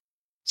good.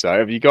 So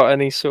have you got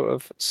any sort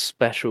of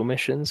special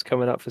missions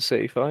coming up for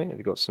City Fight? Have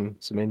you got some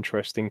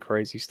interesting,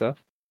 crazy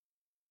stuff?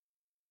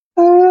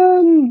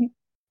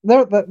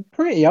 They're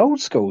pretty old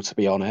school, to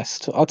be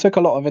honest. I took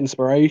a lot of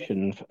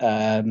inspiration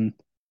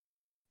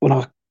when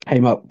I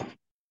came up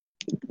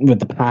with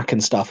the pack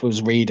and stuff. I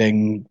was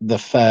reading the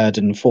 3rd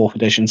and 4th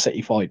edition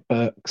City Fight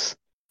books.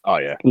 Oh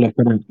yeah,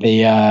 looking at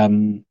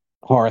the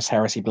Horus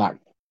Heresy Black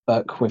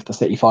book with the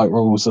City Fight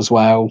rules as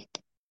well,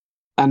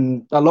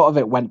 and a lot of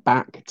it went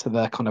back to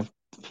the kind of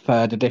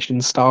 3rd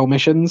edition style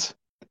missions.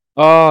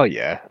 Oh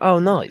yeah, oh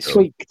nice.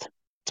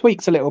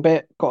 Tweaked a little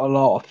bit. Got a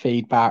lot of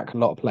feedback, a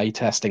lot of play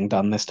testing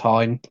done this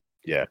time.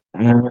 Yeah,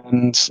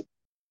 and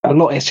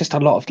it's just a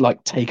lot of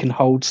like take and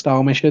hold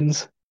style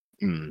missions.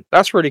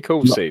 That's really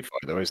cool, City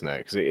Fight, though, isn't it?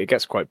 Because it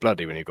gets quite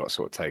bloody when you've got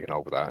sort of taken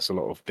hold with that. It's a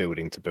lot of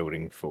building to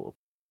building for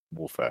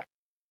warfare.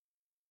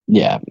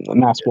 Yeah,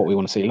 and that's what we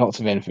want to see.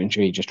 Lots of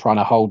infantry just trying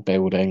to hold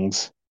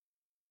buildings,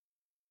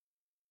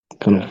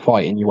 kind of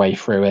fighting your way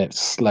through it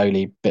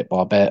slowly, bit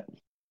by bit.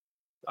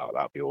 Oh,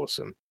 that'd be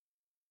awesome.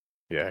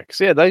 Yeah, because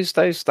the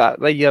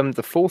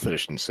 4th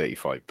edition City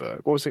Fight book.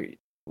 What was it?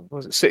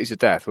 Was it Cities of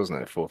Death?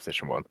 Wasn't it the 4th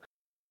edition one?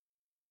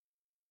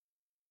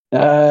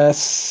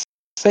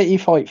 City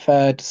Fight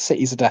 3rd,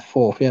 Cities of Death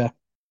 4th. Yeah.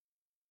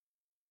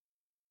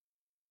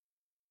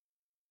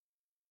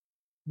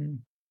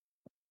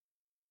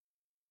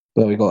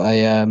 But we got I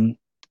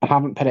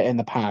haven't put it in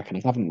the pack, and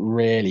I haven't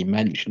really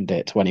mentioned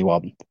it to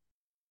anyone.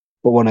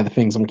 But one of the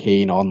things I'm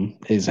keen on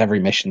is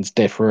every mission's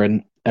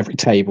different. Every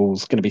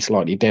table's going to be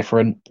slightly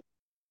different.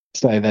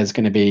 So there's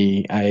going to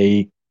be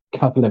a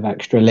couple of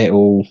extra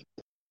little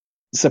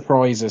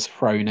surprises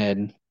thrown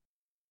in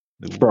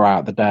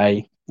throughout the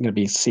day. Going to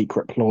be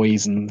secret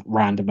ploys and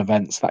random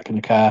events that can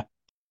occur.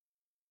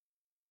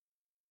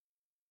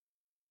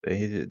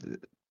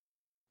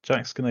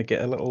 Jack's going to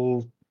get a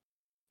little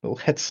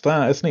head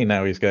start, isn't he?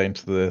 Now he's going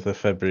to the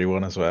February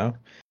one as well.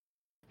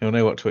 He'll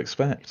know what to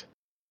expect.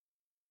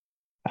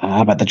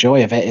 But the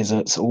joy of it is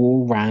it's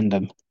all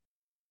random.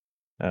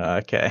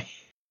 Okay.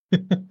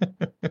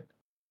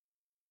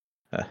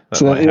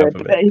 So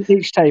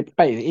each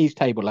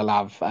table will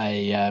have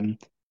a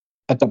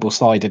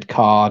double-sided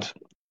card.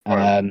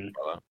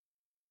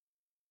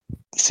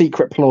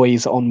 Secret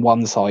ploys on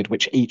one side,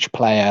 which each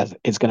player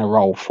is going to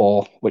roll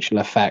for, which will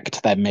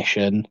affect their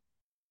mission,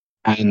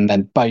 and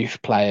then both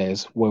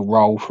players will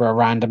roll for a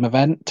random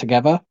event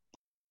together.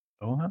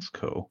 Oh, that's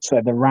cool.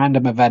 So the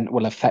random event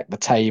will affect the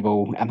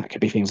table, and that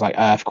could be things like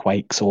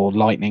earthquakes or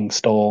lightning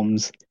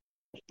storms.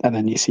 And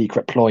then your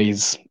secret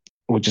ploys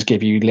will just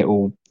give you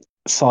little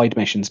side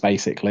missions,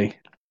 basically.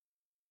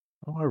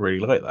 Oh, I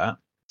really like that.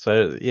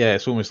 So yeah,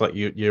 it's almost like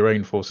your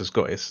own force has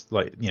got its,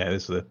 like,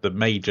 there's the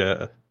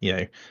major,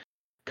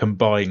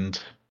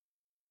 combined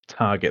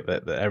target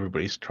that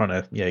everybody's trying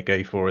to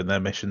go for in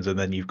their missions, and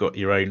then you've got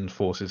your own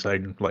force's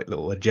own like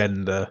little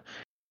agenda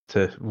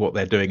to what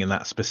they're doing in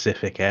that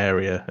specific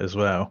area as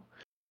well.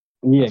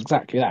 Yeah,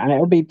 exactly that, and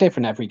it'll be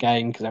different every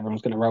game because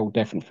everyone's going to roll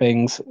different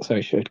things, so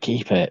it should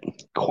keep it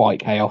quite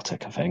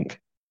chaotic, I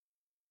think.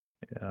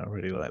 Yeah, I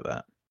really like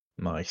that.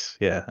 Nice,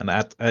 yeah, and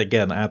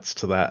adds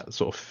to that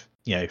sort of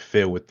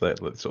feel with the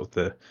sort of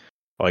the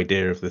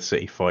idea of the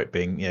City Fight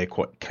being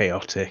quite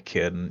chaotic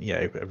and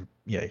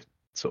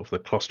sort of the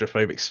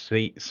claustrophobic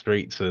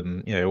streets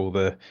and all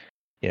the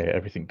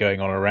everything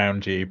going on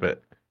around you,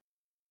 but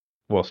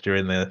whilst you're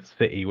in the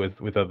city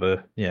with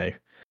other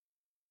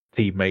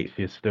teammates,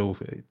 you still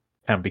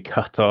can be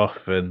cut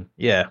off, and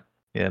no,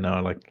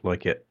 I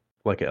like it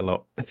a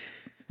lot.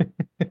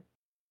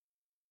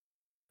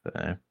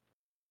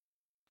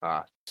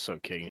 So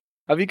keen.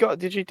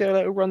 Did you do a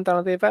little rundown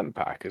of the event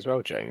pack as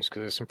well, James?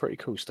 Because there's some pretty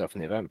cool stuff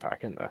in the event pack,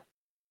 isn't there?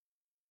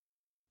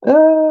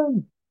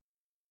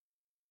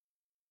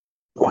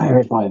 Where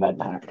is my event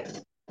pack?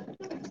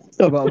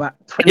 I've got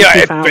about 20,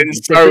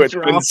 it's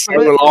been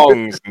so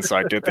long since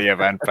I did the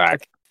event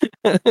pack.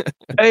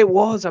 It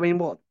was. I mean,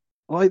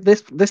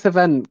 this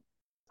event?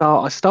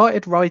 I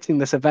started writing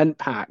this event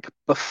pack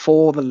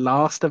before the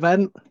last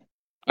event.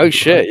 Oh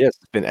shit! Yes,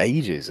 it's been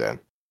ages then.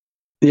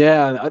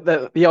 Yeah,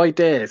 the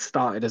idea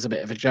started as a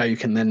bit of a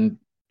joke, and then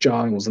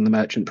Giles and the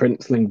Merchant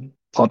Princeling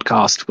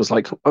podcast was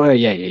like, "Oh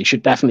yeah, you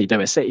should definitely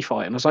do a City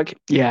Fight," and I was like,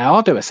 "Yeah,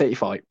 I'll do a City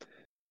Fight."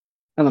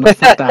 And then I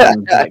sat down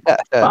and was like,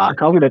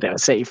 "Fuck, I'm gonna do a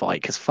City Fight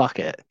because fuck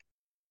it."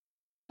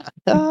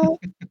 Where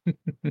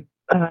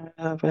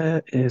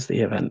is the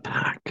event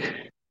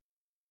pack?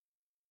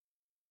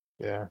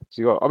 Yeah,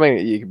 so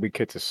we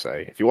could just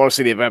say, if you want to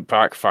see the event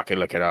pack, fucking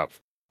look it up.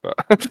 But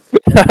I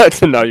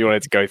didn't know you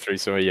wanted to go through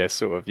some of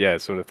sort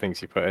of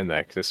things you put in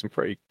there, because there's some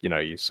pretty,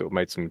 you sort of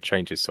made some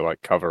changes to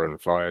like cover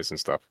and flyers and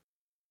stuff.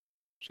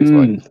 Which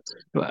is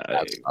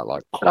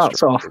like,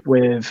 starts off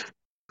with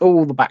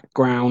all the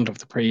background of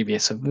the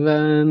previous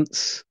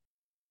events.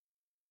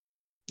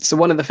 So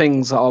one of the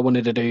things that I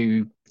wanted to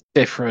do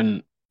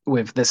different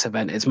with this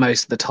event is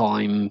most of the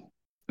time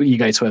you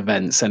go to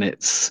events and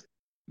it's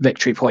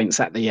victory points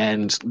at the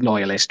end,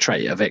 loyalist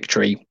trait of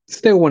victory.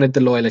 Still wanted the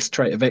loyalist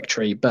trait of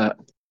victory, but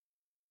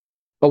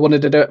I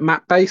wanted to do it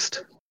map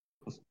based.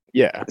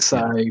 Yeah.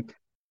 So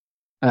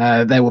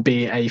there will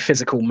be a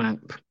physical map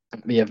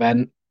at the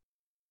event.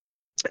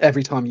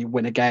 Every time you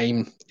win a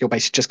game, you'll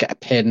basically just get a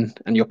pin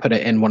and you'll put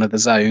it in one of the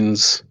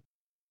zones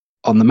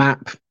on the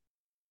map.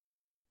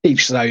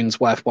 Each zone's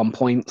worth 1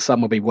 point,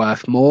 some will be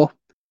worth more.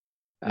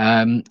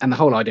 And the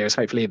whole idea is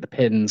hopefully the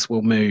pins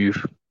will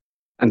move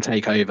and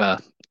take over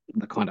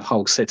the kind of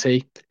whole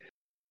city.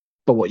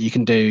 But what you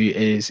can do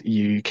is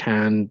you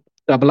can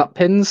double up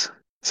pins.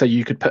 So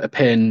you could put a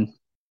pin,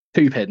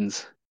 2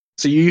 pins.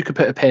 So you could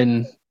put a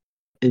pin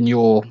in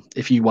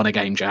if you won a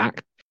game,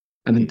 Jack,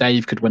 and then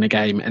Dave could win a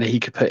game and he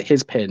could put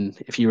his pin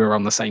if you were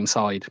on the same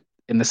side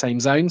in the same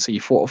zone. So you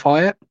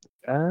fortify it.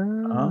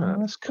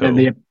 That's cool. And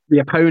then the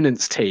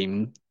opponent's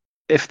team,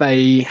 if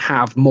they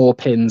have more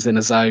pins in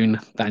a zone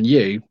than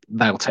you,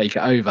 they'll take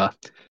it over.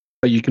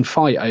 But you can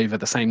fight over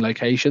the same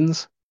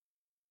locations.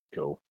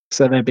 Cool.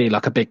 So there'd be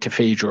like a big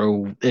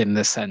cathedral in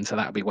the centre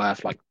that would be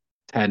worth like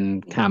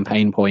 10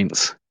 campaign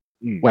points,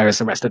 whereas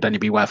the rest would only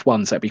be worth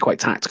 1. So it'd be quite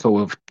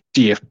tactical of,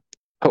 do you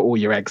put all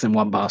your eggs in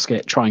one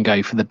basket, try and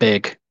go for the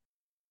big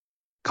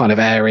kind of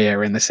area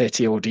in the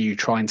city, or do you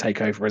try and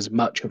take over as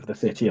much of the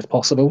city as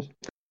possible?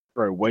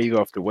 Bro, wave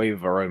after wave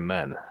of our own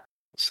men.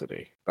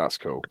 City. That's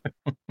cool.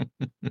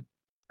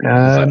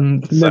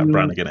 Sam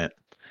Brannigan it.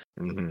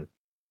 Mm-hmm.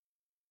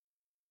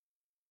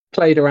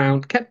 Played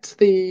around, kept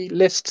the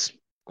lists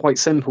quite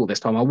simple this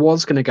time. I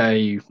was going to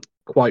go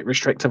quite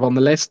restrictive on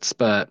the lists,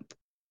 but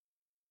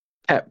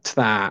kept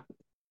that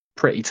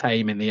pretty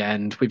tame in the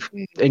end. We've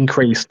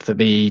increased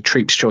the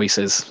troops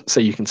choices, so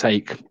you can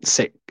take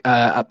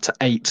up to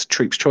 8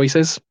 troops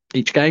choices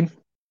each game.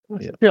 Oh,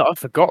 yeah, I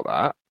forgot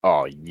that.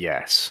 Oh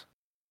yes.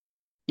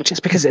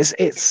 Just because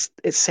it's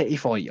city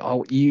fight,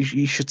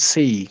 you should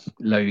see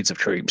loads of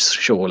troops,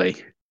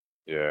 surely.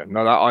 Yeah,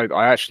 no, that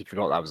I actually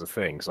forgot that was a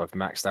thing because I've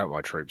maxed out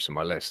my troops in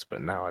my list,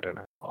 but now I don't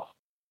know.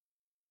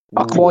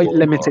 I quite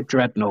limited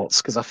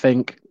dreadnoughts because I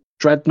think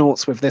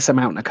dreadnoughts with this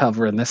amount of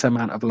cover and this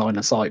amount of line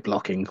of sight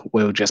blocking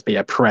will just be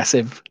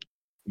oppressive.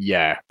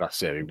 Yeah,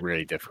 that's it.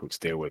 Really difficult to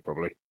deal with,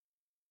 probably.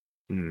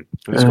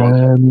 It's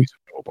got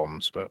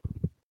bombs, but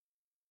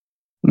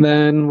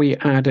then we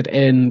added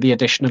in the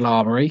additional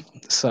armory,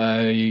 so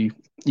you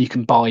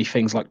can buy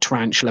things like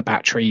tarantula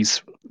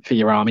batteries for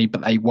your army,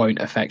 but they won't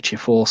affect your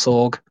force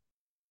org.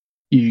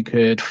 You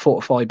could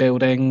fortify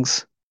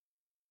buildings.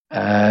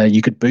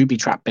 You could booby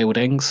trap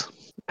buildings,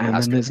 and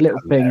then there's little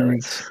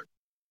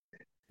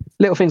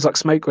things like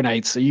smoke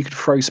grenades. So you could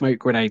throw smoke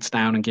grenades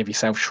down and give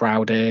yourself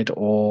shrouded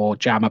or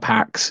jammer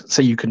packs,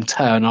 so you can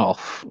turn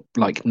off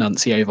like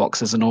Nuncio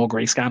Voxes and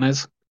augury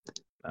scanners.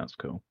 That's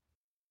cool.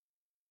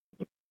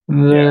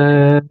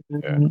 Yeah.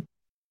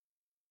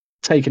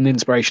 Taking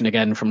inspiration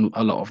again from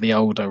a lot of the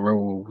older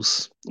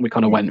rules, we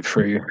kind of went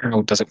through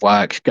how does it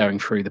work going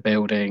through the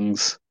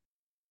buildings.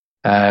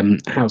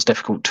 How's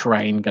difficult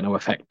terrain going to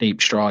affect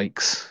deep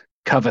strikes?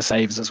 Cover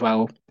saves as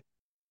well.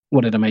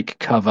 Wanted to make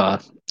cover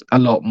a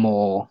lot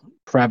more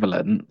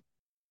prevalent,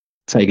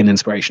 taking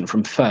inspiration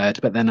from third,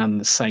 but then at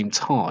the same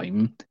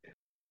time,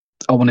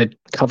 I wanted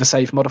cover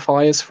save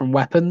modifiers from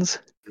weapons.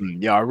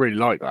 Yeah, I really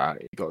like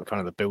that. You got kind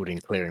of the building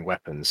clearing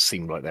weapons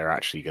seem like they're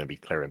actually going to be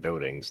clearing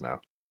buildings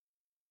now.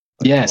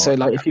 Yeah, so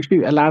like if you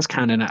shoot a las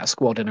cannon at a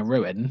squad in a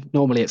ruin,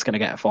 normally it's going to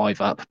get a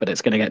 5 up, but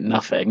it's going to get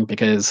nothing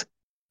because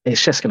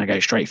it's just going to go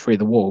straight through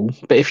the wall.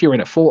 But if you're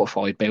in a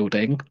fortified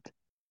building,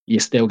 you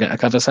still get a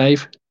cover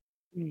save.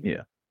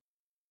 Yeah.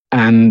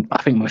 And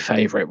I think my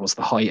favourite was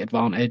the height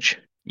advantage.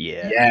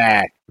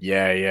 Yeah.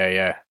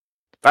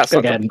 That's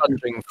like Again, a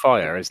thundering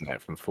fire, isn't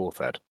it, from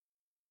 4th ed?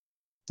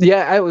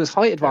 Yeah, it was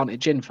height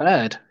advantage in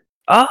third.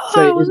 Oh,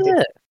 so was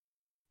it?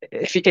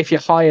 If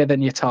you're higher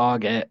than your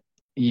target,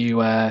 you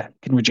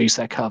can reduce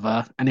their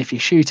cover. And if you're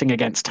shooting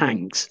against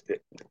tanks,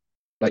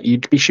 like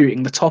you'd be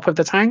shooting the top of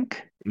the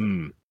tank.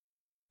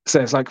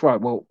 So it's like,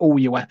 right, well, all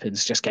your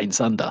weapons just gain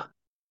thunder.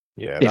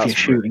 Yeah, if you're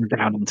shooting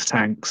down into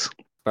tanks.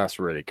 That's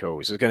really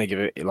cool. So it's going to give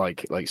it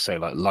like say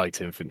like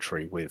light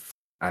infantry with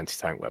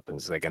anti-tank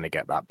weapons. They're going to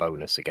get that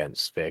bonus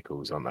against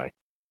vehicles, aren't they?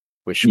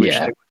 Which they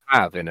would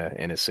have in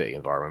a city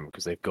environment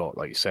because they've got,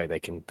 like you say, they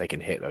can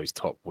hit those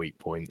top weak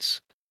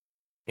points.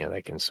 You know,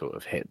 they can sort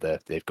of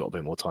they've got a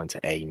bit more time to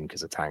aim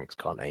because the tanks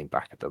can't aim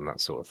back at them, that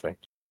sort of thing.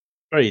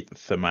 Very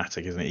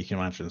thematic, isn't it? You can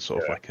imagine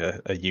sort of like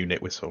a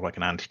unit with sort of like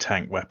an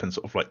anti-tank weapon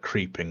sort of like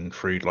creeping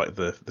through like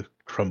the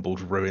crumbled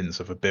ruins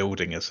of a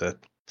building as a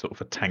sort of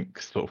a tank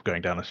sort of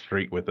going down a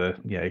street with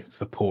a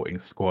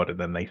supporting squad, and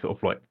then they sort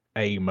of like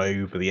aim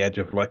over the edge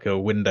of like a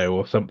window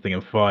or something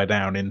and fire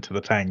down into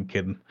the tank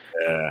and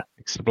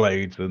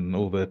explodes, and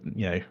all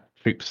the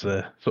troops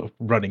are sort of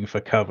running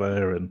for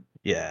cover, and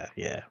Yeah,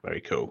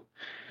 very cool.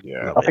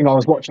 Yeah, I think I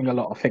was watching a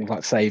lot of things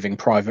like Saving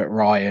Private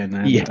Ryan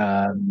and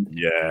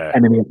yeah,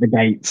 Enemy at the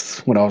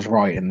Gates when I was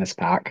writing this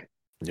pack.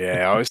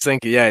 yeah. I was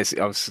thinking, I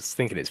was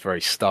thinking it's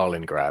very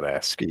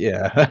Stalingrad-esque.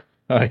 Yeah,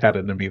 I had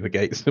Enemy of the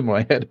Gates in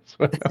my head as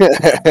well.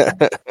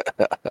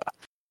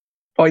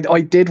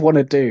 I did want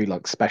to do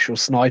like special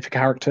sniper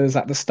characters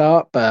at the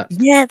start, but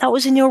Yeah, that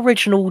was in your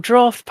original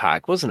draft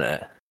pack, wasn't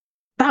it?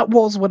 that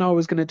was when I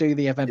was going to do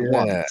the event Yeah.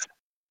 once.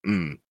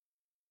 Mm.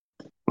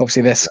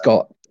 Obviously, this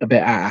got a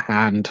bit out of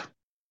hand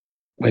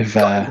with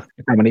how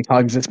many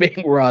times it's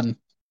being run.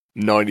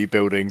 90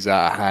 buildings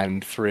out of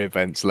hand, 3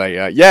 events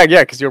later. Yeah,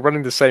 because you're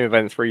running the same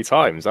event 3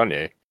 times, aren't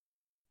you?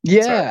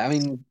 Yeah, I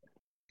mean,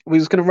 we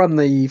was going to run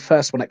the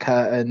first one at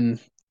Curtin,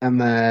 and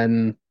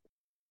then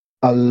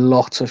a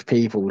lot of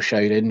people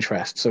showed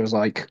interest. So it was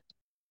like,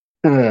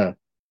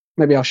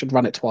 maybe I should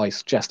run it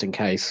twice just in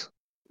case,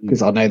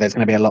 because I know there's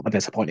going to be a lot of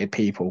disappointed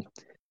people.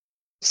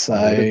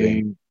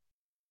 So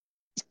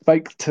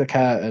spoke to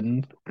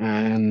Curtin,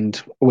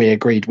 and we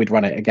agreed we'd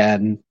run it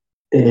again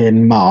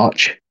in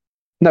March.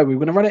 No, we were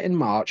going to run it in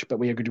March, but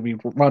we agreed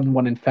we'd run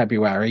one in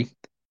February.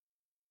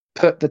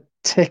 Put the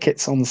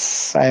tickets on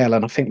sale,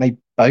 and I think they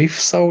both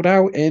sold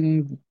out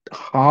in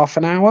half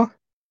an hour.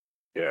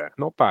 Yeah,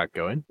 not bad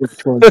going.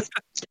 Which was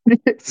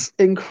it's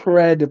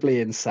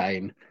incredibly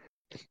insane.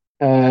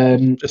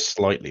 Just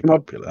slightly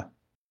popular.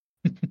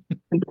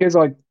 Because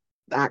I'm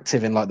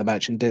active in like the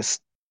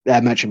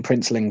merchant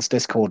princelings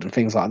Discord and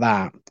things like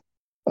that.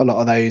 A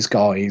lot of those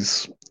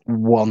guys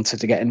wanted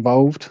to get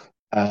involved.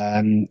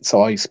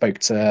 So I spoke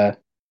to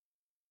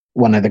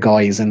one of the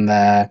guys in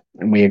there,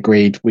 and we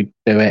agreed we'd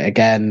do it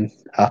again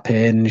up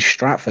in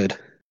Stratford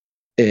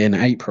in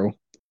April,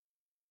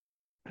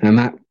 and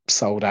that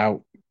sold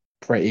out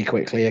pretty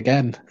quickly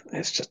again.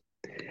 It's just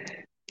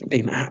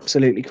been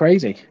absolutely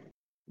crazy.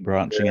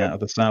 Branching out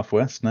of the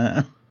southwest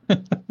now.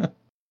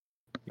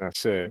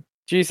 That's it.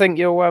 Do you think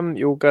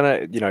you're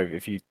gonna,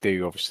 if you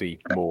do obviously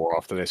more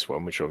after this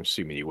one, which I'm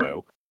assuming you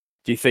will,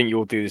 do you think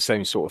you'll do the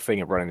same sort of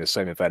thing of running the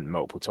same event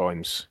multiple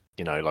times?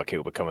 Like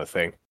it'll become a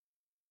thing?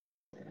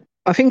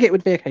 I think it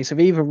would be a case of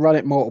either run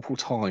it multiple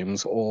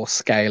times or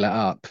scale it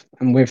up.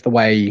 And with the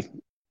way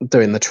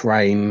doing the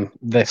terrain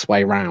this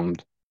way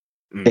round,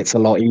 it's a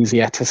lot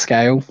easier to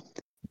scale.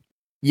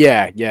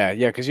 Yeah,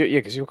 because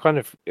you're kind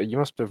of, you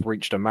must have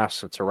reached a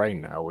mass of terrain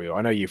now.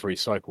 I know you've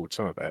recycled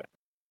some of it,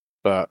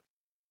 but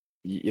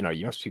you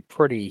must be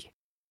pretty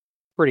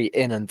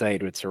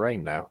inundated with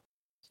terrain now.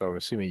 So I'm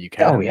assuming you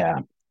can. Oh yeah,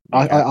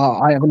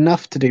 I have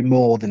enough to do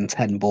more than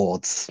 10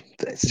 boards.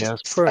 It's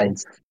just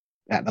space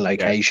at the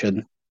location.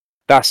 Yeah.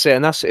 That's it,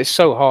 and it's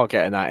so hard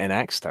getting that in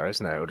Exeter,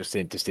 isn't it? Or just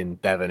in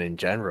Devon in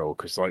general,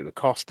 because like the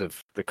cost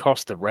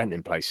of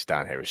renting places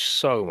down here is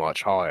so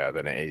much higher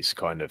than it is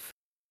kind of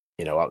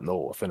up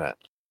north, isn't it?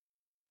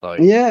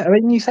 Like, yeah, I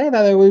mean, you say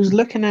that I was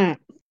looking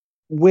at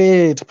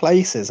weird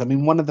places. I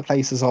mean, one of the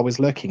places I was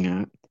looking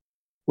at,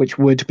 which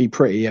would be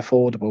pretty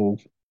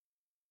affordable,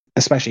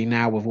 especially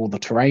now with all the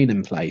terrain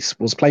in place,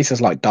 was places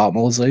like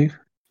Dartmoor Zoo.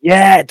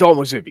 Yeah,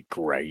 Dartmoor Zoo would be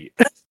great.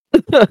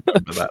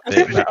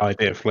 that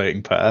idea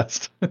floating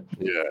past.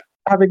 Yeah,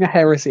 having a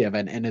heresy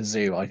event in a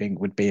zoo, I think,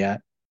 would be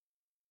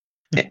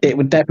it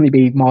would definitely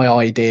be my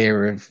idea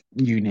of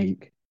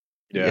unique.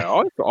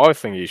 Yeah. I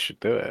think you should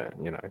do it.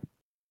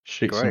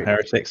 Shoot some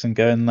heretics and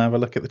go and have a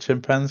look at the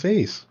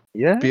chimpanzees.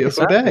 Yeah,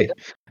 beautiful day.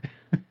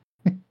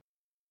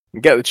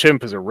 Get the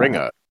chimp as a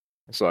ringer.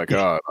 It's like,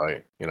 or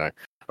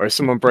if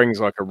someone brings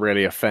like a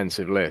really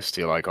offensive list,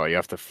 you're like, you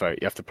have to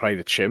play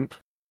the chimp.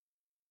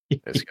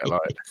 It's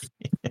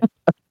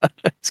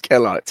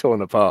get like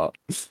torn apart.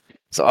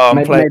 So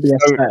maybe a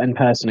certain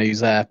person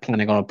who's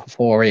planning on a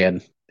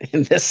Porphyrian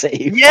in the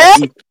city. Yeah,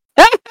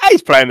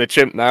 he's playing the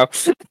chimp now.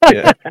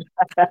 Yeah.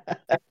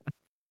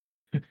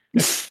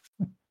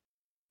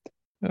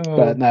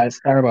 But no,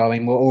 it's terrible. I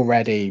mean, we're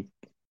already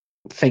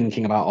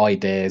thinking about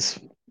ideas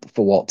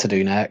for what to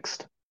do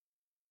next.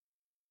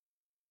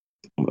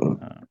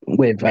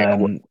 With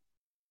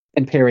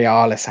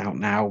Imperialis out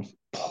now,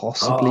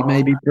 possibly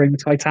maybe bring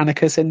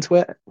Titanicus into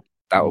it.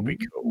 That would be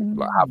cool.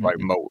 Like have like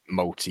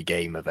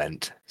multi-game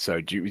event. So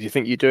do you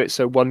think you do it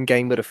so one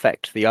game would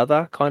affect the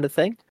other kind of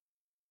thing?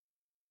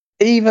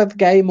 Either the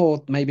game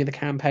or maybe the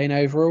campaign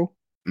overall.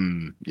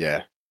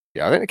 Yeah.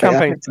 I think the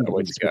campaign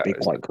would be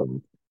quite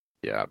cool.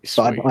 Yeah, that'd be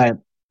sweet. But I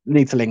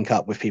need to link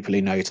up with people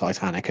who know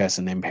Titanicus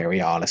and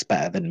Imperialis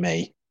better than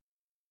me.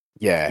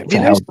 Yeah,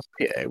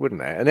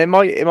 wouldn't it? And it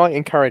might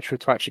encourage people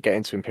to actually get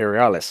into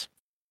Imperialis.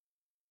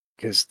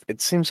 Because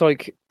it seems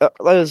like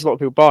there's a lot of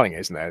people buying it,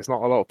 isn't there? There's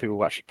not a lot of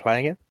people actually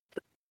playing it.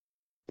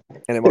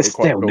 And it might be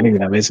quite still cool. new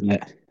though, isn't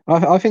it?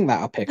 I think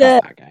that'll pick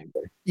up that game.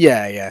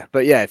 Yeah.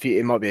 But yeah,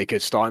 it might be a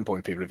good starting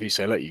point for people. If you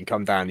say, look, you can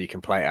come down, you can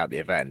play it at the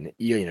event.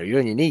 You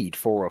only need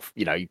 4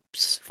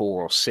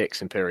 or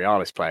 6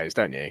 Imperialis players,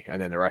 don't you?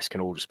 And then the rest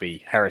can all just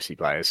be Heresy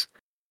players.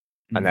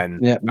 And then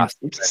that's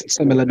a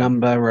similar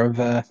number of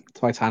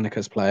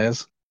Titanicus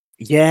players.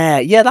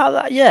 Yeah,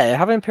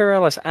 having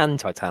Imperialis and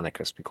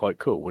Titanicus would be quite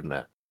cool, wouldn't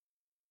it?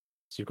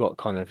 So you've got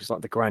it's like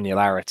the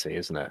granularity,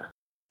 isn't it?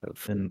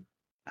 And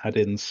add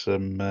in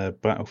some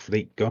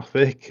Battlefleet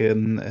Gothic,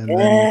 and then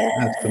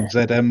add some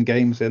ZM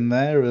games in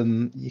there,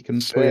 and you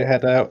can pull your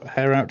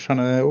hair out trying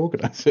to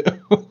organise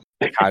it.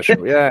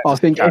 Casual, yeah. I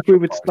think if we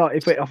would start,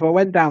 if I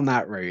went down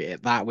that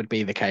route, that would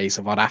be the case.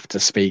 If I'd have to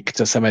speak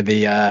to some of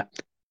the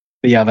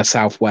other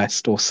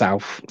Southwest or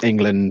South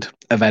England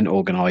event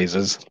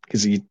organisers,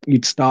 because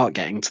you'd start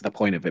getting to the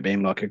point of it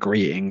being like a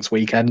greetings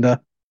weekender.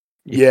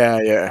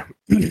 Yeah.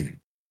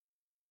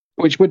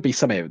 Which would be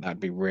something that'd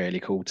be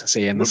really cool to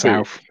see in the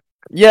South.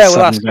 Yeah, well,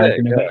 that's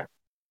it.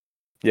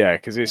 Yeah,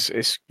 because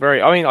it's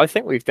very. I mean, I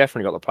think we've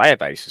definitely got the player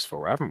bases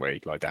for it, haven't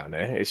we? Like down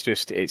there,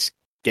 it's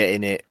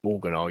getting it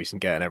organised and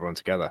getting everyone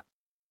together.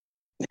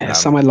 Yeah,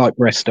 somewhere like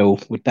Bristol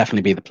would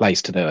definitely be the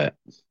place to do it.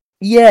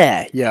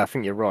 Yeah, I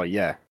think you're right.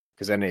 Yeah,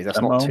 because then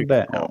that's not too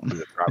far from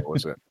the travel,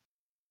 is it?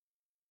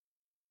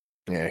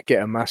 Yeah,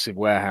 get a massive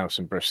warehouse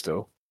in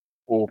Bristol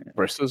or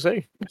Bristol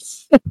Zoo.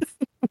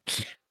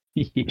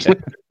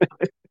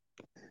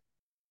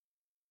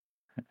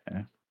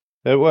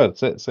 Yeah. Well,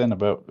 it's saying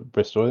about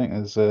Bristol. I think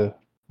there's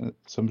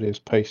somebody was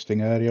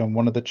posting earlier on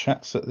one of the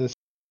chats that there's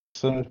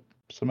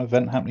some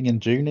event happening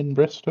in June in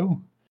Bristol.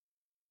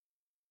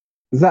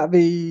 Is that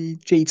the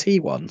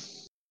GT one?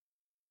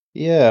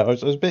 Yeah, I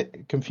was a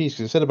bit confused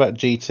because it said about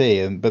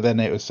GT, but then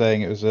it was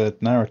saying it was a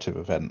narrative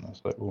event. I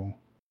was like, well,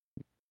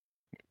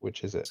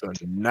 which is it?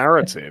 It's a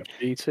narrative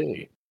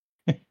GT.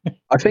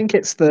 I think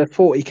it's the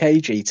 40k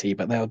GT,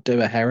 but they'll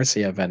do a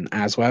Heresy event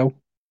as well.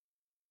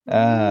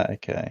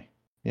 Okay.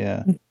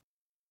 Yeah.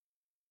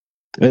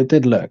 It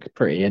did look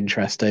pretty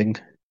interesting.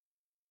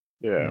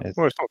 Yeah.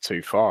 Well, it's not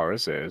too far,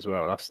 is it? As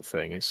well, that's the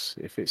thing.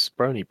 If it's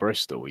only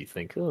Bristol, you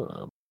think, oh,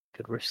 I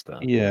could risk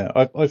that. Yeah,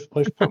 I've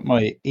put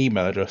my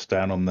email address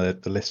down on the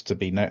list to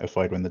be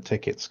notified when the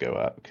tickets go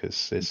up,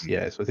 because I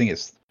think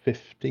it's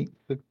 15th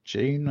of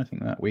June. I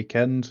think that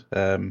weekend.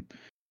 And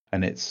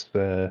it's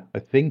I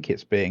think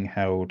it's being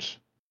held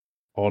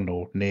on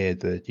or near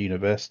the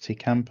university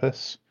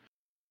campus.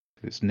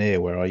 It's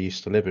near where I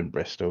used to live in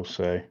Bristol,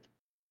 so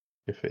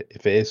if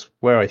it is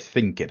where I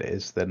think it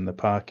is, then the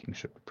parking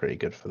should be pretty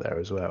good for there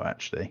as well,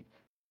 actually.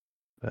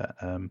 But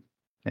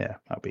yeah,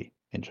 that'll be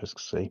interesting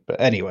to see. But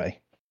anyway,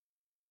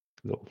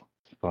 little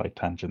side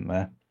tangent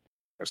there.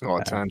 That's not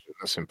a tangent.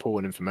 That's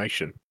important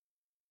information.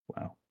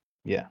 Wow.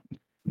 Yeah.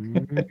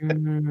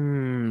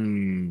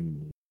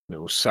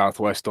 Little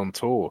Southwest on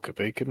tour could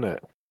be, couldn't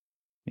it?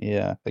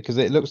 Yeah, because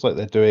it looks like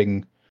they're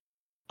doing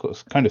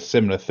kind of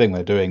similar thing.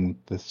 They're doing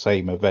the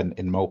same event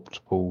in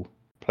multiple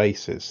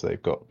places.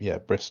 They've got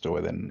Bristol,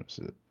 and then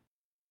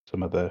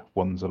some other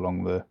ones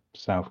along the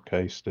south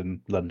coast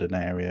and London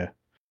area,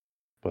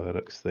 by the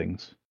looks of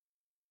things.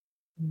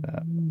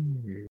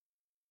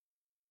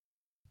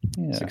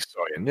 It's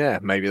exciting. Yeah,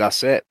 maybe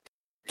that's it.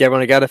 Get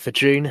everyone together for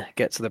June.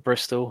 Get to the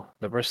Bristol,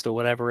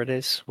 whatever it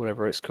is,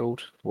 whatever it's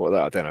called.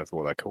 I don't know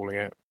what they're calling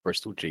it.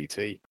 Bristol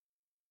GT.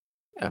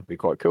 Yeah, it'd be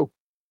quite cool.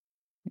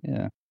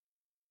 Yeah.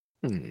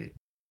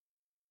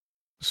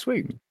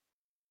 Sweet.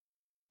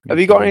 Have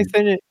you got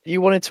anything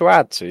you wanted to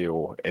add to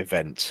your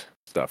event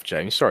stuff,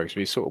 James? Sorry, because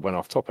we sort of went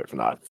off topic from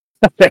that.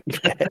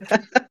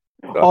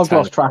 I've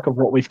lost track of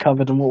what we've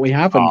covered and what we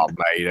haven't. Oh,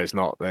 mate, there's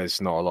not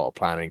a lot of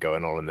planning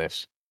going on in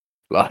this.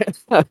 Like,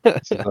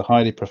 this is a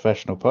highly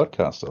professional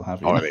podcast. I'll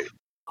have you.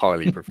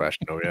 Highly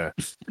professional, yeah.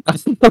 I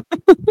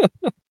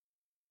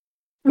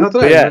don't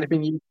know.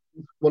 Anything you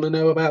want to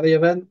know about the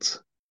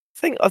event?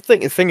 I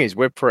think the thing is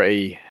we're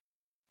pretty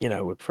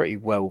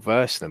well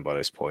versed in them by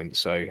this point,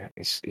 so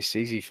it's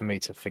easy for me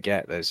to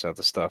forget there's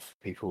other stuff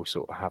people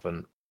sort of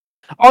haven't.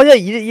 Oh yeah,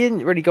 you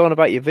didn't really go on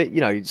about your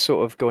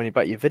sort of going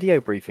about your video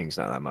briefings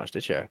not that much,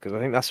 did you? Because I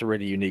think that's a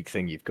really unique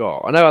thing you've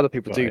got. I know other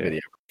people do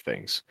video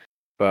briefings,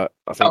 but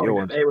I think your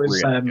one's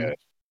really good.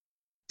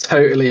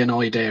 Totally an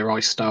idea I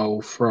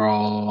stole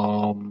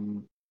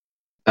from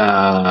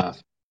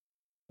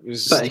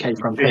 30k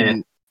from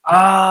here.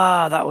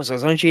 That was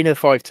only Gino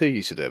 5.2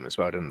 used to do them as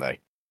well, didn't they?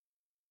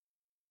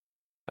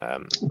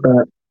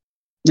 But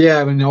yeah,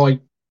 I mean, I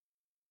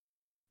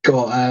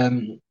got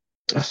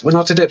when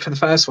I did it for the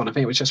first one, I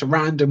think it was just a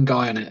random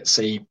guy on it.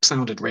 So he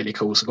sounded really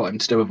cool, so I got him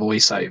to do a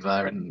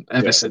voiceover, and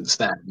ever since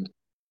then,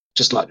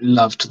 just like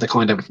loved the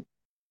kind of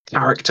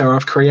character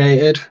I've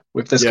created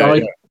with this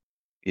guy.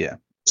 Yeah.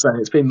 So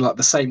it's been like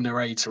the same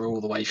narrator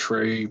all the way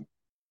through.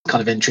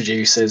 Kind of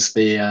introduces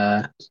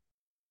the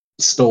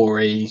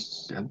story,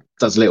 and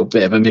does a little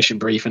bit of a mission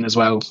briefing as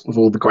well with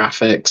all the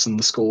graphics and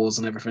the scores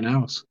and everything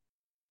else.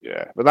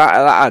 Yeah, but that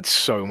adds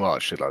so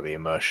much to like the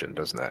immersion,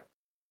 doesn't it?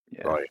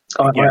 Yeah. Like,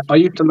 I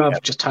used to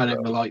love just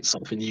turning the lights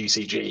off in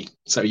UCG.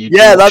 So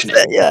that's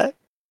it. Yeah.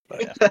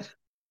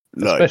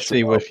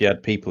 Especially if you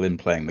had people in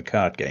playing the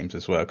card games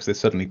as well, because they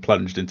suddenly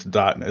plunged into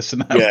darkness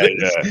and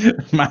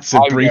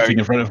massive briefing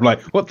in front of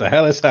like, what the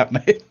hell is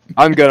happening?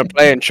 I'm going to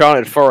play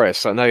Enchanted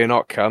Forest. I know you're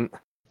not, cunt.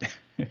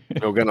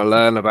 You're going to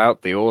learn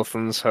about the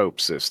Orthorns Hope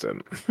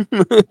system.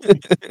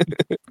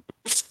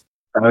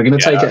 We're going to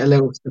take it a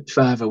little step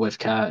further with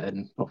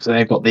Curtin. Obviously,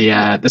 they've got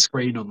the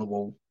screen on the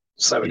wall,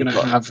 so we're going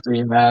to have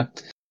the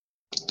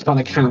kind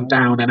of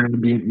countdown and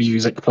ambient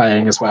music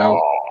playing as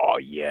well. Oh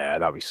yeah,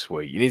 that'd be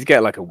sweet. You need to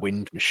get like a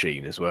wind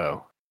machine as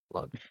well,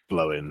 like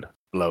blowing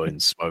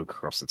smoke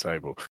across the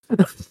table.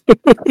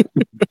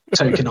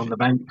 Token on the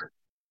bank.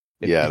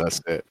 Yeah, that's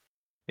it.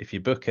 If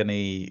you book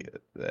any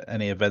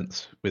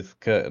events with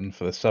Curtin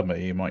for the summer,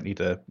 you might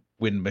need a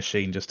wind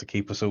machine just to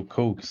keep us all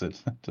cool because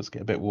it does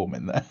get a bit warm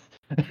in there.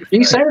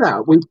 You say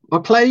that I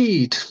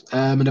played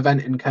an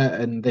event in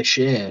Curtin this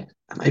year,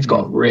 and they've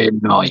got a really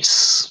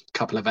nice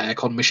couple of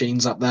aircon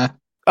machines up there.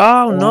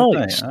 Oh,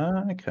 nice.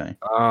 Okay.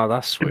 Oh,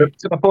 that's sweet.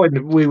 To the point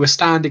that we were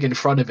standing in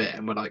front of it,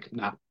 and we're like,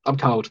 "No, I'm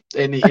cold.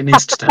 It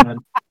needs to turn."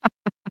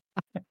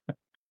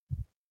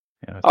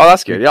 Oh,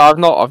 that's good. Yeah, I've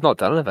not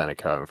done an event at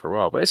Curtin for a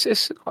while, but it's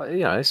it's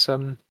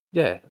been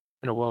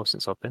a while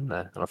since I've been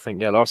there, and I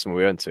think last time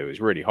we went to it was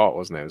really hot,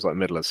 wasn't it? It was like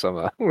middle of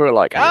summer. We were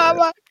like, oh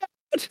my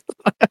god.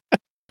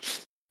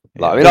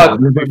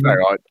 To be fair,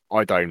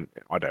 I don't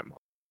mind.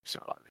 It's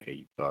not like the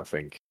heat, but I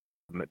think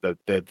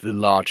the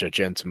larger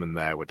gentlemen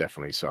there were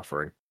definitely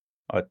suffering.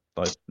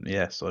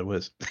 Yes, I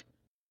was.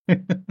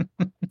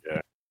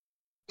 Yeah,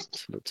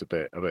 it's a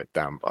bit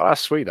damp. Oh,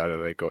 that's sweet though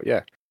that they got.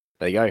 Yeah,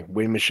 there you go.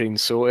 Wind machine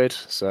sorted.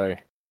 So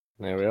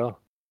there we are.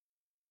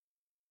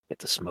 Get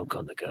the smoke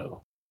on the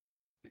go.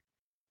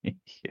 Yeah.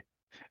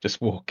 Just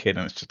walk in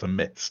and it's just a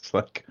mist.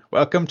 Like,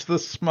 welcome to the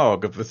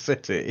smog of the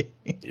city.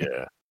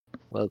 Yeah.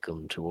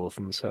 Welcome to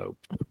Orphan's Hope.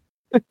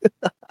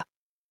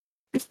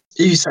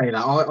 You say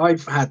that.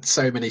 I've had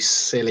so many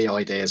silly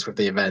ideas with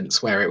the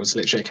events where it was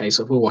literally a case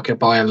of, I could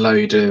buy a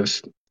load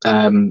of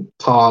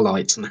par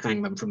lights and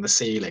hang them from the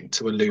ceiling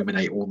to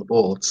illuminate all the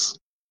boards.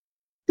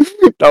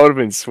 That would have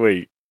been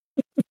sweet.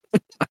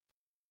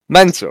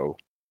 Mental.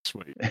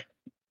 Sweet.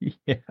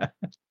 Yeah.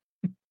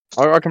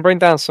 I can bring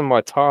down some of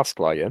my task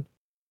lighting.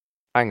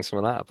 Hang some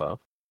of that above.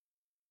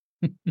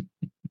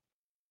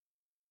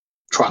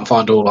 Try and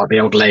find all like the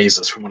old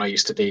lasers from when I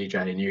used to DJ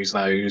and use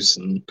those.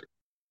 And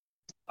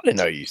I didn't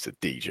know you used to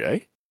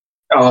DJ.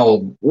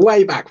 oh,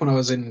 way back when I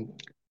was in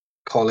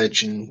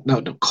college and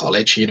not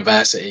college,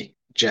 university,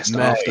 just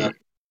after.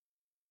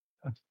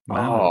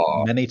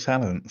 Man, many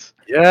talents.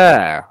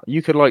 Yeah,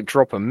 you could like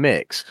drop a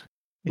mix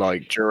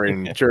like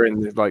during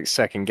the like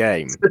second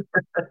game.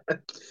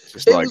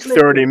 Just like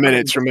 30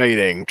 minutes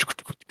remaining.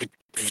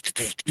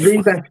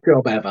 The best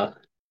job ever.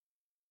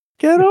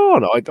 Get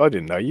on! I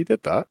didn't know you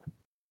did that.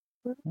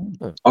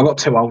 I got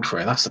too old for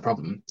it. That's the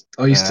problem.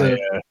 I used to.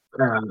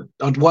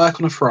 I'd work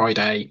on a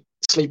Friday,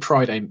 sleep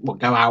Friday,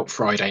 go out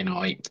Friday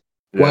night,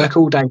 work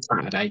all day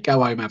Saturday,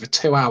 go home, have a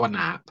 2-hour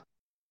nap,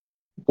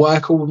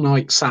 work all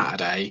night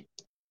Saturday,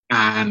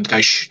 and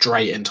go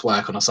straight into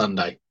work on a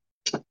Sunday.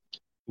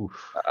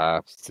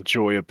 It's the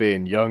joy of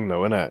being young,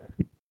 though, isn't it?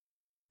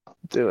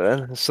 Do it.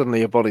 And suddenly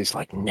your body's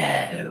like,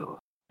 no.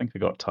 I think I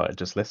got tired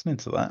just listening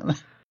to that.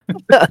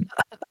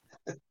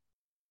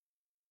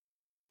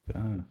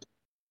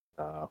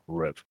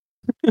 Rip.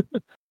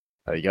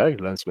 There you go,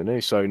 learn something new.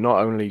 So not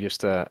only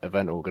just an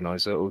event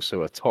organizer,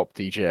 also a top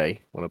DJ,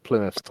 one of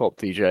Plymouth's top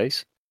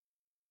DJs.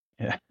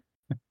 Yeah.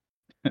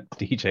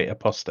 DJ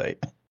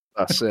apostate.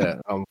 That's it.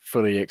 I'm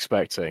fully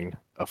expecting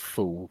a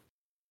full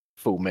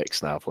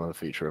mix now for one of the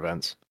future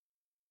events.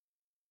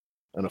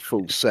 And a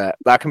full set.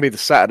 That can be the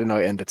Saturday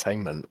night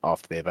entertainment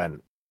after the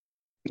event.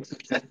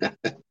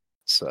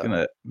 So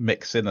gonna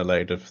mix in a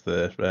load of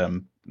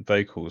the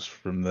vocals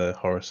from the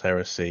Horus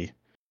Heresy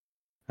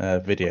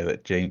video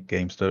that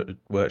Games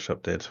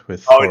Workshop did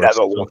with. I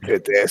never look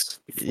at this.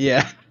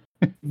 Yeah.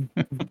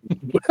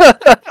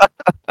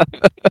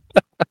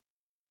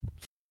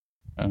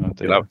 Oh,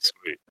 dear. That was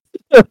sweet.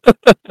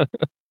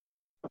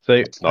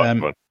 So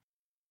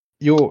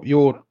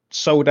you're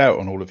sold out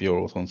on all of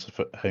your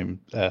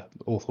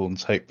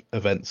Orthorns Hope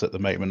events at the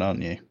moment,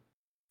 aren't you?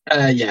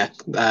 Yeah.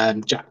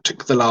 Jack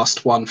took the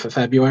last one for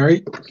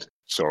February.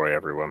 Sorry,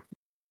 everyone.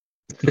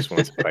 Just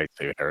wanted to play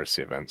 2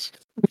 Heresy events.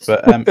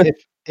 But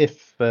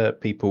if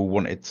people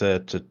wanted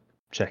to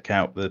check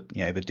out the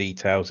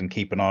details and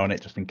keep an eye on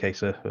it, just in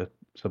case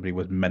somebody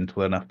was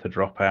mental enough to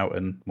drop out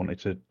and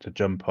wanted to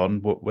jump on,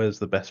 where's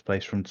the best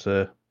place for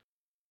them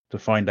to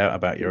find out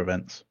about your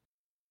events?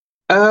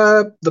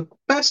 The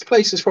best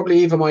place is probably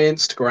either my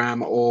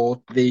Instagram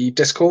or the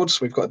Discord.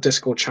 So we've got a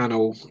Discord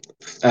channel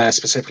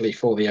specifically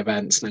for the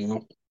events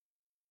now.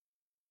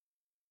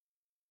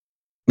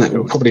 That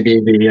will probably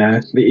be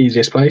the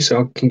easiest place.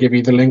 So I can give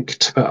you the link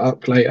to put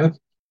up later.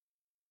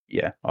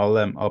 Yeah,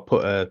 I'll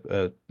put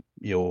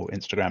your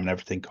Instagram and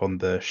everything on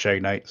the show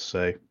notes,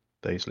 so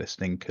those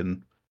listening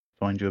can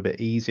find you a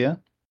bit easier.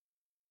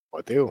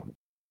 Ideal.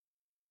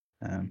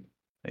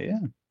 Yeah.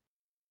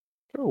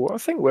 Cool. Well, I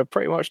think we're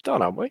pretty much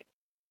done, aren't we?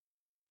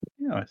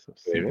 Yeah, I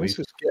think we're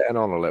just getting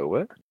on a little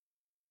bit.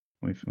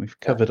 We've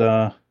covered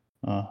our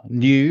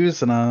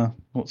news and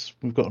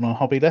we've got on our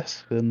hobby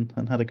desk and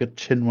had a good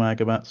chinwag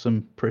about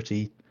some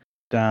pretty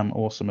damn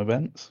awesome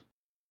events.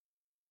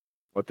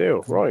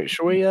 Ideal. Right.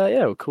 Shall we?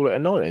 We'll call it a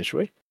night then, shall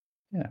we?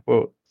 Yeah.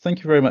 Well, thank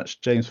you very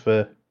much, James,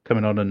 for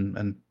coming on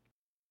and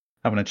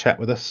having a chat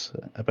with us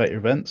about your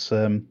events.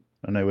 I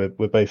know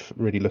we're both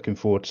really looking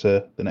forward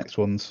to the next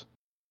ones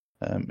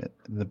in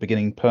the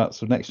beginning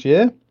parts of next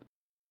year.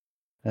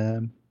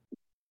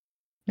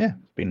 Yeah,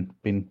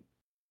 been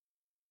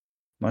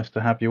nice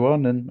to have you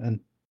on and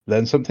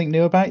learn something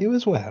new about you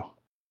as well.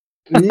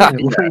 Yeah,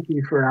 well, thank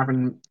you for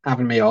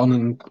having me on,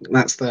 and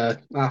I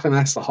think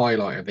that's the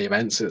highlight of the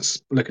events.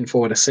 It's looking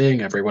forward to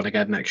seeing everyone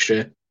again next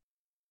year.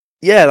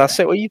 Yeah, that's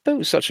it. Well, you've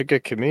built such a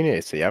good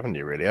community, haven't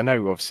you? Really, I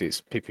know obviously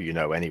it's people you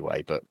know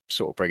anyway, but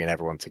sort of bringing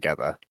everyone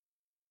together.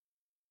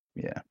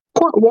 Yeah,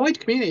 quite a wide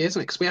community,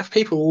 isn't it? Because we have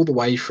people all the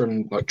way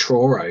from like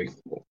Truro,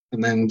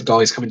 and then the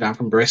guys coming down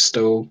from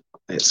Bristol.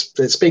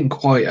 It's been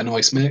quite a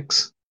nice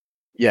mix.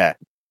 Yeah.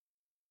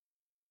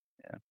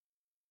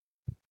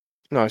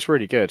 No, it's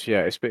really good.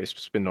 Yeah, it's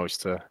been nice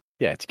to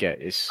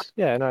get. It's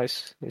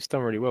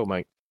done really well,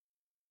 mate.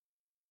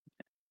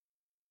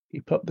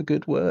 keep up the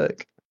good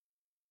work.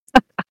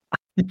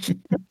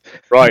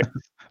 Right.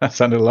 That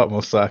sounded a lot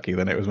more sarky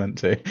than it was meant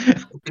to.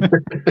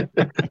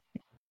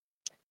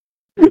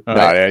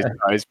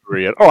 It's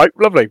brilliant. All right,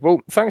 lovely.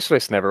 Well, thanks for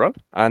listening, everyone,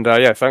 and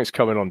thanks for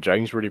coming on,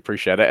 James. Really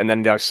appreciate it. And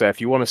then, like I say,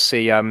 if you want to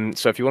see,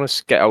 if you want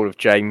to get hold of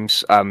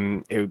James,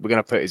 we're going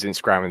to put his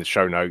Instagram in the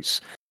show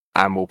notes,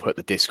 and we'll put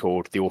the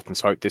Discord, the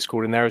Orthorns Hope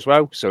Discord, in there as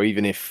well. So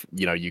even if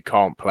you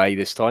can't play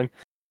this time,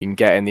 you can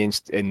get in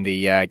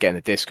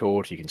the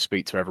Discord. You can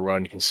speak to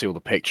everyone. You can see all the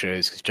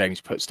pictures because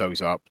James puts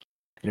those up.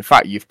 And in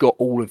fact, you've got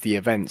all of the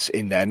events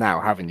in there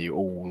now, haven't you?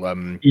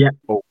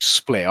 All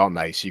split, aren't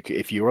they? So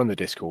if you're on the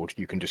Discord,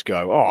 you can just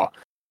go,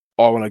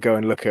 I want to go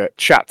and look at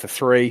chapter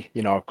 3.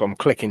 I'm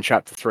clicking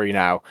chapter 3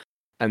 now,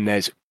 and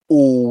there's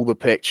all the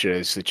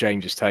pictures that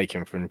James has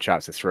taken from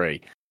chapter 3.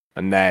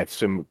 And there's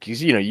some,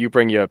 because you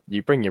bring your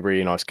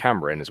really nice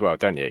camera in as well,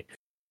 don't you?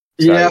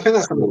 So, I think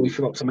that's something we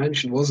forgot to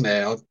mention, wasn't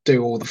it? I'll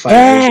do all the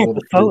photos. All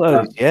the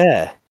photos,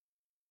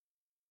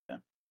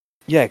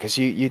 yeah, because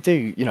you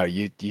do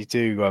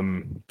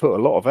put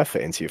a lot of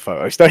effort into your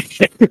photos, don't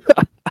you?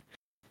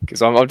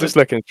 Because I'm just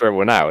looking through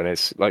everyone now, and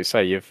it's like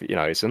say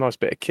it's a nice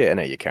bit of kit in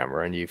it, your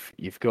camera, and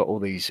you've got all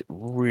these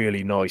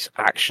really nice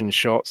action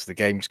shots. The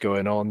game's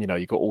going on,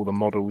 you've got all the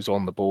models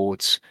on the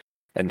boards.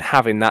 And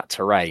having that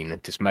terrain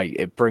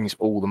it brings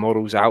all the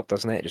models out,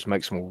 doesn't it? It just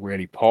makes them all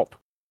really pop.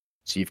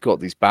 So you've got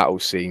these battle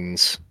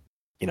scenes.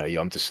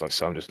 I'm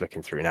just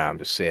looking through now. I'm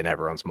just seeing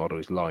everyone's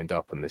models lined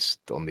up on these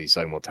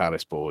Zone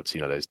Mortalis boards.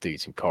 There's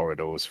dudes in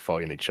corridors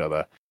fighting each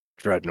other,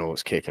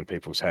 dreadnoughts kicking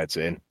people's heads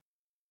in.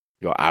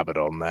 You got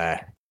Abaddon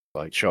there,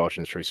 like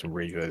charging through some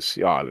Reavers.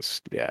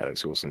 It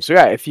looks awesome. So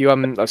if you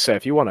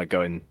if you want to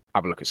go and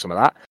have a look at some of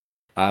that,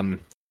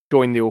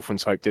 join the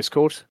Orthorns Hope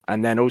Discord,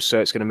 and then also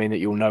it's going to mean that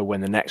you'll know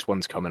when the next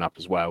one's coming up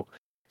as well.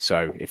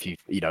 So if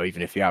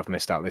even if you have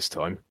missed out this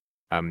time,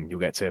 you'll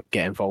get to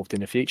get involved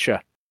in the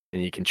future,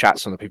 and you can chat to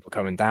some of the people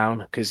coming down.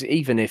 Because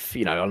even if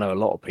I know a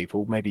lot of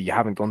people, maybe you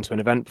haven't gone to an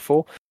event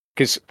before,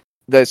 because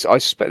I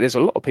suspect there's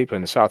a lot of people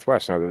in the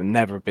Southwest now that have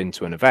never been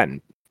to an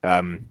event,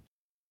 and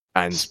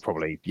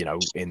probably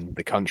in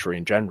the country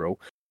in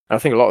general. I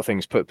think a lot of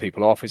things put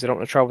people off is they don't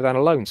want to travel down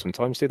alone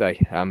sometimes, do they?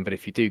 But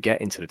if you do get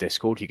into the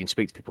Discord, you can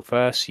speak to people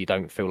first. You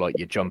don't feel like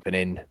you're jumping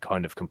in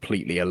kind of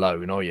completely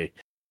alone, are you?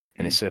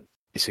 And it's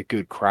a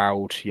good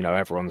crowd.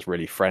 Everyone's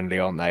really friendly,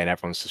 aren't they? And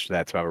everyone's just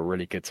there to have a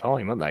really good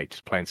time, aren't they?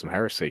 Just playing some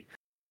heresy.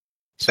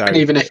 So and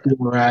even if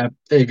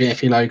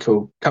you're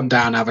local, come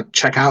down and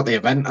check out the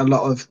event. A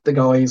lot of the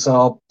guys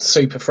are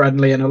super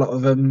friendly, and a lot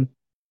of them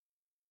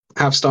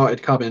have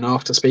started coming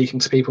after speaking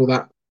to people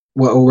that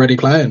were already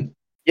playing.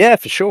 Yeah,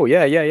 for sure.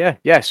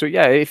 Yeah. So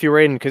if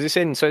you're in, because it's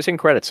in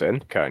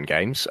Crediton, Curtain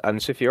Games,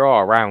 and so if you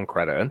are around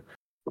Crediton,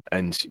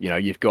 and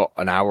you've got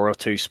an hour or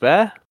two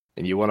spare,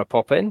 and you want to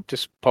pop in,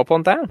 just pop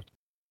on down.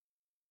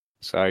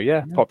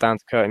 So pop down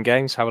to Curtain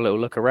Games, have a little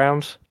look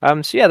around.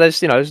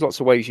 There's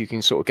lots of ways you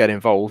can sort of get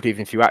involved,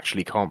 even if you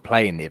actually can't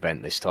play in the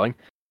event this time.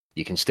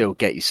 You can still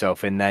get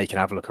yourself in there. You can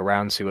have a look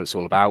around, see what it's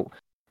all about.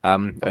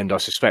 And I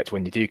suspect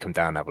when you do come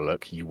down and have a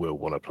look, you will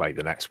want to play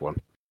the next one.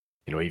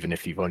 Even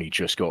if you've only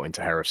just got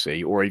into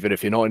Heresy, or even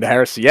if you're not into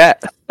Heresy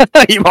yet,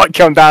 you might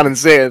come down and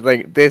see it and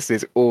think, this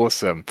is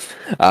awesome.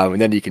 And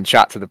then you can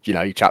chat to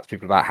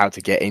people about how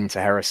to get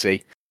into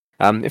Heresy.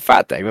 In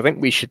fact, Dave, I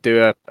think we should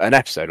do an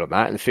episode on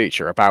that in the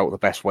future about the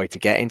best way to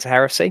get into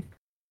Heresy.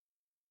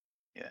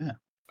 Yeah.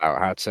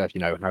 About how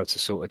to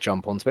sort of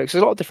jump onto it. Because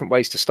there's a lot of different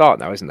ways to start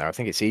now, isn't there? I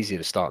think it's easier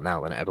to start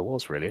now than it ever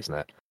was, really, isn't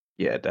it?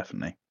 Yeah,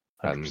 definitely.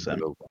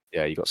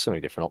 You got so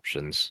many different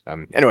options.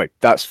 Anyway,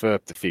 that's for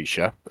the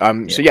future.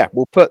 So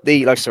we'll put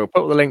we'll put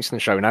all the links in the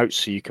show notes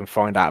so you can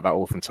find out about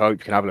Orthorns Hope.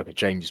 You can have a look at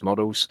James'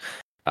 models.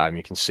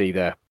 You can see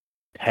the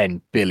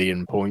 10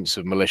 billion points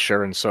of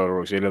militia and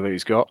solar auxiliary that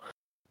he's got,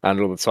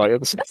 and all the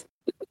titans.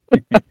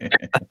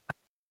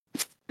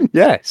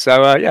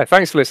 So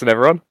thanks for listening,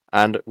 everyone,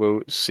 and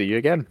we'll see you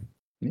again.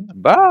 Yeah,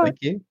 bye. Thank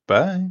you.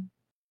 Bye.